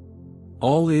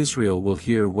 All Israel will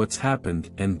hear what's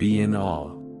happened and be in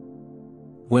awe.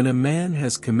 When a man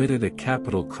has committed a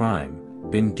capital crime,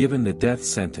 been given the death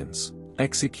sentence,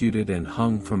 executed and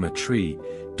hung from a tree,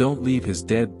 don't leave his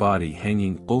dead body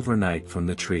hanging overnight from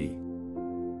the tree.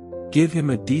 Give him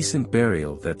a decent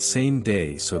burial that same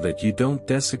day so that you don't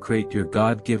desecrate your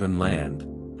God-given land.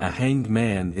 A hanged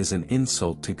man is an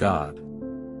insult to God.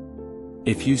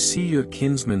 If you see your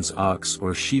kinsman's ox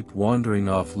or sheep wandering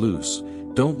off loose,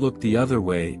 don't look the other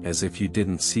way as if you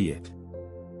didn't see it.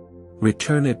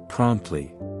 Return it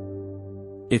promptly.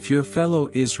 If your fellow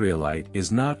Israelite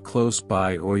is not close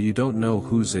by or you don't know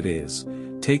whose it is,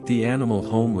 take the animal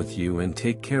home with you and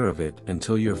take care of it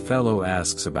until your fellow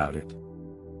asks about it.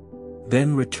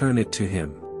 Then return it to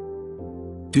him.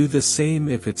 Do the same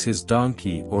if it's his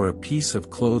donkey or a piece of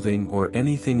clothing or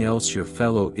anything else your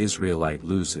fellow Israelite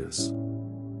loses.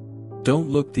 Don't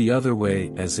look the other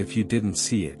way as if you didn't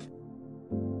see it.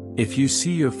 If you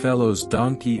see your fellow's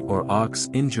donkey or ox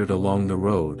injured along the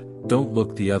road, don't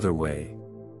look the other way.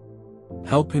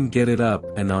 Help him get it up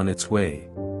and on its way.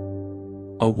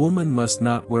 A woman must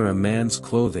not wear a man's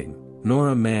clothing, nor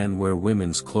a man wear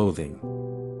women's clothing.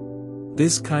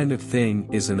 This kind of thing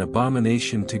is an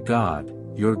abomination to God,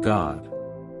 your God.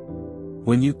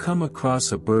 When you come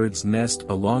across a bird's nest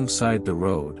alongside the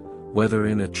road, whether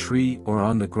in a tree or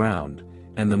on the ground,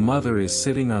 and the mother is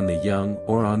sitting on the young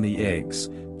or on the eggs,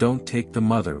 don't take the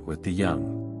mother with the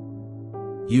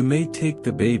young. You may take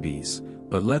the babies,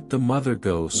 but let the mother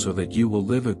go so that you will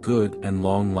live a good and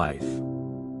long life.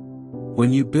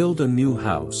 When you build a new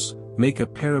house, make a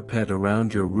parapet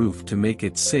around your roof to make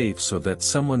it safe so that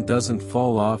someone doesn't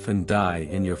fall off and die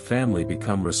and your family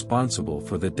become responsible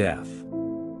for the death.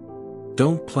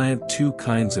 Don't plant two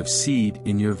kinds of seed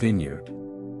in your vineyard.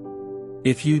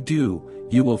 If you do,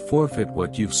 you will forfeit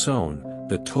what you've sown,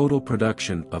 the total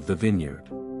production of the vineyard.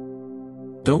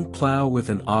 Don't plow with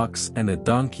an ox and a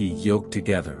donkey yoked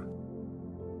together.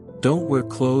 Don't wear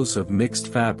clothes of mixed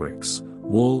fabrics,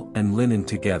 wool and linen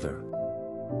together.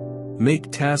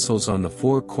 Make tassels on the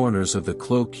four corners of the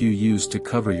cloak you use to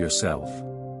cover yourself.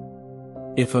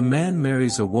 If a man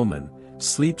marries a woman,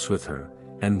 sleeps with her,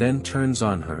 and then turns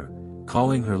on her,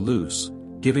 calling her loose,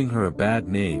 giving her a bad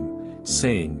name,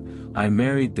 saying, I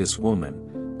married this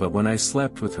woman, but when I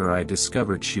slept with her I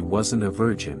discovered she wasn't a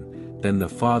virgin, then the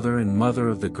father and mother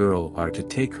of the girl are to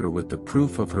take her with the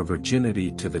proof of her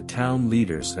virginity to the town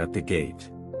leaders at the gate.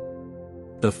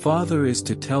 The father is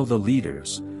to tell the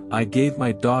leaders, I gave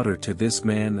my daughter to this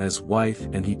man as wife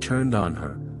and he turned on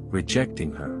her,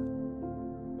 rejecting her.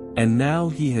 And now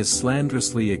he has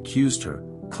slanderously accused her,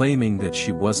 claiming that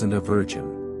she wasn't a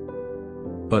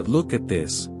virgin. But look at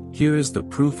this, here is the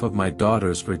proof of my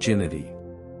daughter's virginity.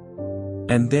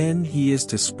 And then he is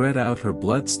to spread out her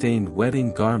blood-stained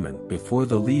wedding garment before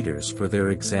the leaders for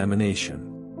their examination.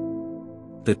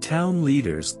 The town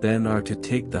leaders then are to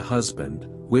take the husband,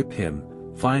 whip him,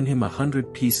 fine him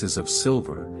 100 pieces of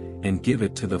silver, and give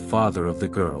it to the father of the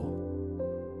girl.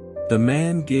 The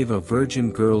man gave a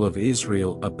virgin girl of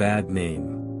Israel a bad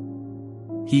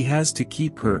name. He has to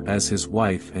keep her as his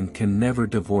wife and can never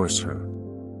divorce her.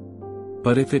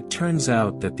 But if it turns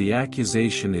out that the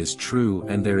accusation is true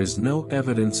and there is no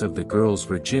evidence of the girl's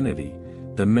virginity,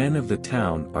 the men of the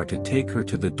town are to take her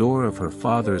to the door of her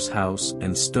father's house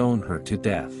and stone her to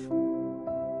death.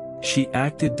 She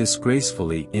acted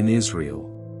disgracefully in Israel.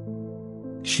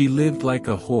 She lived like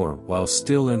a whore while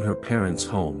still in her parents'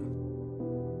 home.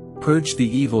 Purge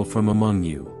the evil from among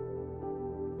you.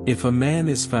 If a man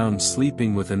is found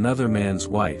sleeping with another man's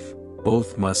wife,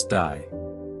 both must die.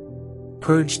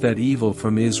 Purge that evil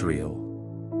from Israel.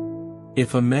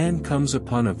 If a man comes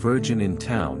upon a virgin in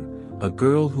town, a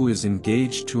girl who is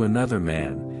engaged to another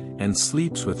man, and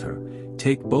sleeps with her,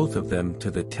 take both of them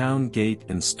to the town gate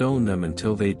and stone them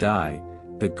until they die,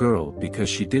 the girl because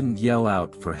she didn't yell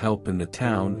out for help in the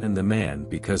town and the man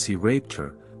because he raped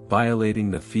her, violating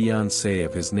the fiancé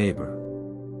of his neighbor.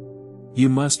 You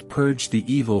must purge the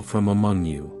evil from among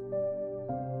you.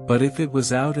 But if it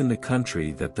was out in the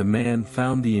country that the man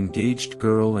found the engaged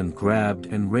girl and grabbed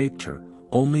and raped her,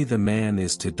 only the man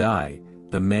is to die,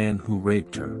 the man who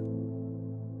raped her.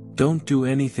 Don't do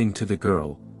anything to the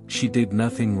girl, she did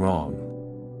nothing wrong.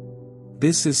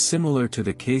 This is similar to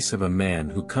the case of a man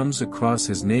who comes across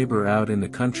his neighbor out in the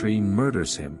country and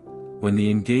murders him. When the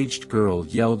engaged girl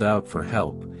yelled out for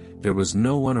help, there was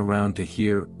no one around to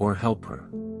hear or help her.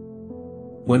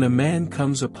 When a man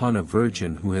comes upon a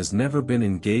virgin who has never been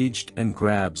engaged and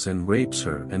grabs and rapes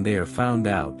her and they are found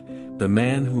out, the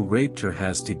man who raped her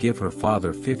has to give her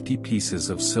father 50 pieces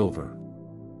of silver.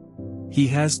 He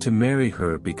has to marry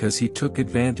her because he took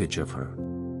advantage of her.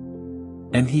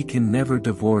 And he can never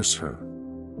divorce her.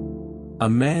 A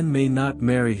man may not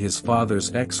marry his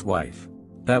father's ex-wife,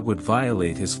 that would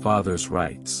violate his father's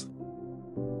rights.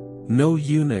 No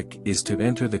eunuch is to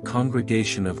enter the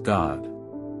congregation of God.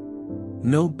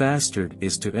 No bastard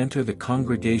is to enter the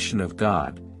congregation of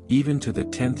God, even to the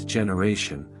 10th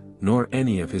generation, nor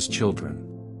any of his children.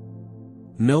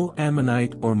 No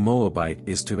Ammonite or Moabite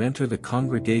is to enter the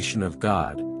congregation of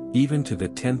God, even to the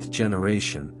 10th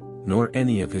generation, nor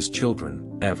any of his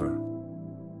children, ever.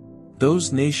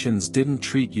 Those nations didn't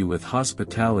treat you with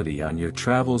hospitality on your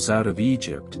travels out of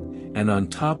Egypt, and on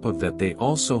top of that they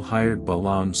also hired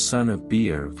Balaam son of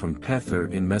Beor from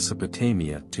Pethor in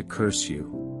Mesopotamia to curse you.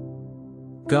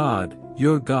 God,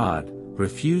 your God,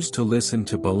 refused to listen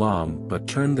to Balaam but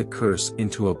turned the curse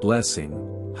into a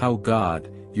blessing. How God,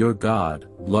 your God,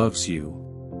 loves you.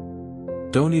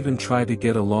 Don't even try to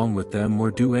get along with them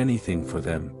or do anything for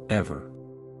them, ever.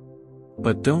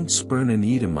 But don't spurn an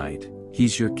Edomite,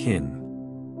 he's your kin.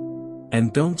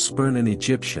 And don't spurn an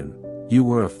Egyptian, you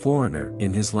were a foreigner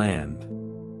in his land.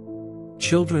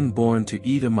 Children born to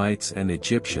Edomites and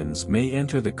Egyptians may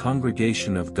enter the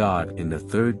congregation of God in the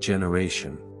 3rd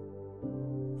generation.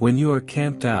 When you are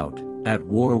camped out, at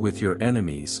war with your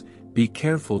enemies, be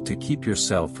careful to keep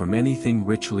yourself from anything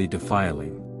ritually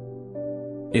defiling.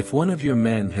 If one of your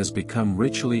men has become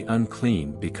ritually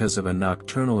unclean because of a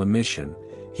nocturnal emission,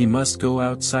 he must go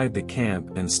outside the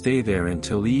camp and stay there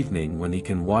until evening when he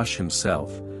can wash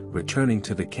himself, returning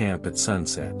to the camp at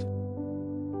sunset.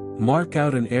 Mark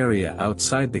out an area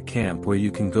outside the camp where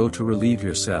you can go to relieve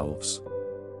yourselves.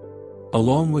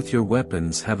 Along with your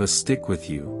weapons have a stick with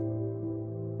you.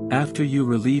 After you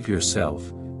relieve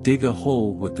yourself, dig a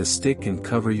hole with the stick and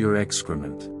cover your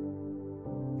excrement.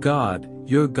 God,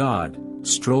 your God,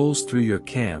 strolls through your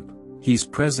camp. He's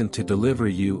present to deliver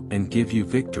you and give you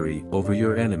victory over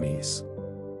your enemies.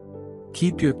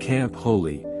 Keep your camp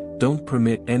holy, don't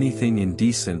permit anything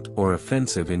indecent or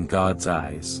offensive in God's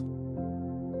eyes.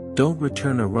 Don't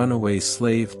return a runaway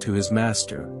slave to his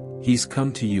master, he's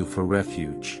come to you for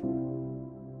refuge.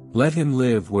 Let him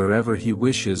live wherever he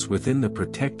wishes within the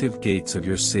protective gates of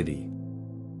your city.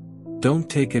 Don't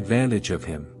take advantage of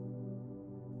him.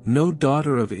 No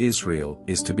daughter of Israel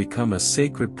is to become a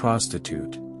sacred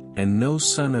prostitute, and no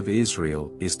son of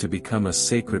Israel is to become a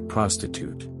sacred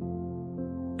prostitute.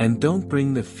 And don't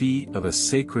bring the fee of a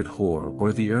sacred whore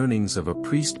or the earnings of a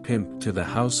priest pimp to the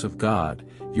house of God,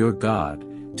 your God,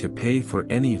 to pay for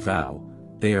any vow,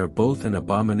 they are both an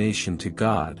abomination to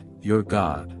God, your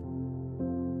God.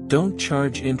 Don't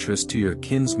charge interest to your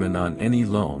kinsman on any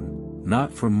loan,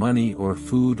 not for money or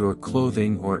food or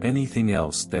clothing or anything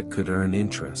else that could earn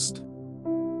interest.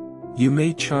 You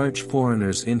may charge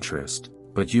foreigners interest,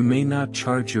 but you may not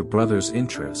charge your brother's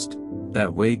interest.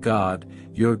 That way God,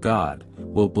 your God,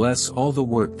 will bless all the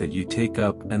work that you take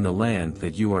up and the land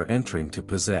that you are entering to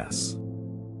possess.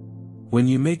 When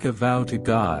you make a vow to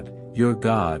God, your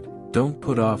God, don't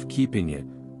put off keeping it.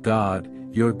 God,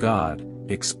 your God,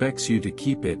 expects you to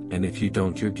keep it, and if you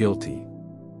don't, you're guilty.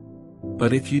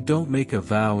 But if you don't make a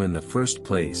vow in the first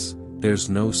place, there's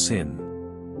no sin.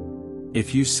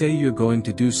 If you say you're going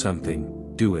to do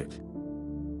something, do it.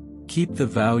 Keep the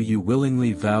vow you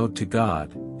willingly vowed to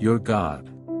God, your God.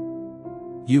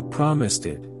 You promised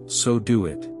it, so do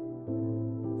it.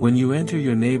 When you enter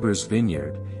your neighbor's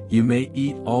vineyard, you may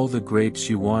eat all the grapes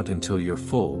you want until you're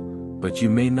full, but you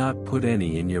may not put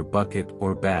any in your bucket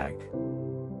or bag.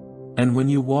 And when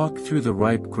you walk through the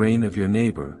ripe grain of your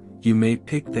neighbor, you may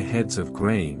pick the heads of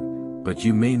grain, but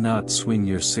you may not swing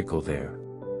your sickle there.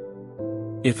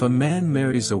 If a man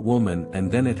marries a woman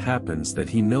and then it happens that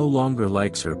he no longer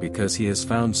likes her because he has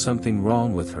found something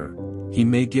wrong with her, he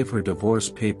may give her divorce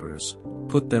papers,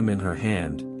 put them in her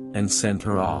hand, and send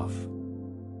her off.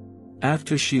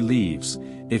 After she leaves,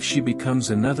 if she becomes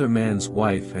another man's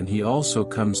wife and he also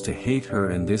comes to hate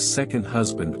her and this second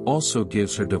husband also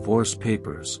gives her divorce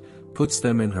papers, puts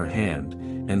them in her hand,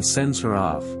 and sends her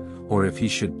off, or if he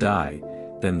should die,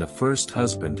 then the first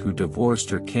husband who divorced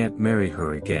her can't marry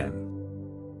her again.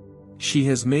 She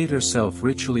has made herself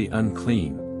ritually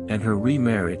unclean, and her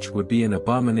remarriage would be an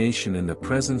abomination in the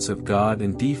presence of God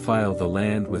and defile the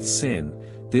land with sin,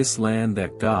 this land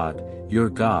that God, your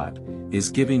God, is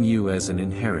giving you as an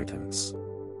inheritance.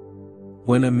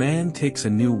 When a man takes a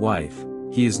new wife,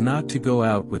 he is not to go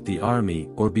out with the army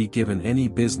or be given any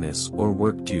business or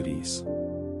work duties.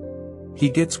 He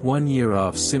gets 1 year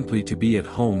off simply to be at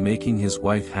home making his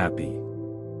wife happy.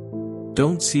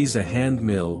 Don't seize a hand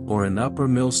mill or an upper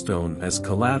millstone as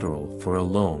collateral for a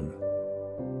loan.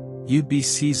 You'd be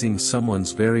seizing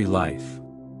someone's very life.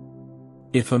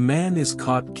 If a man is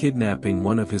caught kidnapping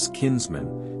one of his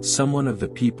kinsmen, someone of the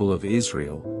people of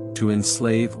Israel, to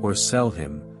enslave or sell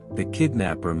him, the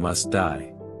kidnapper must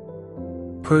die.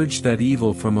 Purge that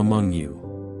evil from among you.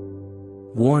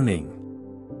 Warning.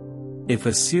 If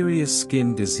a serious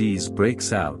skin disease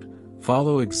breaks out,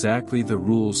 follow exactly the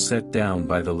rules set down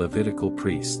by the Levitical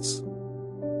priests.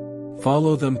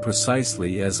 Follow them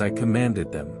precisely as I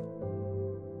commanded them.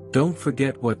 Don't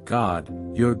forget what God,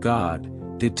 your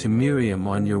God, did to Miriam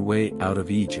on your way out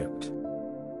of Egypt.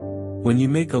 When you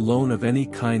make a loan of any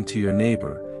kind to your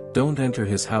neighbor, don't enter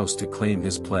his house to claim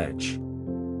his pledge.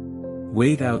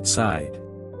 Wait outside.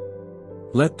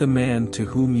 Let the man to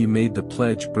whom you made the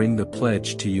pledge bring the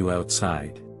pledge to you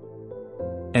outside.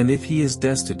 And if he is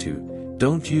destitute,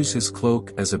 don't use his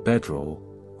cloak as a bedroll,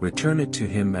 return it to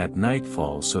him at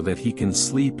nightfall so that he can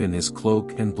sleep in his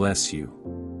cloak and bless you.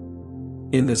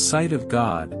 In the sight of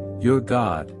God, your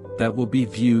God, that will be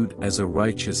viewed as a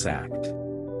righteous act.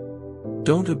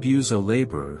 Don't abuse a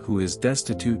laborer who is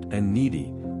destitute and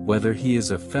needy, whether he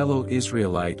is a fellow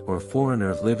Israelite or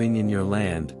foreigner living in your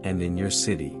land and in your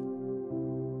city.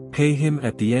 Pay him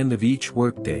at the end of each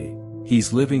workday,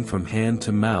 he's living from hand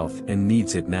to mouth and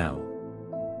needs it now.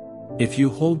 If you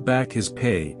hold back his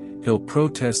pay, he'll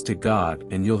protest to God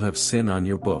and you'll have sin on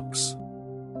your books.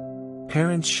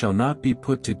 Parents shall not be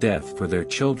put to death for their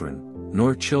children,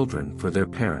 nor children for their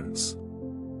parents.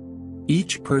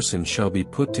 Each person shall be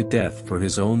put to death for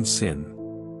his own sin.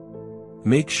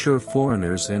 Make sure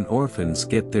foreigners and orphans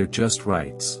get their just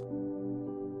rights.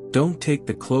 Don't take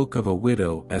the cloak of a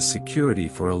widow as security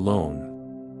for a loan.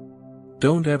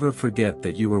 Don't ever forget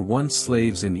that you were once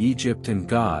slaves in Egypt and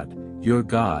God, your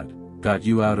God, got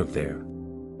you out of there.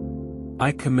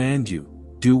 I command you,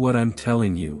 do what I'm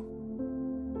telling you.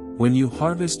 When you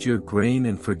harvest your grain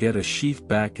and forget a sheaf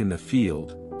back in the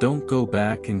field, don't go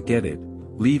back and get it,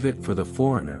 leave it for the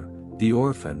foreigner, the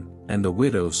orphan, and the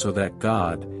widow so that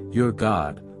God, your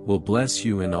God, will bless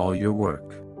you in all your work.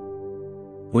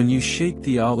 When you shake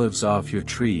the olives off your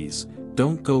trees,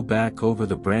 don't go back over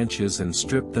the branches and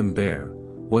strip them bare,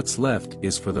 what's left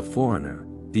is for the foreigner,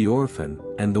 the orphan,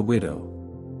 and the widow.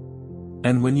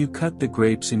 And when you cut the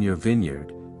grapes in your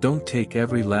vineyard, don't take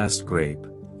every last grape,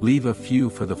 leave a few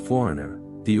for the foreigner,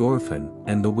 the orphan,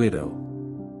 and the widow.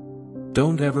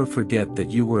 Don't ever forget that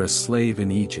you were a slave in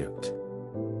Egypt.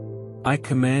 I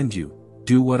command you,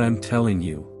 do what I'm telling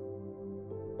you.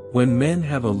 When men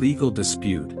have a legal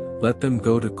dispute, let them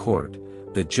go to court,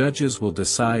 the judges will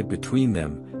decide between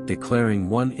them, declaring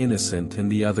one innocent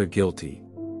and the other guilty.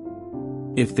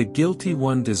 If the guilty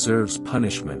one deserves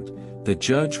punishment, the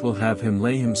judge will have him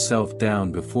lay himself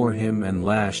down before him and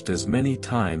lashed as many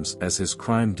times as his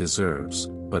crime deserves,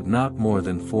 but not more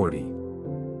than 40.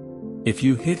 If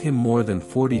you hit him more than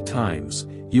 40 times,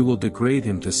 you will degrade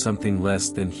him to something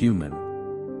less than human.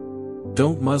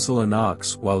 Don't muzzle an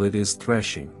ox while it is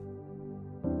threshing.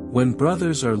 When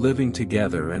brothers are living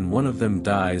together and one of them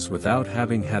dies without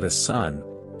having had a son,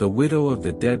 the widow of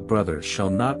the dead brother shall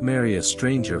not marry a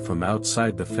stranger from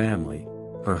outside the family.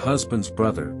 Her husband's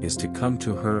brother is to come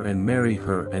to her and marry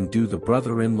her and do the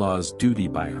brother-in-law's duty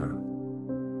by her.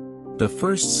 The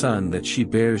first son that she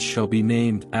bears shall be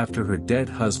named after her dead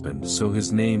husband so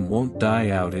his name won't die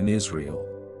out in Israel.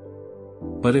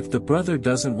 But if the brother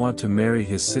doesn't want to marry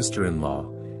his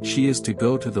sister-in-law, she is to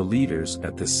go to the leaders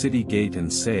at the city gate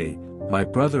and say, "My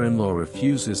brother-in-law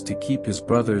refuses to keep his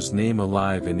brother's name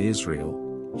alive in Israel,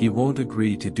 he won't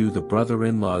agree to do the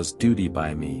brother-in-law's duty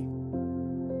by me."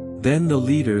 Then the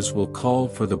leaders will call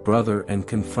for the brother and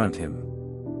confront him.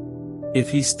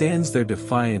 If he stands there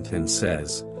defiant and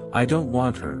says, "I don't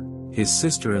want her," his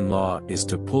sister-in-law is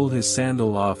to pull his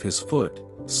sandal off his foot,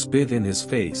 spit in his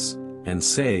face, and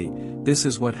say, "This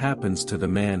is what happens to the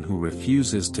man who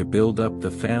refuses to build up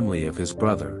the family of his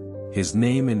brother, his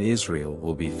name in Israel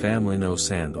will be family no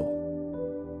sandal."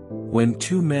 When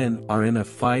two men are in a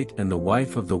fight and the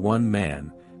wife of the one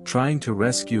man, trying to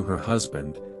rescue her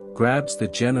husband, grabs the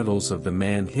genitals of the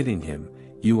man hitting him,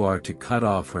 you are to cut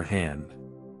off her hand.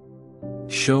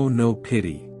 Show no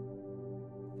pity.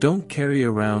 Don't carry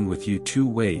around with you two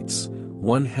weights,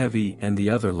 one heavy and the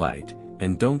other light,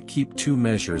 and don't keep two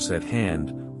measures at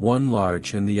hand, one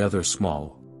large and the other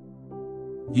small.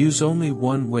 Use only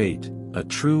one weight, a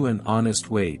true and honest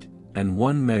weight, and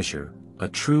one measure, a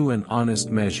true and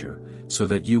honest measure, so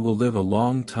that you will live a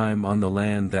long time on the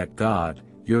land that God,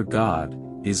 your God,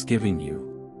 is giving you.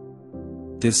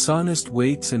 Dishonest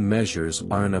weights and measures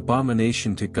are an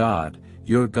abomination to God,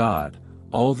 your God,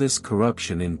 all this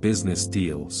corruption in business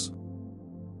deals.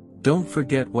 Don't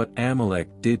forget what Amalek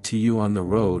did to you on the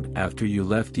road after you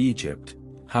left Egypt,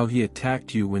 how he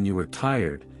attacked you when you were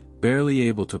tired, barely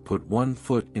able to put one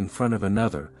foot in front of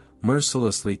another,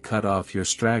 mercilessly cut off your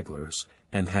stragglers,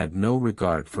 and had no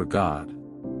regard for God.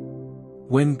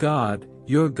 When God,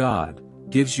 your God,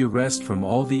 gives you rest from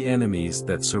all the enemies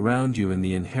that surround you in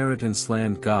the inheritance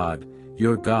land God,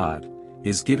 your God,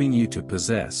 is giving you to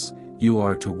possess, you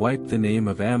are to wipe the name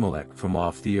of Amalek from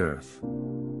off the earth.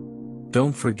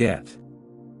 Don't forget.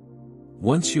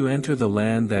 Once you enter the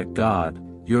land that God,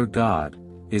 your God,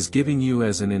 is giving you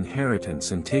as an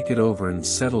inheritance and take it over and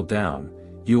settle down,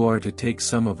 you are to take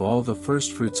some of all the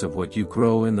firstfruits of what you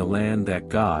grow in the land that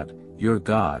God, your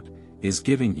God, is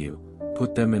giving you,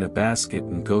 put them in a basket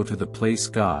and go to the place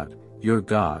God, your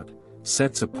God,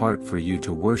 sets apart for you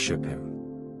to worship Him.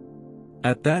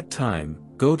 At that time,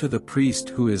 go to the priest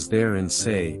who is there and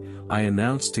say, I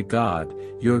announce to God,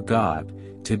 your God,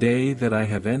 today that I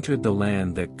have entered the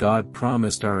land that God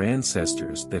promised our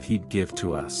ancestors that He'd give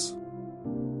to us.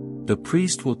 The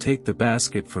priest will take the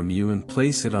basket from you and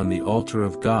place it on the altar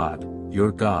of God,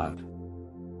 your God.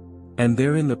 And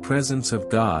there in the presence of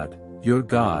God, your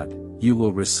God, you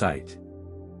will recite.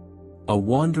 A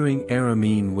wandering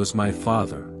Aramean was my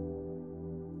father.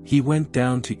 He went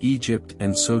down to Egypt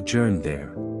and sojourned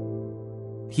there.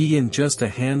 He and just a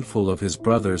handful of his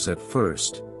brothers at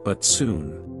first, but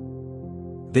soon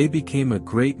they became a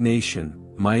great nation,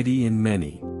 mighty in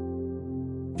many.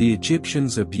 The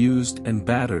Egyptians abused and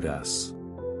battered us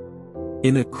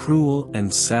in a cruel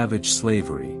and savage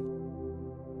slavery.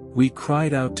 We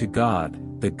cried out to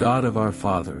God, the God of our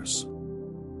fathers.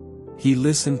 He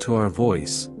listened to our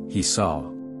voice, He saw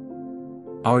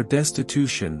our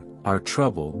destitution, our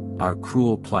trouble, our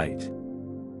cruel plight.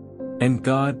 And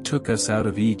God took us out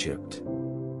of Egypt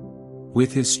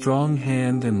with His strong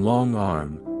hand and long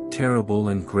arm, terrible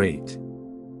and great,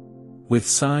 with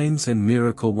signs and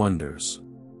miracle wonders.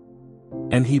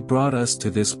 And He brought us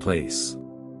to this place,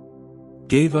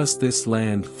 gave us this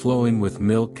land flowing with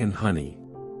milk and honey.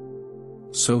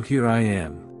 So here I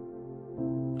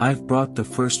am. I've brought the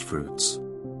firstfruits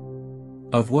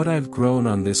of what I've grown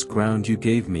on this ground you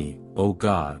gave me, O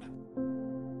God.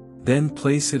 Then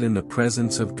place it in the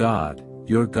presence of God,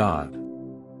 your God.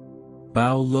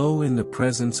 Bow low in the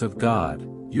presence of God,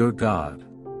 your God.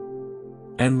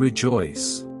 And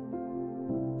rejoice.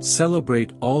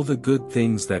 Celebrate all the good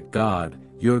things that God,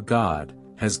 your God,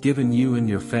 has given you and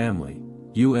your family,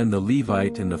 you and the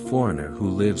Levite and the foreigner who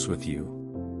lives with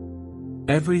you.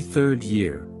 Every third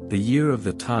year, the year of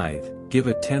the tithe, give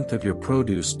a tenth of your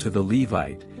produce to the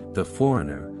Levite, the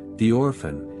foreigner, the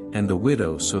orphan, and the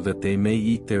widow so that they may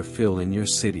eat their fill in your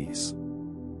cities.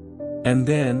 And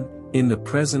then, in the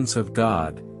presence of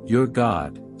God, your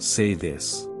God, say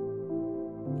this.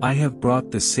 I have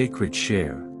brought the sacred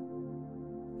share.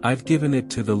 I've given it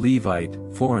to the Levite,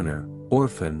 foreigner,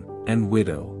 orphan, and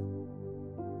widow.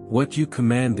 What you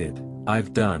commanded,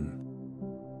 I've done.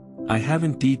 I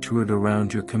haven't detoured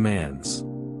around your commands.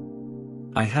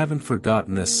 I haven't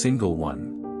forgotten a single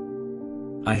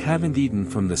one. I haven't eaten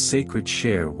from the sacred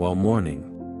share while mourning.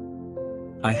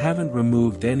 I haven't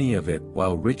removed any of it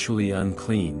while ritually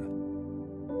unclean.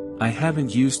 I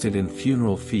haven't used it in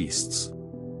funeral feasts.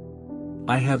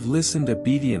 I have listened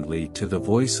obediently to the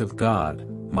voice of God,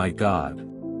 my God.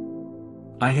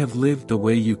 I have lived the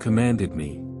way you commanded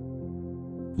me.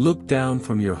 Look down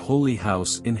from your holy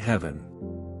house in heaven.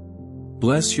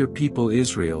 Bless your people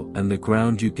Israel and the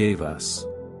ground you gave us,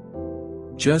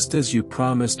 just as you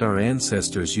promised our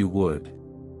ancestors you would.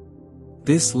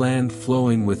 This land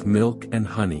flowing with milk and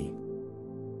honey.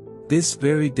 This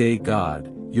very day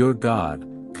God, your God,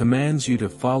 commands you to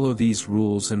follow these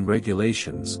rules and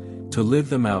regulations, to live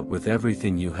them out with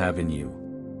everything you have in you.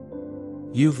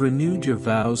 You've renewed your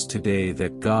vows today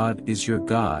that God is your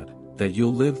God, that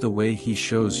you'll live the way He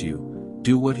shows you,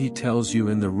 do what He tells you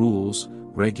in the rules,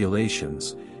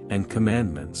 regulations, and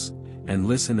commandments, and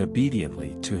listen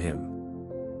obediently to Him.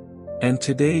 And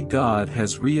today God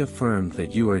has reaffirmed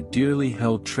that you are dearly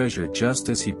held treasure just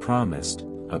as He promised,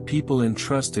 a people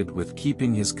entrusted with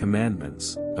keeping His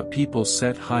commandments, a people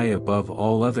set high above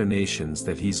all other nations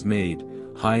that He's made,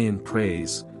 high in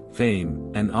praise,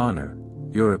 fame, and honor.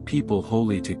 You're a people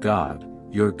holy to God,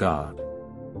 your God.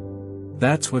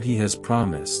 That's what He has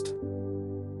promised.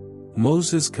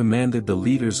 Moses commanded the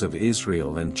leaders of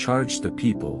Israel and charged the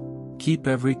people, keep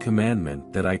every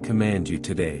commandment that I command you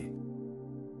today.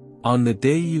 On the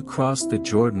day you cross the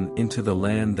Jordan into the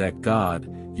land that God,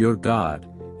 your God,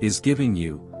 is giving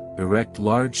you, erect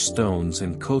large stones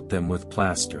and coat them with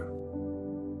plaster.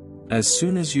 As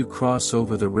soon as you cross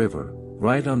over the river,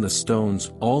 write on the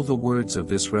stones all the words of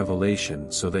this revelation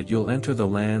so that you'll enter the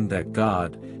land that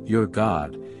God, your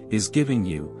God, is giving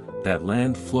you, that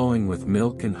land flowing with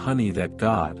milk and honey that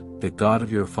God, the God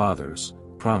of your fathers,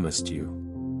 promised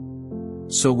you.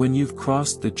 So when you've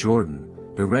crossed the Jordan,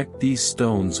 erect these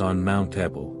stones on Mount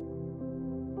Ebal.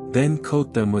 Then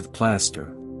coat them with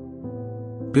plaster.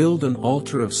 Build an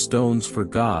altar of stones for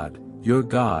God, your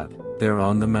God, there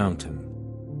on the mountain.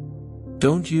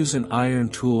 Don't use an iron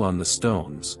tool on the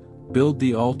stones. Build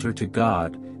the altar to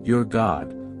God, your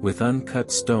God, with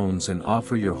uncut stones, and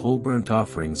offer your whole burnt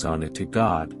offerings on it to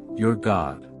God, your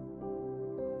God.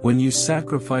 When you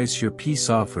sacrifice your peace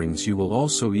offerings, you will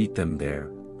also eat them there,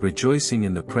 rejoicing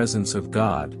in the presence of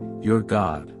God, your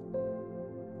God.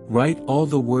 Write all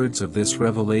the words of this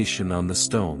revelation on the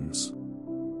stones.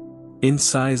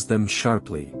 Incise them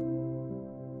sharply.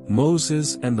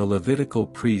 Moses and the Levitical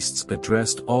priests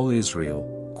addressed all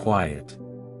Israel, quiet.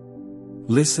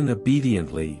 Listen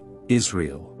obediently,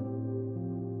 Israel.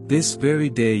 This very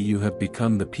day you have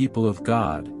become the people of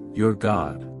God, your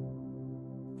God.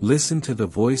 Listen to the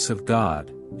voice of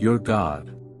God, your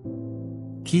God.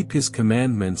 Keep His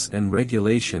commandments and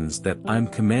regulations that I'm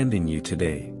commanding you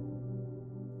today.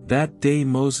 That day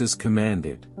Moses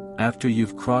commanded, after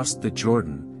you've crossed the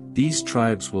Jordan, these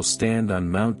tribes will stand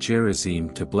on Mount Gerizim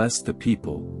to bless the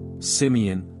people: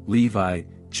 Simeon, Levi,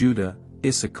 Judah,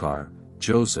 Issachar,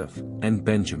 Joseph, and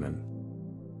Benjamin.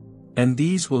 And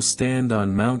these will stand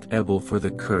on Mount Ebal for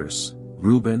the curse: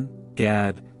 Reuben,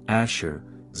 Gad, Asher,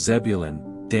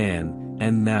 Zebulun, Dan,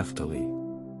 and Naphtali.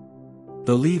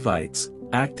 The Levites,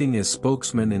 acting as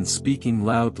spokesmen and speaking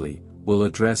loudly, will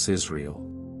address Israel.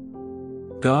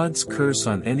 God's curse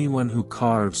on anyone who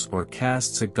carves or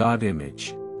casts a god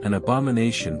image, an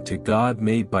abomination to God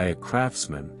made by a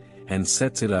craftsman, and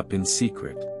sets it up in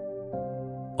secret.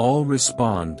 All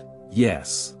respond,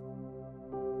 yes.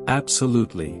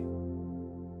 Absolutely.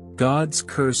 God's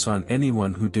curse on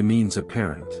anyone who demeans a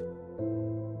parent.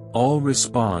 All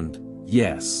respond,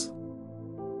 yes.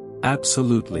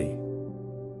 Absolutely.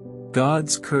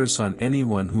 God's curse on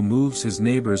anyone who moves his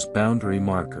neighbor's boundary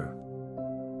marker.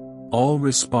 All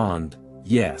respond,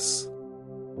 yes.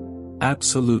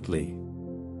 Absolutely.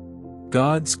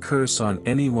 God's curse on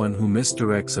anyone who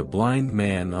misdirects a blind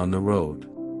man on the road.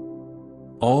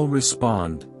 All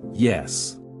respond,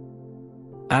 yes.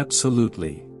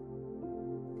 Absolutely.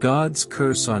 God's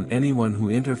curse on anyone who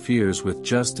interferes with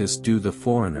justice due the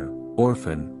foreigner,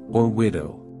 orphan, or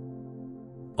widow.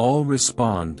 All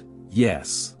respond,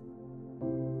 yes.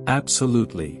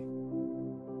 Absolutely.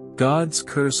 God's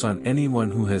curse on anyone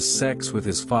who has sex with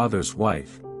his father's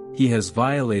wife. He has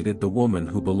violated the woman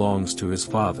who belongs to his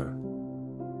father.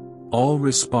 All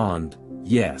respond,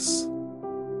 yes.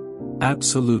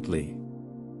 Absolutely.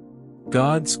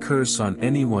 God's curse on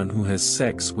anyone who has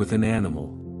sex with an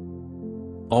animal.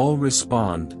 All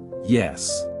respond,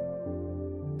 yes.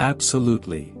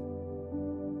 Absolutely.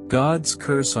 God's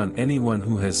curse on anyone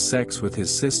who has sex with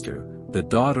his sister, the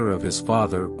daughter of his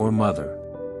father or mother.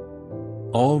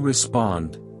 All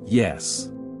respond,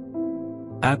 yes.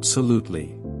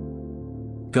 Absolutely.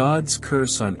 God's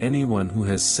curse on anyone who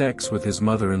has sex with his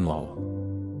mother-in-law.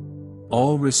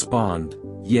 All respond,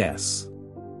 yes.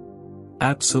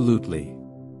 Absolutely.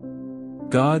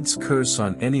 God's curse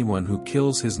on anyone who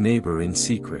kills his neighbor in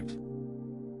secret.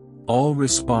 All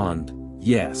respond,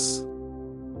 yes.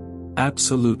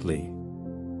 Absolutely.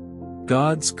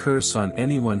 God's curse on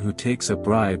anyone who takes a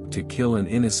bribe to kill an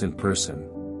innocent person.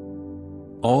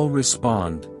 All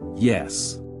respond,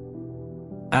 yes.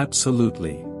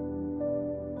 Absolutely.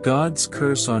 God's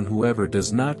curse on whoever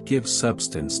does not give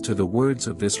substance to the words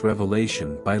of this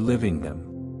revelation by living them.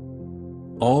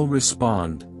 All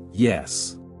respond,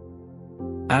 yes.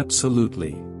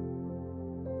 Absolutely.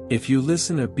 If you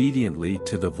listen obediently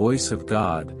to the voice of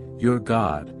God, your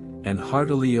God, and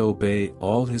heartily obey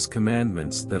all His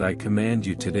commandments that I command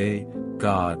you today,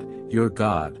 God, your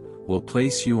God, will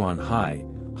place you on high,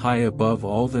 high above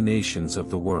all the nations of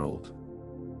the world.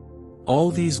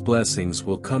 All these blessings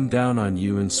will come down on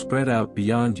you and spread out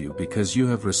beyond you because you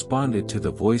have responded to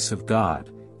the voice of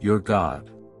God, your God.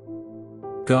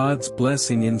 God's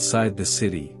blessing inside the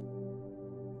city.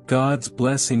 God's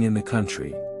blessing in the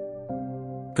country.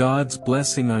 God's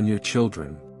blessing on your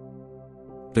children.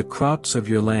 The crops of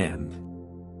your land.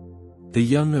 The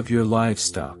young of your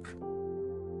livestock.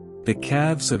 The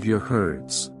calves of your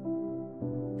herds.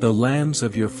 The lambs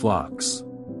of your flocks.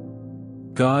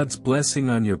 God's blessing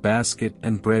on your basket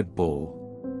and bread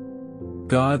bowl.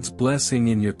 God's blessing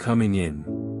in your coming in.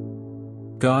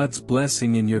 God's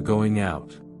blessing in your going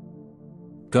out.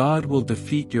 God will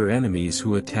defeat your enemies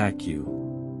who attack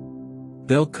you.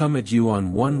 They'll come at you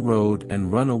on one road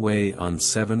and run away on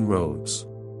 7 roads.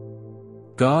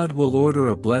 God will order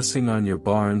a blessing on your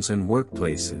barns and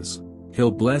workplaces.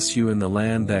 He'll bless you in the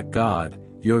land that God,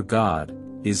 your God,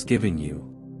 is giving you.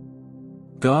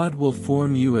 God will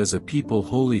form you as a people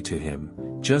holy to Him,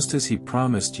 just as He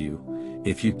promised you,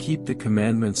 if you keep the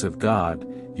commandments of God,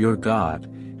 your God,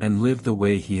 and live the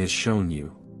way He has shown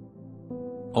you.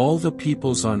 All the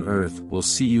peoples on earth will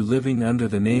see you living under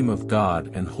the name of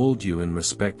God and hold you in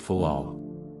respectful awe.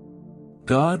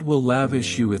 God will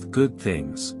lavish you with good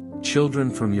things, children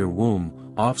from your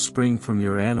womb, offspring from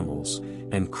your animals,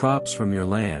 and crops from your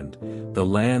land, the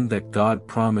land that God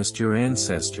promised your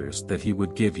ancestors that He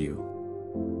would give you.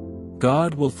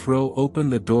 God will throw open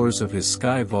the doors of His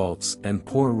sky vaults and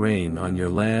pour rain on your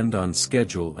land on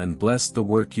schedule and bless the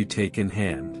work you take in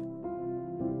hand.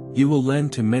 You will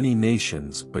lend to many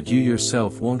nations, but you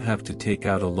yourself won't have to take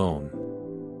out a loan.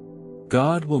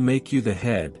 God will make you the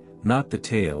head, not the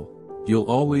tail. You'll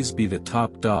always be the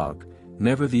top dog,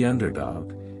 never the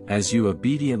underdog, as you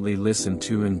obediently listen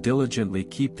to and diligently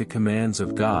keep the commands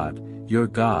of God, your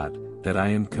God, that I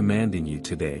am commanding you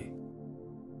today.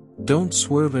 Don't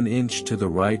swerve an inch to the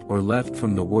right or left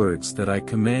from the words that I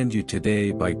command you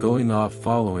today by going off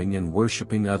following and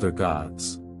worshiping other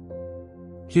gods.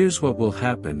 Here's what will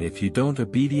happen if you don't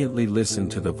obediently listen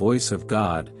to the voice of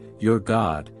God, your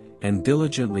God, and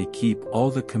diligently keep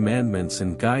all the commandments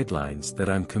and guidelines that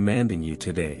I'm commanding you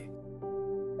today.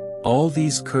 All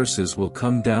these curses will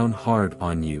come down hard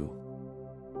on you.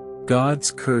 God's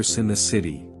curse in the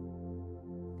city.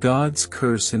 God's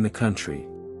curse in the country.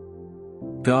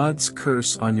 God's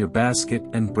curse on your basket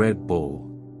and bread bowl.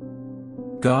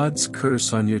 God's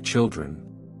curse on your children.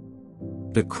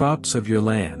 The crops of your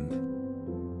land.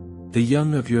 The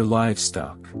young of your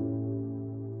livestock.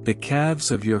 The calves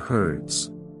of your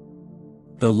herds.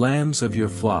 The lambs of your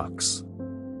flocks.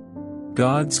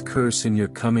 God's curse in your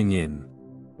coming in.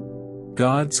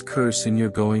 God's curse in your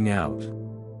going out.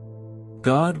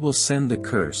 God will send the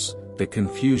curse, the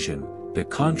confusion, the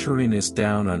contrariness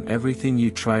down on everything you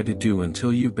try to do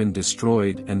until you've been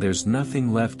destroyed and there's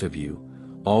nothing left of you,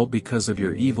 all because of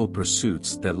your evil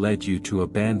pursuits that led you to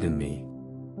abandon me.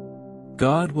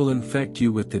 God will infect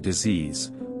you with the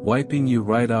disease, wiping you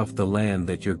right off the land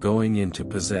that you're going in to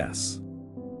possess.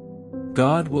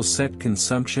 God will set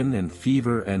consumption and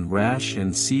fever and rash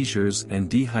and seizures and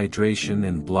dehydration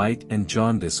and blight and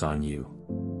jaundice on you.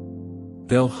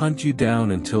 They'll hunt you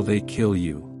down until they kill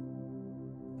you.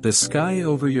 The sky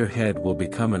over your head will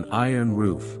become an iron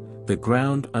roof, the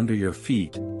ground under your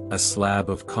feet, a slab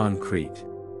of concrete.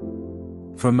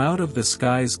 From out of the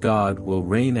skies God will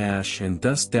rain ash and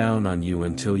dust down on you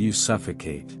until you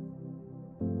suffocate.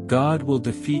 God will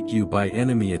defeat you by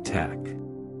enemy attack.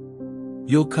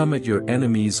 You'll come at your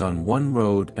enemies on one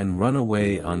road and run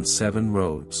away on 7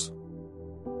 roads.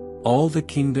 All the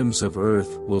kingdoms of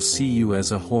earth will see you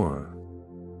as a horror.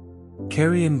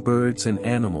 Carrion birds and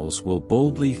animals will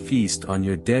boldly feast on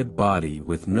your dead body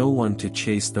with no one to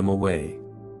chase them away.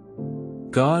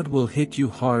 God will hit you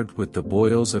hard with the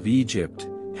boils of Egypt,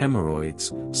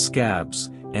 hemorrhoids, scabs,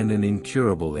 and an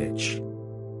incurable itch.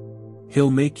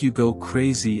 He'll make you go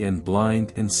crazy and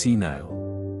blind and senile.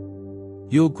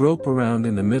 You'll grope around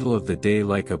in the middle of the day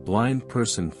like a blind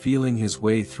person feeling his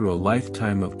way through a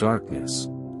lifetime of darkness.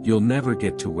 You'll never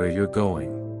get to where you're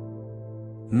going.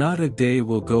 Not a day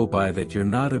will go by that you're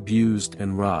not abused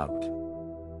and robbed.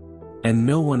 And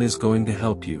no one is going to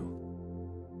help you.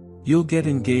 You'll get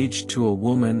engaged to a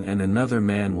woman and another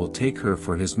man will take her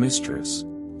for his mistress.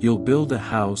 You'll build a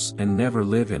house and never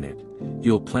live in it.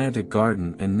 You'll plant a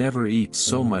garden and never eat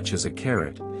so much as a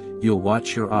carrot. You'll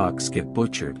watch your ox get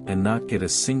butchered and not get a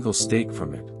single steak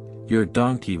from it. Your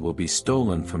donkey will be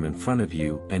stolen from in front of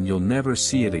you and you'll never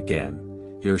see it again.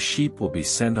 Your sheep will be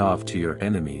sent off to your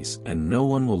enemies and no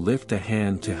one will lift a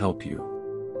hand to help you.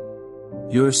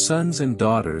 Your sons and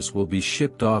daughters will be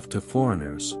shipped off to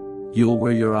foreigners. You'll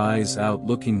wear your eyes out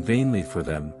looking vainly for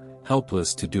them,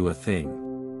 helpless to do a thing.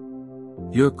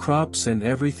 Your crops and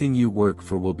everything you work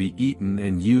for will be eaten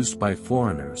and used by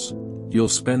foreigners. You'll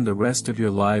spend the rest of your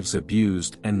lives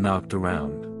abused and knocked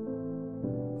around.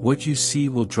 What you see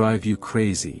will drive you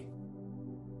crazy.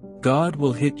 God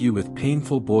will hit you with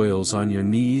painful boils on your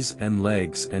knees and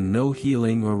legs and no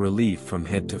healing or relief from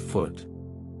head to foot.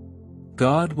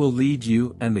 God will lead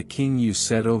you and the king you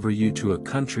set over you to a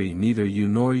country neither you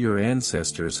nor your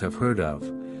ancestors have heard of.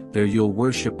 There you'll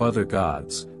worship other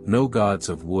gods, no gods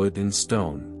of wood and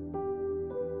stone.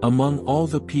 Among all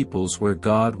the peoples where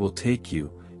God will take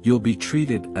you, you'll be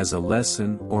treated as a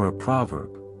lesson or a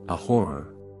proverb, a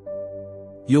horror.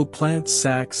 You'll plant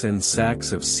sacks and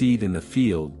sacks of seed in the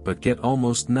field but get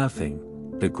almost nothing,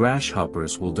 the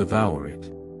grasshoppers will devour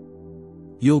it.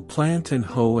 You'll plant and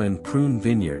hoe and prune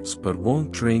vineyards but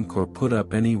won't drink or put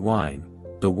up any wine,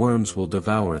 the worms will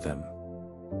devour them.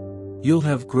 You'll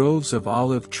have groves of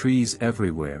olive trees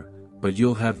everywhere, but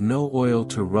you'll have no oil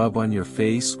to rub on your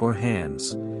face or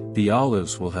hands, the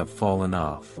olives will have fallen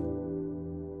off.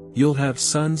 You'll have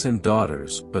sons and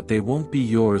daughters, but they won't be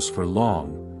yours for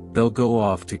long, they'll go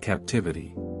off to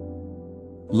captivity.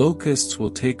 Locusts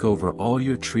will take over all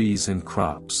your trees and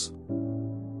crops.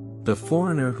 The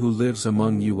foreigner who lives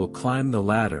among you will climb the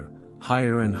ladder,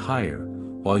 higher and higher,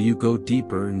 while you go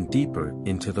deeper and deeper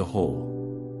into the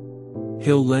hole.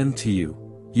 He'll lend to you,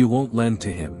 you won't lend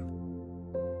to him.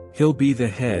 He'll be the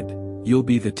head, you'll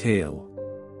be the tail.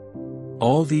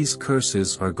 All these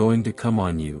curses are going to come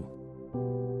on you.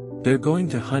 They're going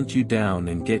to hunt you down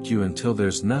and get you until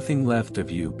there's nothing left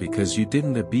of you because you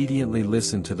didn't obediently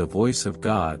listen to the voice of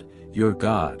God, your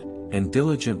God, and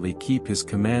diligently keep His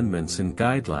commandments and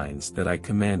guidelines that I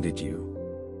commanded you.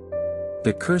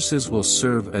 The curses will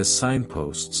serve as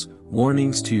signposts,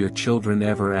 warnings to your children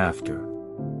ever after.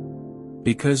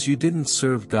 Because you didn't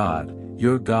serve God,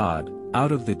 your God,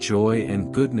 out of the joy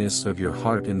and goodness of your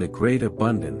heart in the great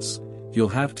abundance, you'll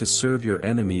have to serve your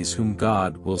enemies whom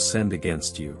God will send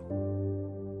against you.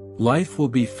 Life will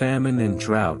be famine and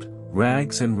drought,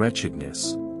 rags and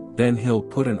wretchedness, then He'll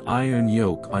put an iron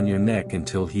yoke on your neck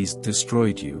until He's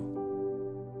destroyed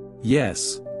you.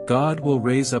 Yes, God will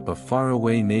raise up a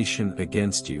faraway nation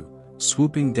against you,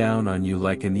 swooping down on you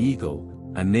like an eagle,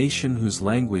 a nation whose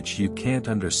language you can't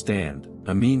understand,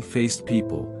 a mean-faced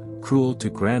people, cruel to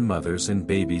grandmothers and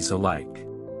babies alike.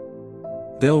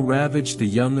 They'll ravage the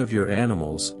young of your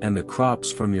animals and the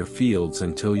crops from your fields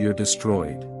until you're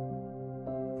destroyed.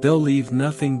 They'll leave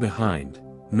nothing behind,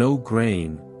 no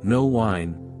grain, no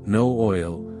wine, no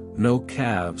oil, no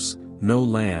calves, no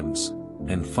lambs,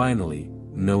 and finally,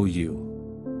 no you.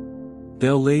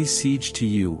 They'll lay siege to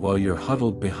you while you're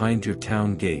huddled behind your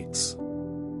town gates.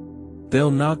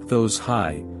 They'll knock those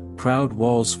high, proud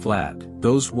walls flat,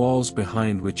 those walls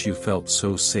behind which you felt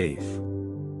so safe.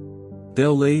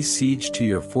 They'll lay siege to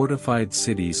your fortified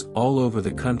cities all over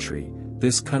the country,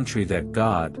 this country that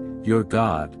God, your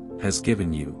God, has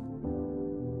given you.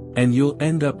 And you'll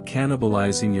end up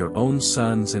cannibalizing your own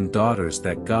sons and daughters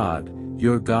that God,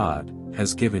 your God,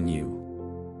 has given you.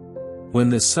 When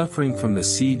the suffering from the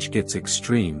siege gets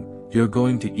extreme, you're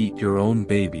going to eat your own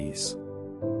babies.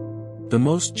 The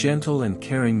most gentle and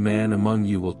caring man among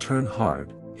you will turn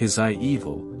hard, his eye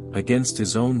evil, against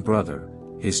his own brother,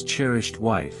 his cherished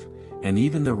wife, and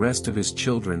even the rest of his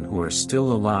children who are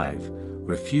still alive,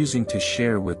 refusing to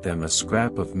share with them a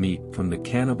scrap of meat from the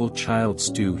cannibal child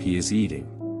stew he is eating.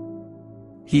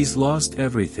 He's lost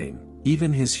everything,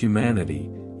 even his humanity,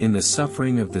 in the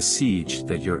suffering of the siege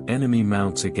that your enemy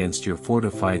mounts against your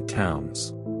fortified towns.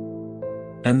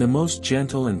 And the most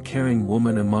gentle and caring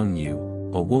woman among you,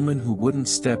 a woman who wouldn't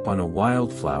step on a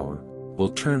wildflower, will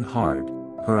turn hard,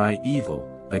 her eye evil,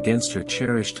 against her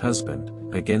cherished husband,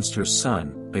 against her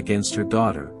son, against her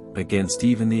daughter, against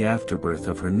even the afterbirth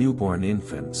of her newborn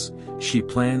infants. She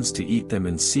plans to eat them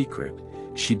in secret.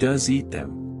 She does eat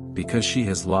them, because she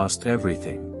has lost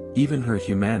everything, even her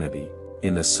humanity,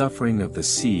 in the suffering of the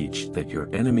siege that your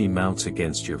enemy mounts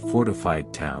against your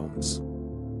fortified towns.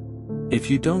 If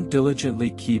you don't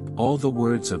diligently keep all the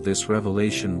words of this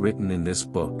revelation written in this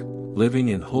book, living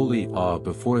in holy awe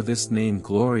before this name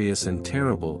glorious and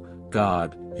terrible,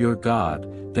 God, your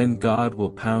God, then God will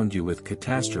pound you with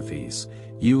catastrophes,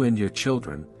 you and your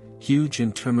children, huge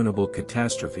interminable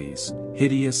catastrophes,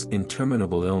 hideous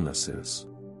interminable illnesses.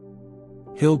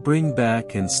 He'll bring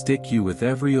back and stick you with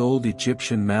every old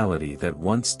Egyptian malady that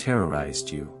once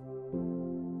terrorized you.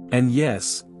 And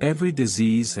yes, every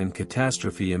disease and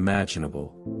catastrophe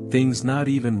imaginable, things not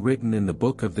even written in the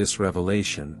book of this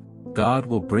revelation, God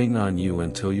will bring on you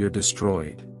until you're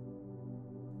destroyed.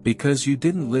 Because you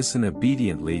didn't listen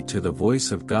obediently to the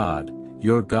voice of God,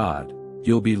 your God,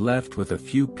 you'll be left with a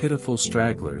few pitiful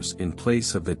stragglers in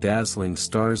place of the dazzling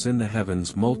stars in the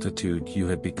heavens multitude you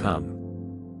had become.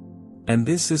 And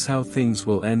this is how things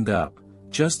will end up,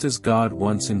 just as God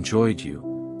once enjoyed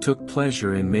you, took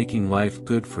pleasure in making life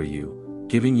good for you,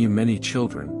 giving you many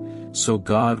children, so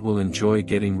God will enjoy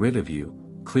getting rid of you,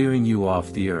 clearing you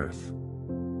off the earth.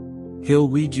 He'll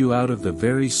weed you out of the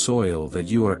very soil that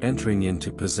you are entering in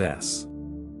to possess.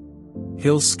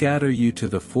 He'll scatter you to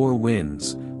the four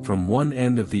winds, from one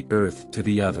end of the earth to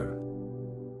the other.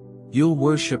 You'll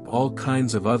worship all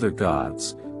kinds of other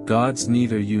gods, gods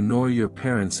neither you nor your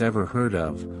parents ever heard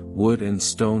of, wood and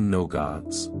stone no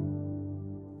gods.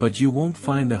 But you won't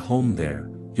find a home there,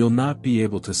 you'll not be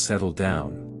able to settle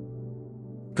down.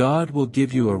 God will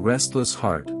give you a restless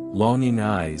heart, longing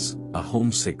eyes, a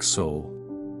homesick soul.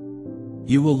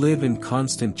 You will live in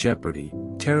constant jeopardy,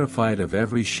 terrified of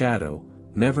every shadow,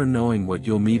 never knowing what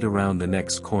you'll meet around the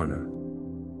next corner.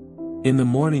 In the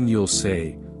morning you'll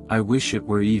say, I wish it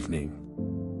were evening.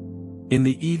 In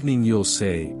the evening you'll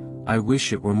say, I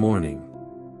wish it were morning.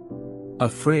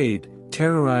 Afraid,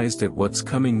 terrorized at what's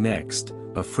coming next,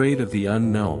 afraid of the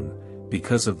unknown,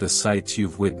 because of the sights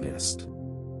you've witnessed.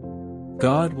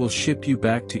 God will ship you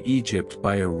back to Egypt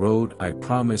by a road I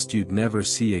promised you'd never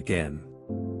see again.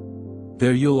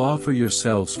 There you'll offer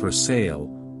yourselves for sale,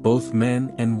 both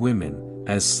men and women,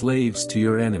 as slaves to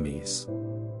your enemies.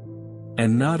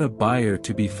 And not a buyer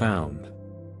to be found.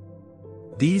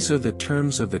 These are the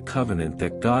terms of the covenant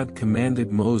that God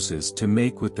commanded Moses to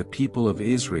make with the people of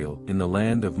Israel in the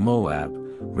land of Moab,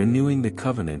 renewing the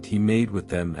covenant he made with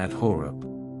them at Horeb.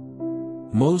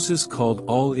 Moses called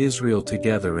all Israel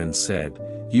together and said,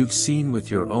 You've seen with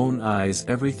your own eyes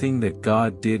everything that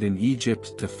God did in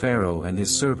Egypt to Pharaoh and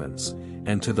his servants,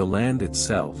 and to the land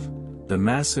itself, the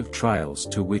massive trials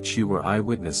to which you were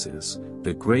eyewitnesses,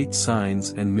 the great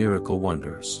signs and miracle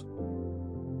wonders.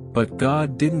 But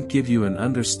God didn't give you an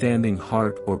understanding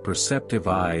heart or perceptive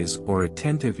eyes or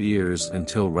attentive ears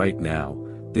until right now,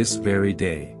 this very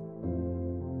day.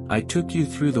 I took you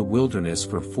through the wilderness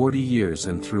for 40 years,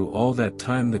 and through all that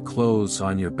time the clothes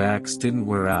on your backs didn't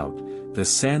wear out, the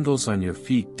sandals on your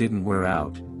feet didn't wear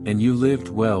out, and you lived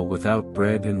well without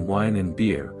bread and wine and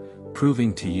beer,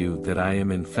 proving to you that I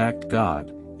am in fact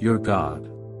God, your God.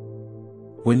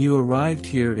 When you arrived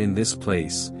here in this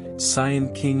place,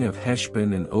 Sihon king of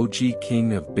Heshbon and Og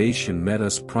king of Bashan met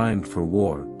us primed for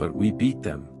war, but we beat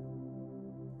them.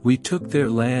 We took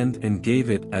their land and gave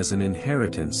it as an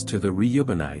inheritance to the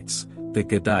Reubenites, the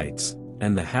Gadites,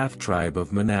 and the half-tribe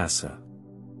of Manasseh.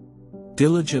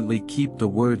 Diligently keep the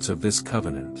words of this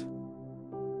covenant.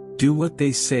 Do what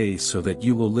they say so that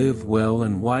you will live well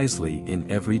and wisely in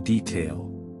every detail.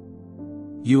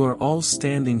 You are all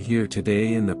standing here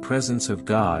today in the presence of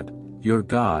God, your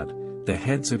God, the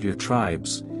heads of your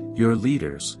tribes, your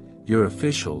leaders, your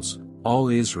officials, all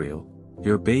Israel,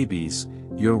 your babies,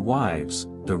 your wives,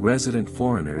 the resident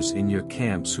foreigners in your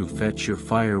camps who fetch your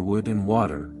firewood and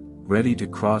water, ready to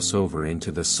cross over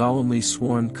into the solemnly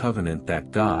sworn covenant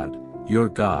that God, your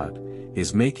God,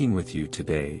 is making with you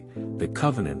today, the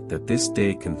covenant that this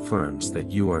day confirms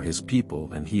that you are his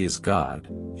people and he is God,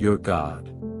 your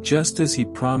God, just as he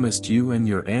promised you and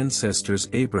your ancestors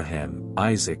Abraham,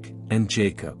 Isaac, and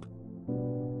Jacob.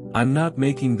 I'm not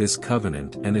making this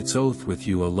covenant and its oath with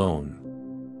you alone.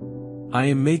 I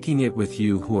am making it with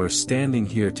you who are standing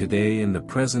here today in the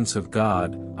presence of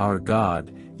God, our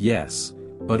God, yes,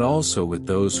 but also with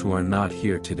those who are not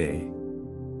here today.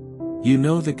 You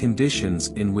know the conditions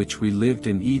in which we lived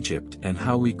in Egypt and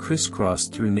how we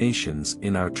crisscrossed through nations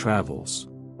in our travels.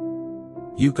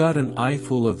 You got an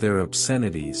eyeful of their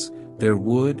obscenities, their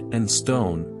wood and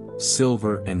stone,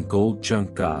 silver and gold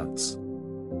junk gods.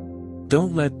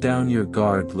 Don't let down your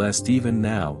guard lest even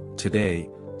now, today,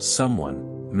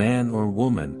 someone, man or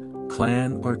woman,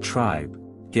 clan or tribe,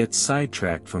 gets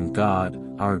sidetracked from God,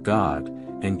 our God,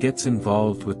 and gets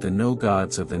involved with the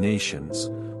no-gods of the nations,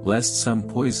 lest some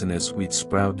poisonous weed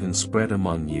sprout and spread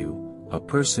among you, a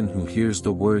person who hears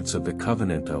the words of the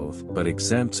covenant oath but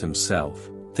exempts himself,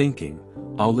 thinking,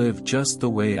 I'll live just the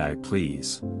way I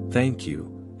please, thank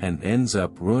you, and ends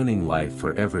up ruining life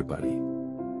for everybody.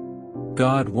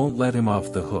 God won't let him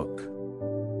off the hook.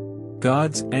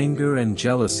 God's anger and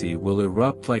jealousy will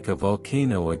erupt like a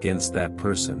volcano against that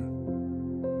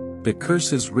person. The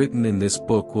curses written in this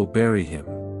book will bury him.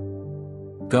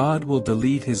 God will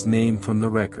delete his name from the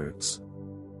records.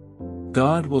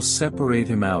 God will separate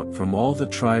him out from all the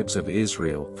tribes of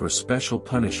Israel for special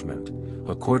punishment,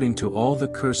 according to all the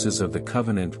curses of the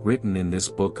covenant written in this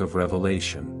book of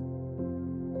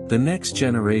Revelation. The next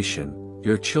generation,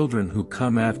 your children who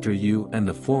come after you and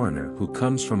the foreigner who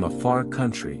comes from a far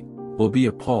country, will be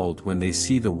appalled when they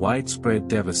see the widespread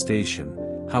devastation,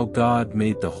 how God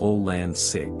made the whole land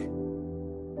sick.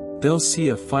 They'll see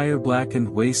a fire-blackened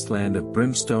wasteland of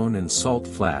brimstone and salt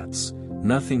flats,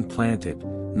 nothing planted,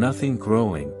 nothing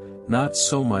growing, not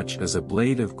so much as a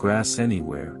blade of grass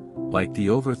anywhere, like the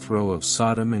overthrow of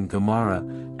Sodom and Gomorrah,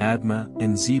 Admah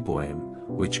and Zeboim,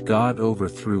 which God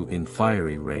overthrew in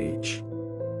fiery rage.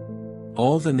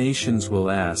 All the nations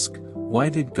will ask, why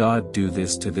did God do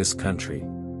this to this country?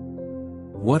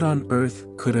 What on earth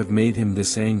could have made him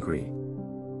this angry?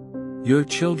 Your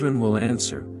children will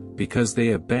answer, because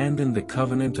they abandoned the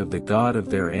covenant of the God of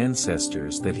their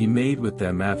ancestors that he made with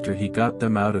them after he got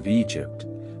them out of Egypt.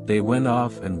 They went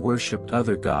off and worshipped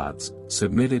other gods,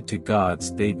 submitted to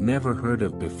gods they'd never heard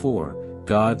of before,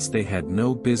 gods they had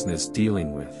no business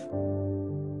dealing with.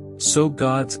 So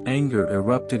God's anger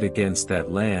erupted against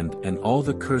that land and all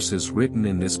the curses written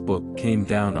in this book came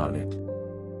down on it.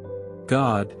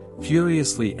 God,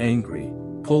 furiously angry,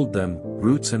 pulled them,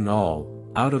 roots and all,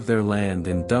 out of their land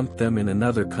and dumped them in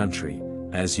another country,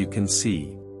 as you can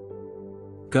see.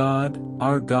 God,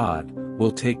 our God,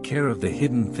 will take care of the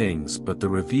hidden things, but the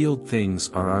revealed things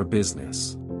are our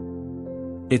business.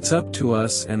 It's up to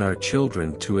us and our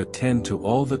children to attend to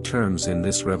all the terms in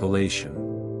this revelation.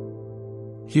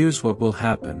 Here's what will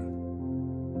happen.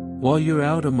 While you're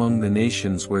out among the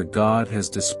nations where God has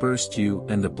dispersed you,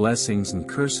 and the blessings and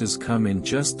curses come in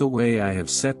just the way I have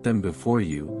set them before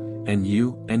you, and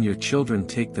you and your children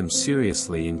take them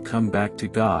seriously and come back to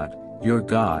God, your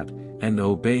God, and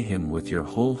obey Him with your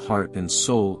whole heart and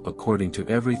soul according to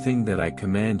everything that I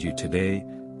command you today,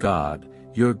 God,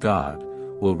 your God,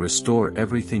 will restore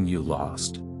everything you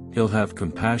lost. He'll have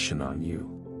compassion on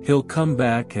you. He'll come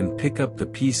back and pick up the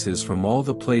pieces from all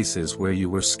the places where you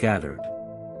were scattered.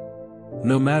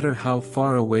 No matter how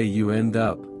far away you end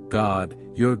up, God,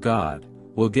 your God,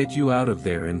 will get you out of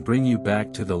there and bring you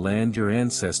back to the land your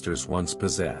ancestors once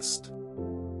possessed.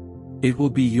 It will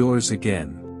be yours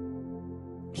again.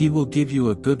 He will give you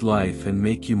a good life and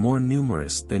make you more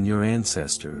numerous than your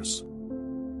ancestors.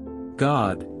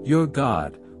 God, your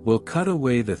God, will cut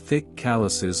away the thick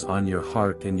calluses on your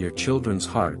heart and your children's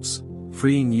hearts,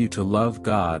 freeing you to love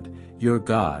God, your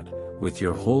God, with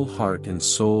your whole heart and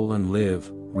soul and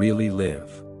live, really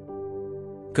live.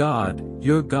 God,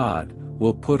 your God,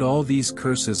 will put all these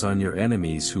curses on your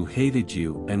enemies who hated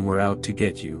you and were out to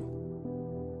get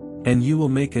you. And you will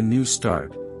make a new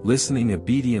start, listening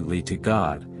obediently to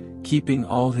God, keeping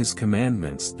all His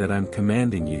commandments that I'm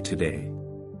commanding you today.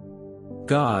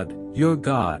 God, your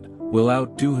God, will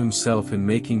outdo Himself in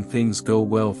making things go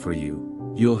well for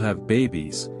you. You'll have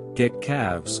babies, get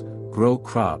calves, grow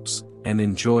crops, and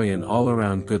enjoy an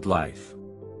all-around good life.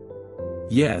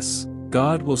 Yes,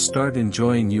 God will start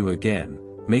enjoying you again,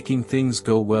 making things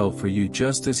go well for you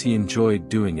just as He enjoyed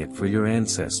doing it for your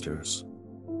ancestors.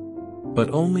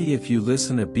 But only if you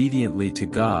listen obediently to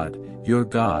God, your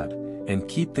God, and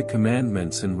keep the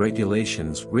commandments and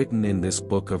regulations written in this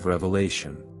book of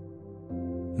Revelation.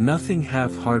 Nothing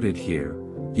half-hearted here.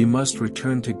 You must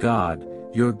return to God,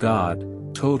 your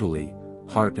God, totally,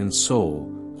 heart and soul,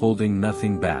 holding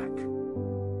nothing back.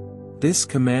 This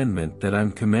commandment that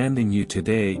I'm commanding you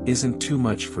today isn't too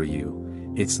much for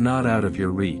you. It's not out of your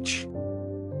reach.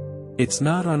 It's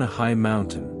not on a high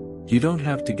mountain. You don't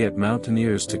have to get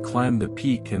mountaineers to climb the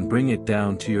peak and bring it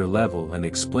down to your level and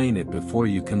explain it before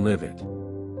you can live it.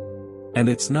 And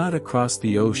it's not across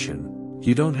the ocean.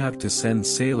 You don't have to send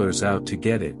sailors out to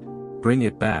get it, bring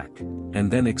it back,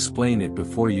 and then explain it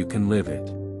before you can live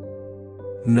it.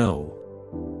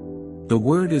 No. The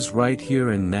word is right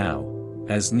here and now,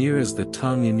 as near as the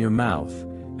tongue in your mouth,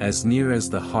 as near as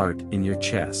the heart in your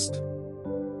chest.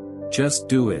 Just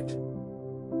do it.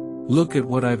 Look at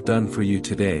what I've done for you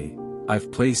today.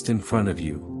 I've placed in front of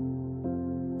you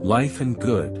life and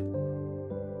good,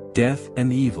 death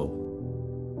and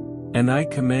evil. And I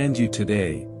command you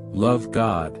today, love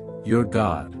God, your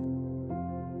God.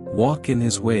 Walk in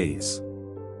His ways.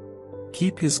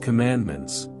 Keep His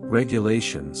commandments,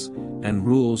 regulations, and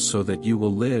rules so that you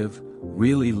will live,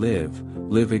 really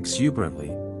live exuberantly,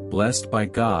 blessed by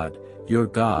God, your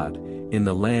God, in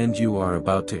the land you are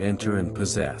about to enter and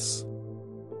possess.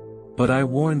 But I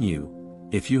warn you,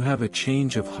 if you have a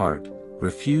change of heart,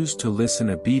 refuse to listen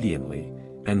obediently,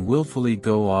 and willfully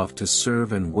go off to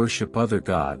serve and worship other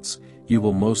gods, you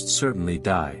will most certainly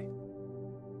die.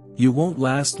 You won't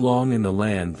last long in the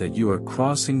land that you are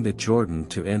crossing the Jordan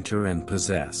to enter and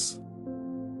possess.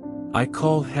 I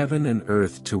call heaven and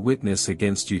earth to witness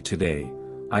against you today.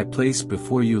 I place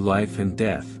before you life and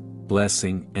death,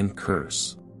 blessing and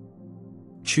curse.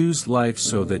 Choose life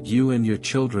so that you and your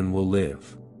children will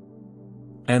live.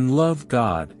 And love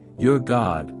God, your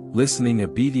God, listening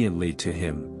obediently to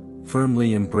Him,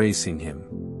 firmly embracing Him.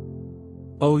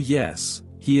 Oh yes,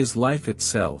 He is life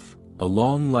itself, a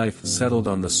long life settled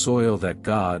on the soil that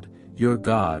God, your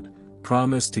God,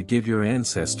 promised to give your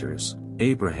ancestors,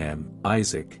 Abraham,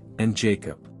 Isaac, and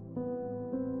Jacob.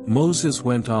 Moses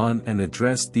went on and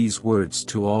addressed these words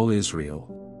to all Israel.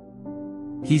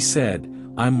 He said,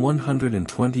 I'm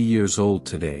 120 years old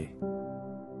today.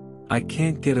 I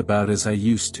can't get about as I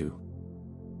used to.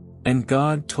 And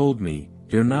God told me,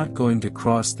 you're not going to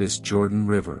cross this Jordan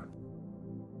River.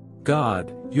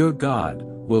 God, your God,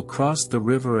 will cross the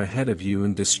river ahead of you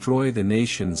and destroy the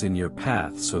nations in your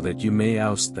path so that you may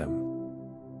oust them.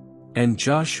 And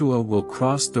Joshua will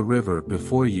cross the river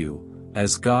before you,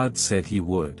 as God said He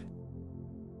would.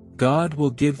 God will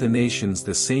give the nations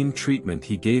the same treatment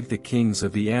He gave the kings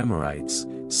of the Amorites,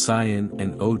 Sihon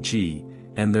and Og,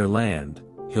 and their land.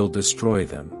 He'll destroy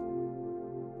them.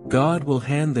 God will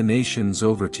hand the nations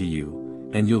over to you,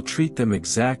 and you'll treat them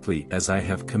exactly as I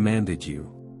have commanded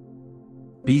you.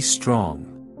 Be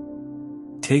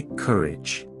strong. Take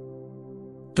courage.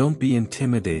 Don't be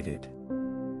intimidated.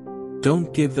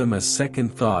 Don't give them a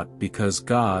second thought because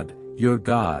God, your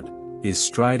God, is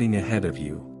striding ahead of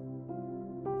you.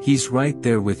 He's right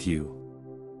there with you.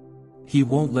 He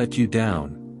won't let you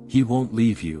down, he won't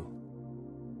leave you.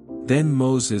 Then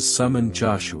Moses summoned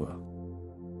Joshua.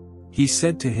 He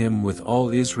said to him with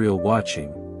all Israel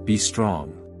watching, "Be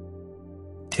strong.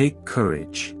 Take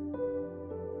courage.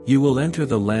 You will enter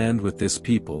the land with this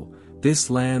people, this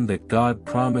land that God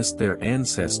promised their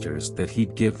ancestors that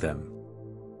he'd give them.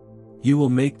 You will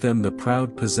make them the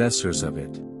proud possessors of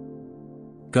it.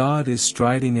 God is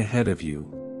striding ahead of you.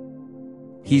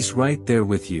 He's right there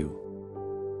with you.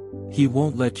 He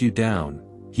won't let you down,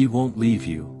 he won't leave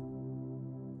you.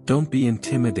 Don't be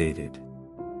intimidated.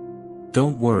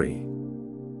 Don't worry."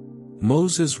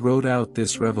 Moses wrote out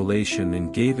this revelation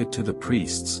and gave it to the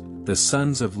priests, the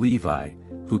sons of Levi,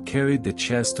 who carried the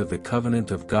chest of the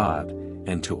covenant of God,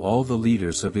 and to all the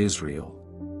leaders of Israel.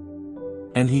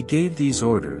 And he gave these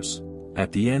orders: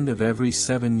 at the end of every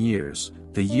 7 years,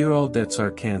 the year all debts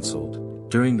are cancelled,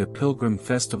 during the pilgrim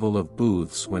festival of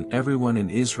booths when everyone in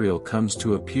Israel comes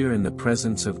to appear in the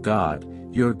presence of God,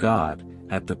 your God,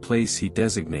 at the place he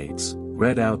designates,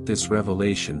 read out this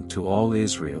revelation to all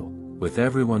Israel, with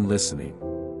everyone listening.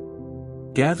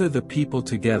 Gather the people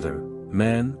together,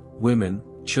 men, women,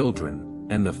 children,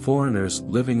 and the foreigners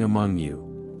living among you,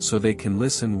 so they can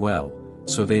listen well,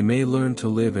 so they may learn to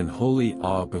live in holy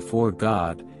awe before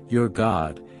God, your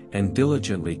God, and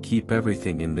diligently keep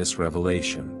everything in this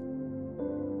revelation.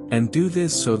 And do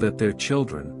this so that their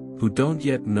children, who don't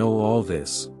yet know all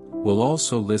this, will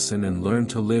also listen and learn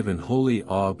to live in holy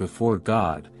awe before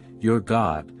God, your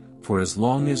God, for as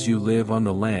long as you live on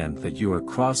the land that you are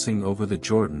crossing over the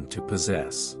Jordan to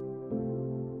possess.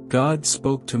 God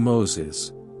spoke to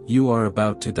Moses, "You are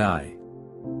about to die.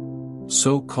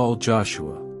 So call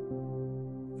Joshua.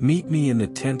 Meet me in the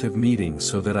tent of meeting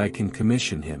so that I can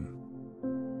commission him."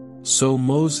 So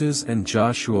Moses and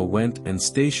Joshua went and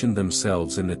stationed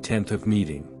themselves in the tent of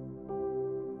meeting.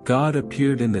 God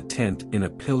appeared in the tent in a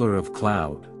pillar of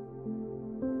cloud.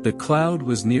 The cloud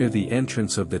was near the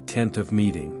entrance of the tent of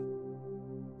meeting.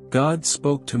 God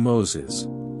spoke to Moses,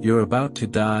 "You're about to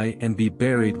die and be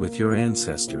buried with your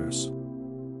ancestors.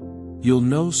 You'll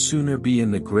no sooner be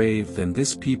in the grave than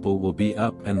this people will be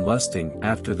up and lusting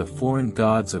after the foreign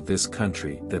gods of this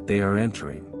country that they are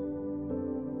entering.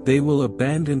 They will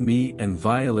abandon me and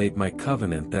violate my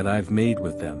covenant that I've made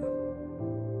with them.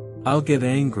 I'll get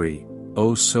angry,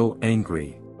 oh so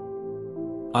angry.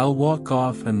 I'll walk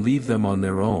off and leave them on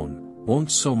their own, won't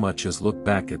so much as look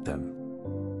back at them.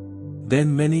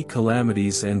 Then many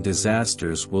calamities and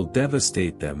disasters will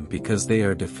devastate them because they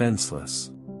are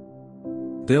defenseless.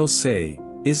 They'll say,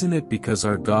 'Isn't it because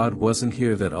our God wasn't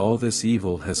here that all this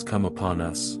evil has come upon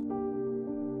us?'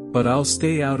 But I'll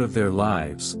stay out of their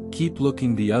lives, keep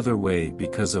looking the other way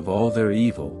because of all their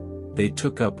evil they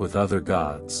took up with other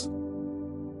gods.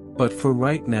 But for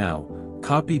right now,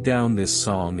 copy down this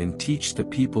song and teach the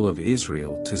people of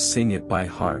Israel to sing it by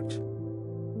heart.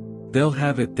 They'll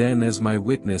have it then as my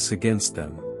witness against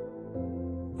them.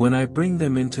 When I bring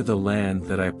them into the land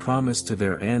that I promised to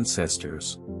their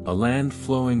ancestors, a land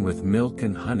flowing with milk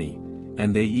and honey,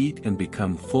 and they eat and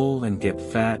become full and get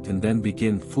fat and then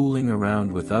begin fooling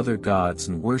around with other gods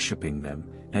and worshipping them,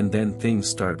 and then things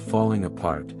start falling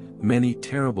apart, many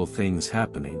terrible things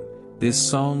happening, this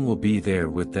song will be there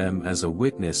with them as a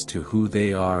witness to who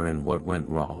they are and what went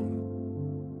wrong.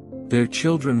 Their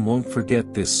children won't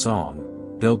forget this song,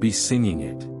 they'll be singing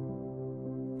it.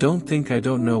 Don't think I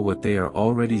don't know what they are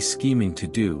already scheming to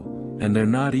do, and they're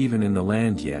not even in the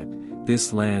land yet,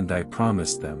 this land I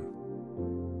promised them."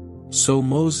 So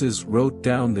Moses wrote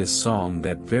down this song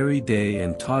that very day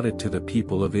and taught it to the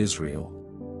people of Israel.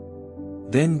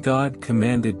 Then God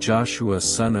commanded Joshua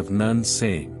son of Nun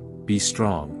saying, "Be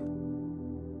strong.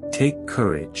 Take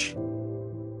courage.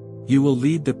 You will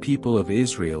lead the people of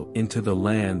Israel into the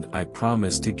land I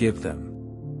promised to give them.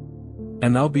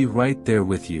 And I'll be right there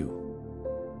with you."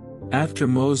 After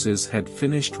Moses had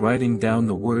finished writing down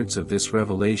the words of this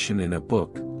revelation in a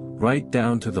book, right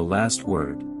down to the last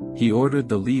word, he ordered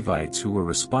the Levites who were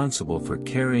responsible for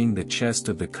carrying the chest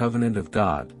of the covenant of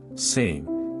God, saying,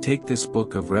 "Take this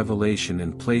book of Revelation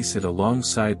and place it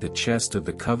alongside the chest of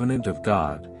the covenant of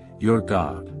God, your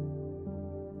God.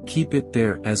 Keep it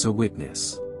there as a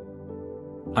witness.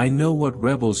 I know what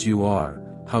rebels you are,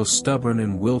 how stubborn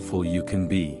and willful you can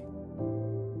be.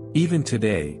 Even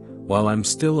today, while I'm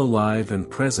still alive and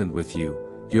present with you,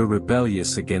 you're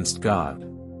rebellious against God.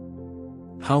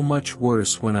 How much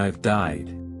worse when I've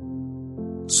died.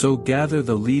 So gather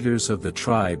the leaders of the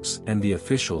tribes and the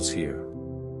officials here.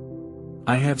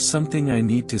 I have something I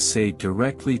need to say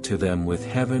directly to them with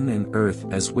heaven and earth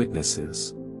as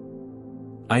witnesses.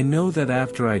 I know that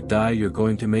after I die you're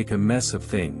going to make a mess of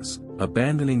things,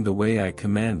 abandoning the way I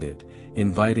commanded,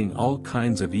 inviting all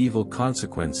kinds of evil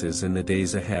consequences in the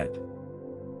days ahead.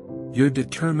 You're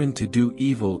determined to do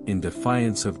evil in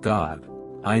defiance of God.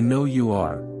 I know you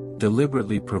are,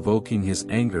 deliberately provoking His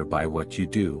anger by what you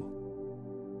do.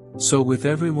 So with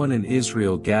everyone in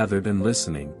Israel gathered and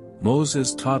listening,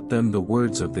 Moses taught them the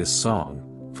words of this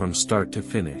song, from start to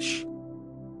finish.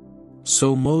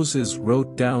 So Moses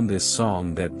wrote down this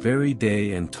song that very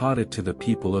day and taught it to the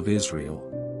people of Israel.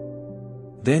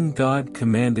 Then God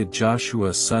commanded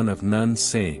Joshua son of Nun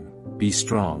saying, "Be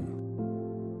strong.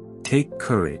 Take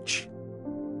courage.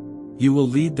 You will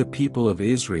lead the people of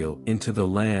Israel into the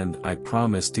land I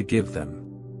promised to give them.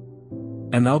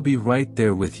 And I'll be right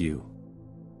there with you."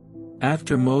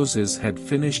 After Moses had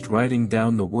finished writing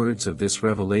down the words of this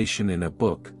revelation in a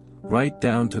book, right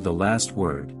down to the last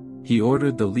word, he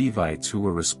ordered the Levites who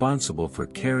were responsible for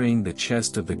carrying the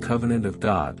chest of the covenant of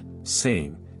God,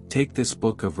 saying, "Take this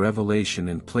book of Revelation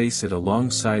and place it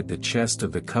alongside the chest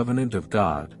of the covenant of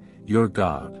God, your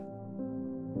God.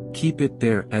 Keep it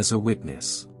there as a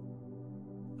witness.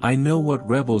 I know what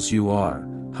rebels you are,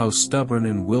 how stubborn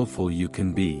and willful you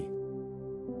can be.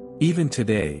 Even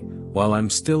today, while I'm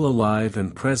still alive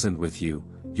and present with you,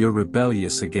 you're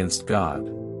rebellious against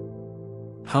God.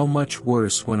 How much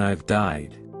worse when I've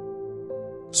died.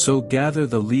 So gather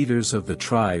the leaders of the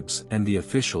tribes and the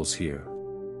officials here.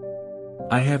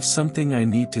 I have something I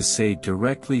need to say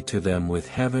directly to them with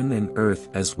heaven and earth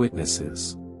as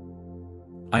witnesses.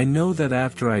 I know that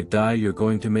after I die you're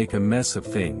going to make a mess of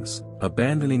things,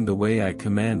 abandoning the way I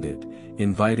commanded,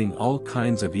 inviting all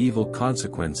kinds of evil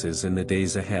consequences in the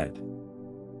days ahead.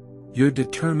 You're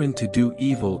determined to do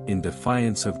evil in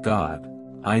defiance of God.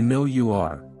 I know you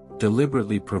are,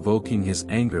 deliberately provoking His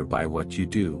anger by what you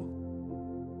do.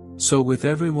 So with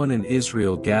everyone in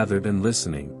Israel gathered and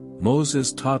listening,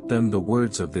 Moses taught them the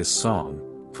words of this song,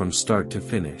 from start to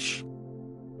finish.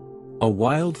 A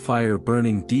wildfire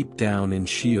burning deep down in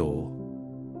Sheol.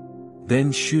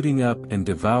 Then shooting up and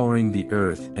devouring the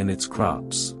earth and its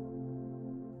crops.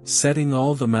 Setting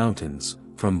all the mountains,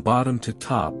 from bottom to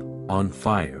top, on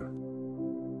fire.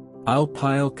 I'll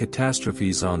pile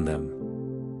catastrophes on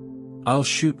them. I'll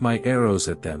shoot my arrows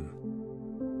at them.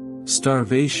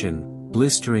 Starvation,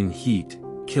 blistering heat,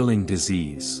 killing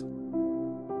disease.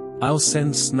 I'll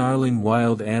send snarling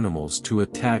wild animals to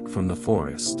attack from the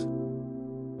forest.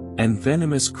 And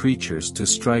venomous creatures to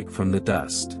strike from the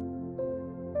dust.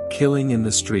 Killing in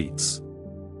the streets.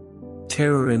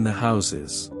 Terror in the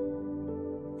houses.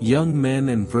 Young men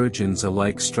and virgins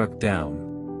alike struck down.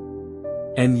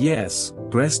 And yes,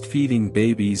 breastfeeding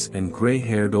babies and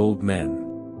gray-haired old men.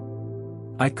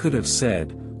 I could have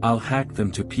said, I'll hack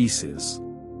them to pieces.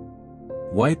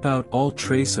 Wipe out all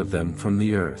trace of them from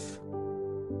the earth.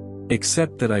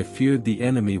 Except that I feared the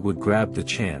enemy would grab the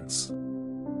chance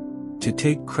to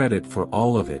take credit for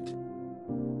all of it.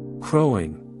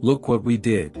 Crowing, look what we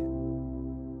did.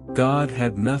 God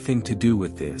had nothing to do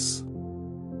with this.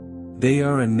 They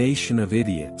are a nation of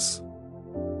idiots.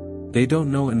 They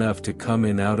don't know enough to come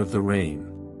in out of the rain.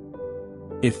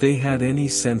 If they had any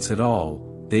sense at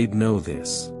all, they'd know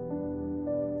this.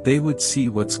 They would see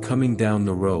what's coming down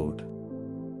the road.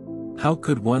 How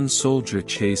could one soldier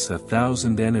chase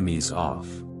 1,000 enemies off?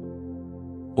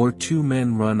 Or 2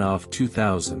 men run off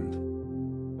 2,000?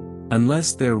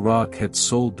 Unless their rock had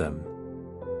sold them.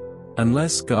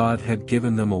 Unless God had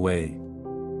given them away.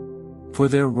 For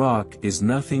their rock is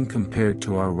nothing compared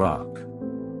to our rock.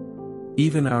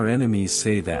 Even our enemies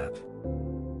say that.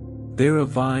 They're a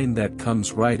vine that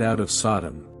comes right out of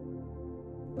Sodom.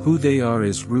 Who they are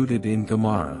is rooted in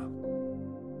Gomorrah.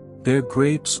 Their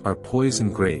grapes are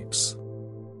poison grapes.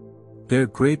 Their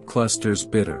grape clusters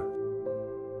bitter.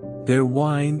 Their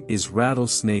wine is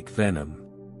rattlesnake venom.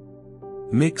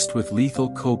 Mixed with lethal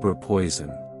cobra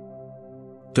poison.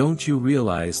 Don't you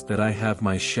realize that I have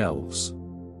my shelves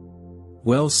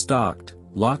well stocked,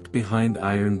 locked behind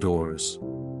iron doors?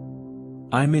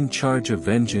 I'm in charge of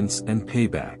vengeance and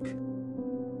payback.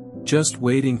 Just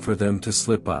waiting for them to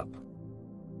slip up.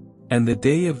 And the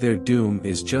day of their doom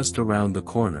is just around the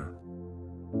corner.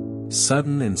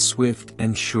 Sudden and swift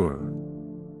and sure.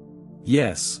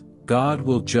 Yes, God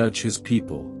will judge His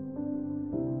people.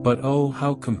 But oh,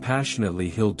 how compassionately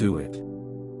He'll do it.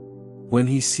 When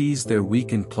He sees their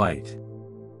weakened plight.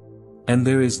 And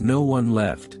there is no one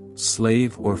left,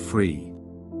 slave or free.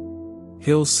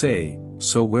 He'll say,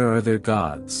 so where are their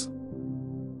gods?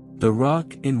 The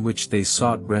rock in which they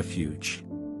sought refuge.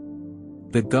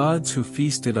 The gods who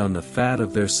feasted on the fat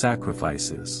of their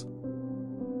sacrifices,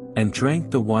 and drank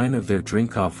the wine of their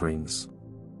drink offerings.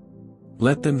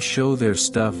 Let them show their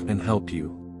stuff and help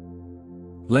you.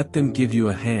 Let them give you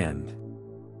a hand.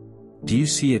 Do you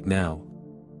see it now?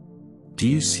 Do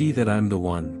you see that I'm the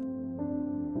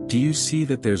one? Do you see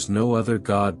that there's no other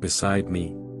God beside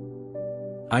me?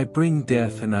 I bring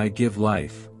death and I give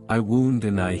life, I wound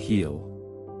and I heal.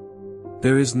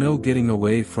 There is no getting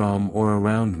away from or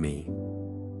around me.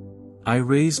 I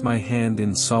raise my hand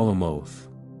in solemn oath.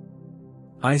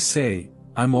 I say,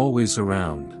 I'm always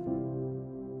around.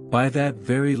 By that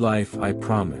very life I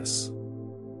promise.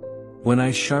 When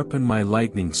I sharpen my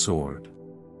lightning sword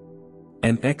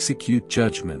and execute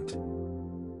judgment,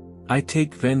 I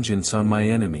take vengeance on my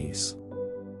enemies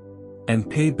and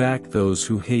pay back those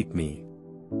who hate me.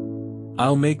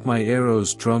 I'll make my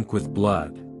arrows drunk with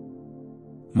blood.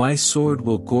 My sword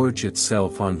will gorge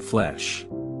itself on flesh,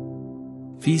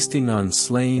 feasting on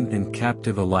slain and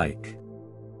captive alike.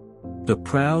 The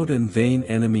proud and vain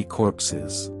enemy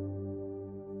corpses.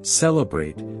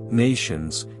 Celebrate,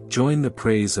 nations, join the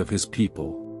praise of his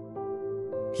people.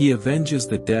 He avenges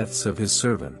the deaths of his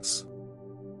servants,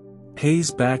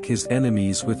 pays back his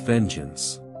enemies with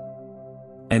vengeance,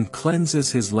 and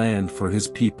cleanses his land for his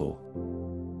people.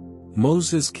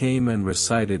 Moses came and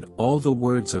recited all the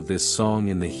words of this song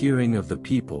in the hearing of the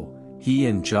people, he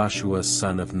and Joshua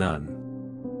son of Nun.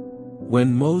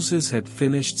 When Moses had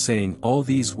finished saying all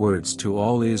these words to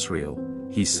all Israel,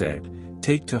 he said,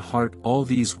 take to heart all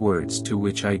these words to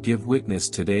which I give witness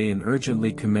today and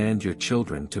urgently command your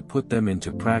children to put them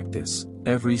into practice,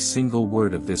 every single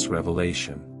word of this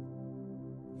revelation.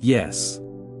 Yes.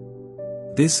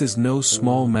 This is no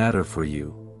small matter for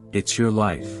you, it's your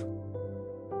life.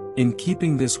 In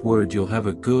keeping this word you'll have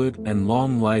a good and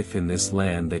long life in this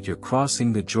land that you're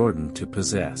crossing the Jordan to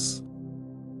possess.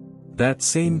 That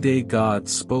same day God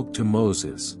spoke to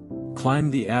Moses, climb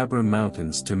the Abram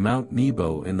mountains to Mount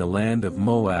Nebo in the land of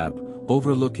Moab,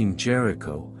 overlooking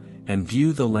Jericho, and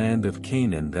view the land of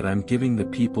Canaan that I'm giving the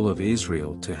people of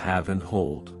Israel to have and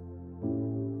hold.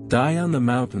 Die on the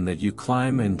mountain that you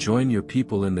climb and join your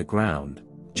people in the ground,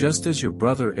 just as your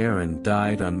brother Aaron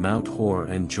died on Mount Hor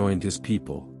and joined his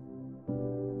people.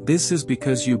 This is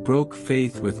because you broke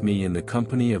faith with me in the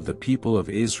company of the people of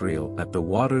Israel at the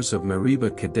waters of Meribah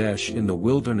Kadesh in the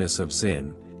wilderness of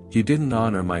Zin. You didn't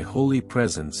honor my holy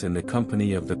presence in the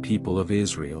company of the people of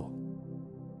Israel.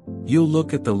 You'll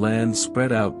look at the land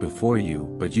spread out before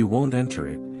you, but you won't enter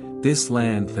it, this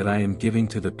land that I am giving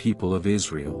to the people of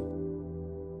Israel.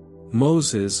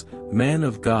 Moses, man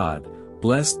of God,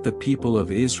 blessed the people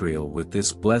of Israel with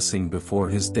this blessing before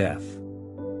his death.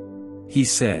 He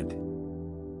said,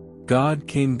 God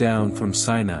came down from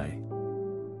Sinai.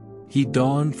 He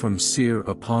dawned from Seir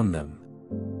upon them.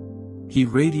 He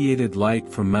radiated light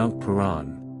from Mount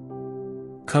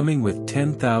Paran, coming with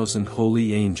 10,000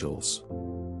 holy angels,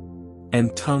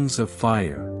 and tongues of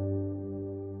fire,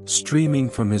 streaming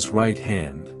from his right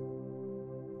hand.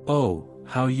 Oh,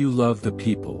 how you love the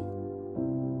people!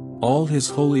 All his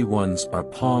holy ones are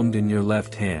palmed in your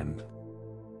left hand.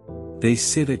 They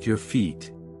sit at your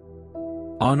feet,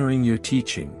 honoring your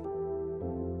teaching.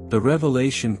 The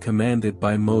revelation commanded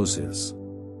by Moses,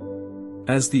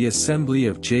 as the assembly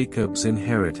of Jacob's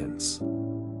inheritance.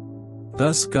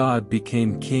 Thus God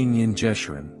became king in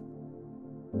Jeshurun,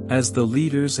 as the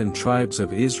leaders and tribes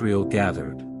of Israel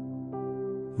gathered.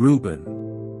 Reuben.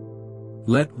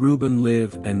 Let Reuben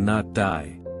live and not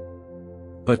die,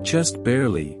 but just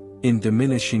barely, in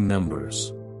diminishing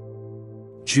numbers.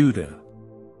 Judah.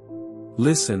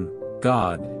 Listen,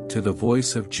 God, to the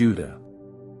voice of Judah.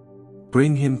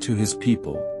 Bring him to his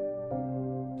people.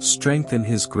 Strengthen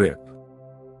his grip.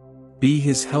 Be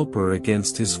his helper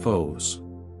against his foes.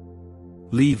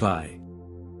 Levi.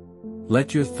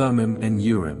 Let your Thummim and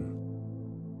Urim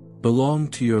belong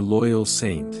to your loyal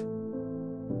saint,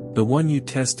 the one you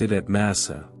tested at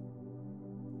Massah,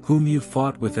 whom you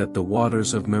fought with at the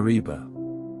waters of Meribah,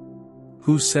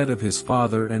 who said of his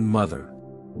father and mother,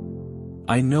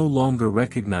 I no longer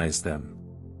recognize them.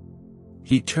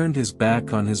 He turned his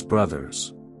back on his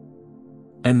brothers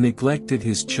and neglected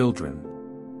his children,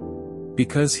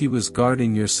 because he was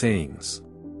guarding your sayings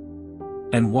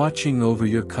and watching over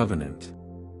your covenant.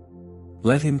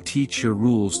 Let him teach your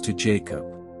rules to Jacob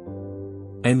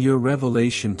and your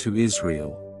revelation to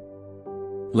Israel.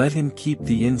 Let him keep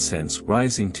the incense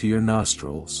rising to your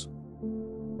nostrils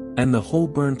and the whole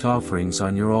burnt offerings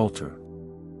on your altar.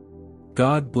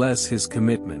 God bless his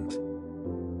commitment.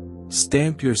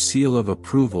 Stamp your seal of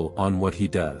approval on what he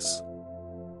does.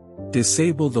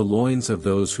 Disable the loins of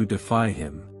those who defy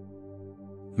him.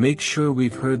 Make sure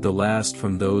we've heard the last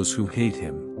from those who hate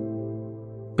him.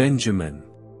 Benjamin.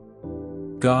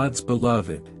 God's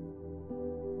beloved.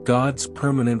 God's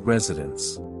permanent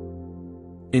residence.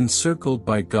 Encircled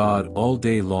by God all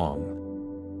day long.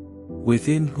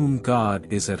 Within whom God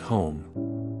is at home.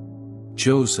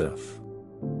 Joseph.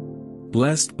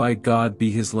 Blessed by God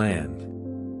be his land.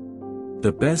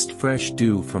 The best fresh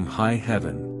dew from high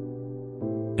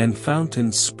heaven. And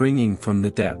fountains springing from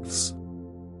the depths.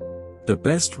 The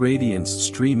best radiance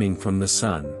streaming from the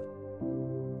sun.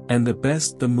 And the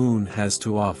best the moon has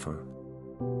to offer.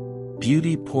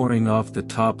 Beauty pouring off the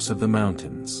tops of the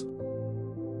mountains.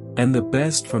 And the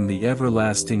best from the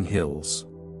everlasting hills.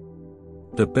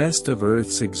 The best of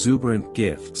earth's exuberant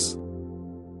gifts.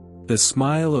 The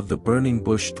smile of the burning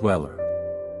bush dweller.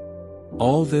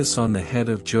 All this on the head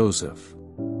of Joseph.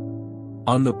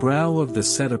 On the brow of the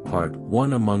set-apart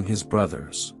one among his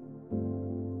brothers.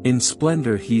 In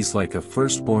splendor he's like a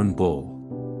firstborn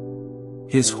bull.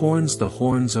 His horns the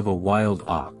horns of a wild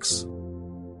ox.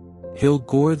 He'll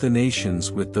gore the nations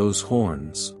with those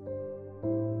horns.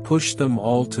 Push them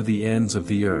all to the ends of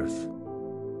the earth.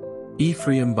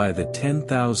 Ephraim by the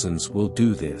 10,000s will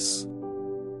do this.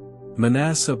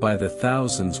 Manasseh by the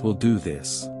thousands will do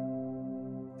this.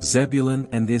 Zebulun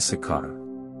and Issachar.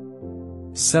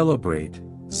 Celebrate,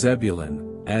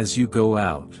 Zebulun, as you go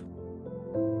out.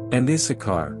 And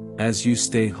Issachar, as you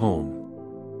stay home.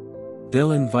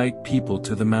 They'll invite people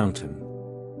to the mountain.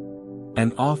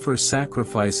 And offer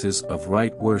sacrifices of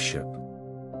right worship.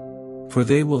 For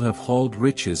they will have hauled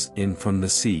riches in from the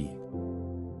sea.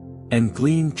 And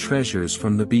gleaned treasures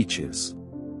from the beaches.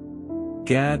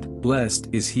 Gad, blessed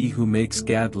is he who makes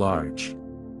Gad large.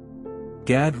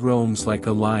 Gad roams like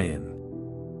a lion.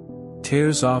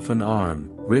 Tears off an arm,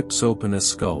 rips open a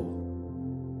skull.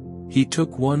 He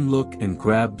took one look and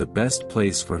grabbed the best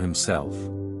place for himself.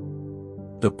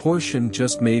 The portion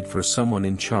just made for someone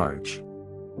in charge.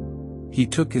 He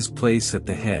took his place at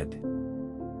the head.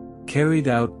 Carried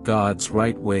out God's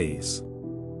right ways.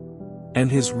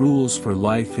 And his rules for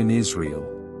life in Israel.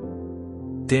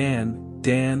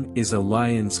 Dan is a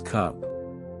lion's cub.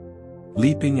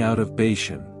 Leaping out of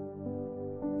Bashan.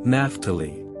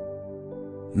 Naphtali.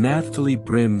 Naphtali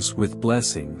brims with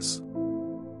blessings.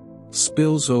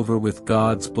 Spills over with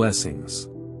God's blessings.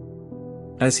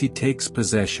 As he takes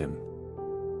possession.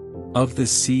 Of the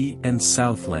sea and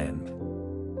southland.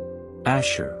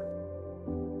 Asher.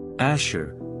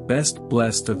 Asher, best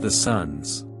blessed of the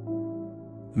sons.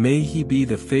 May he be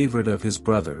the favorite of his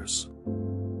brothers.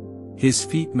 His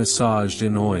feet massaged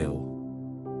in oil.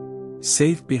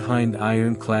 Safe behind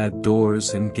ironclad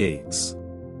doors and gates.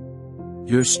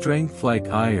 Your strength like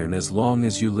iron as long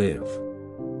as you live.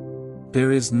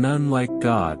 There is none like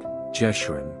God,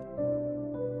 Jeshurun.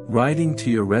 Riding to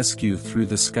your rescue through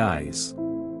the skies.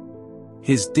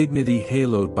 His dignity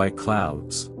haloed by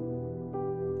clouds.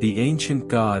 The ancient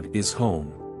God is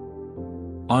home.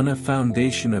 On a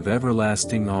foundation of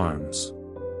everlasting arms.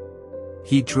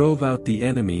 He drove out the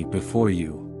enemy before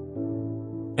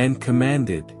you. And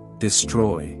commanded,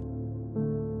 destroy.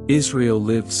 Israel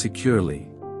lived securely.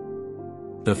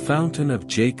 The fountain of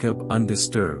Jacob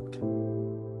undisturbed.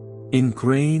 In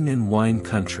grain and wine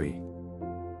country.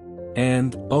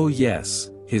 And, oh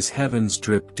yes, his heavens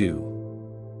drip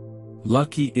dew.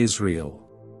 Lucky Israel.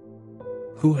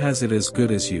 Who has it as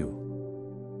good as you?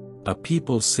 A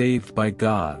people saved by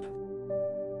God.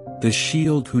 The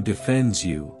shield who defends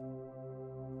you.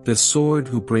 The sword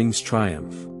who brings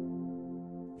triumph.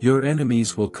 Your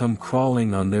enemies will come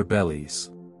crawling on their bellies.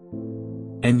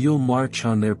 And you'll march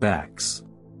on their backs.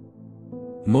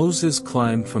 Moses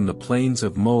climbed from the plains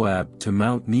of Moab to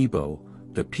Mount Nebo,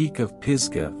 the peak of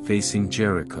Pisgah facing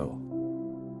Jericho.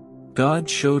 God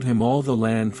showed him all the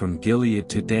land from Gilead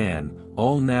to Dan,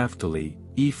 all Naphtali,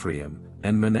 Ephraim,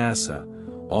 and Manasseh,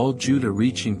 all Judah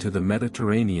reaching to the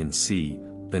Mediterranean Sea,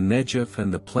 the Negev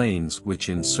and the plains which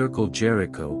encircle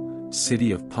Jericho,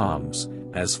 city of palms,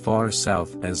 as far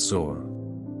south as Zor.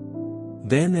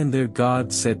 Then and there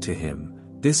God said to him,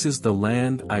 This is the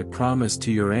land I promised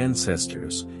to your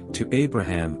ancestors, to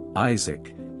Abraham,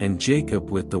 Isaac, and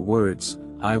Jacob with the words,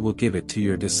 I will give it to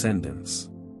your descendants.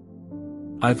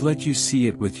 I've let you see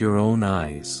it with your own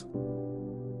eyes.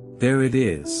 There it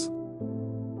is.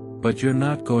 But you're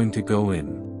not going to go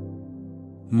in.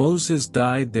 Moses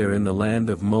died there in the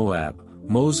land of Moab,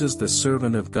 Moses the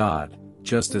servant of God,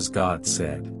 just as God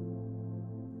said.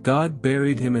 God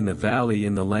buried him in the valley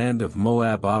in the land of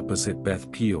Moab opposite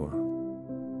Beth Peor.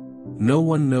 No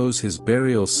one knows his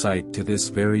burial site to this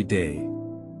very day.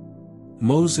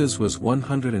 Moses was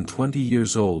 120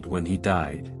 years old when he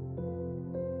died.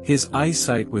 His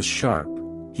eyesight was sharp,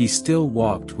 he still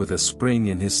walked with a spring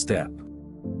in his step.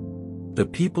 The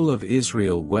people of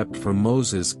Israel wept for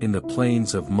Moses in the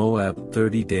plains of Moab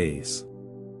 30 days.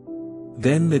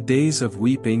 Then the days of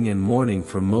weeping and mourning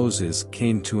for Moses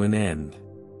came to an end.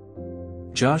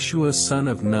 Joshua son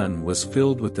of Nun was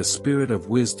filled with the spirit of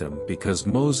wisdom because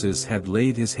Moses had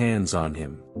laid his hands on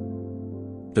him.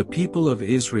 The people of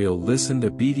Israel listened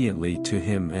obediently to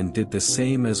him and did the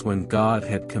same as when God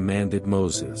had commanded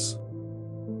Moses.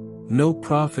 No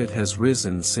prophet has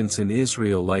risen since in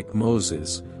Israel like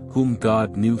Moses, whom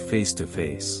God knew face to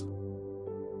face.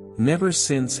 Never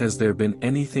since has there been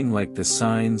anything like the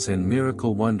signs and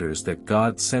miracle wonders that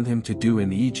God sent him to do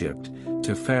in Egypt,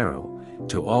 to Pharaoh,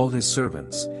 to all his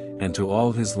servants, and to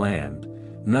all his land,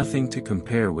 nothing to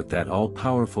compare with that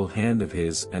all-powerful hand of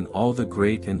his and all the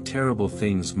great and terrible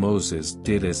things Moses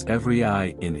did as every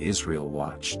eye in Israel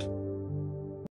watched.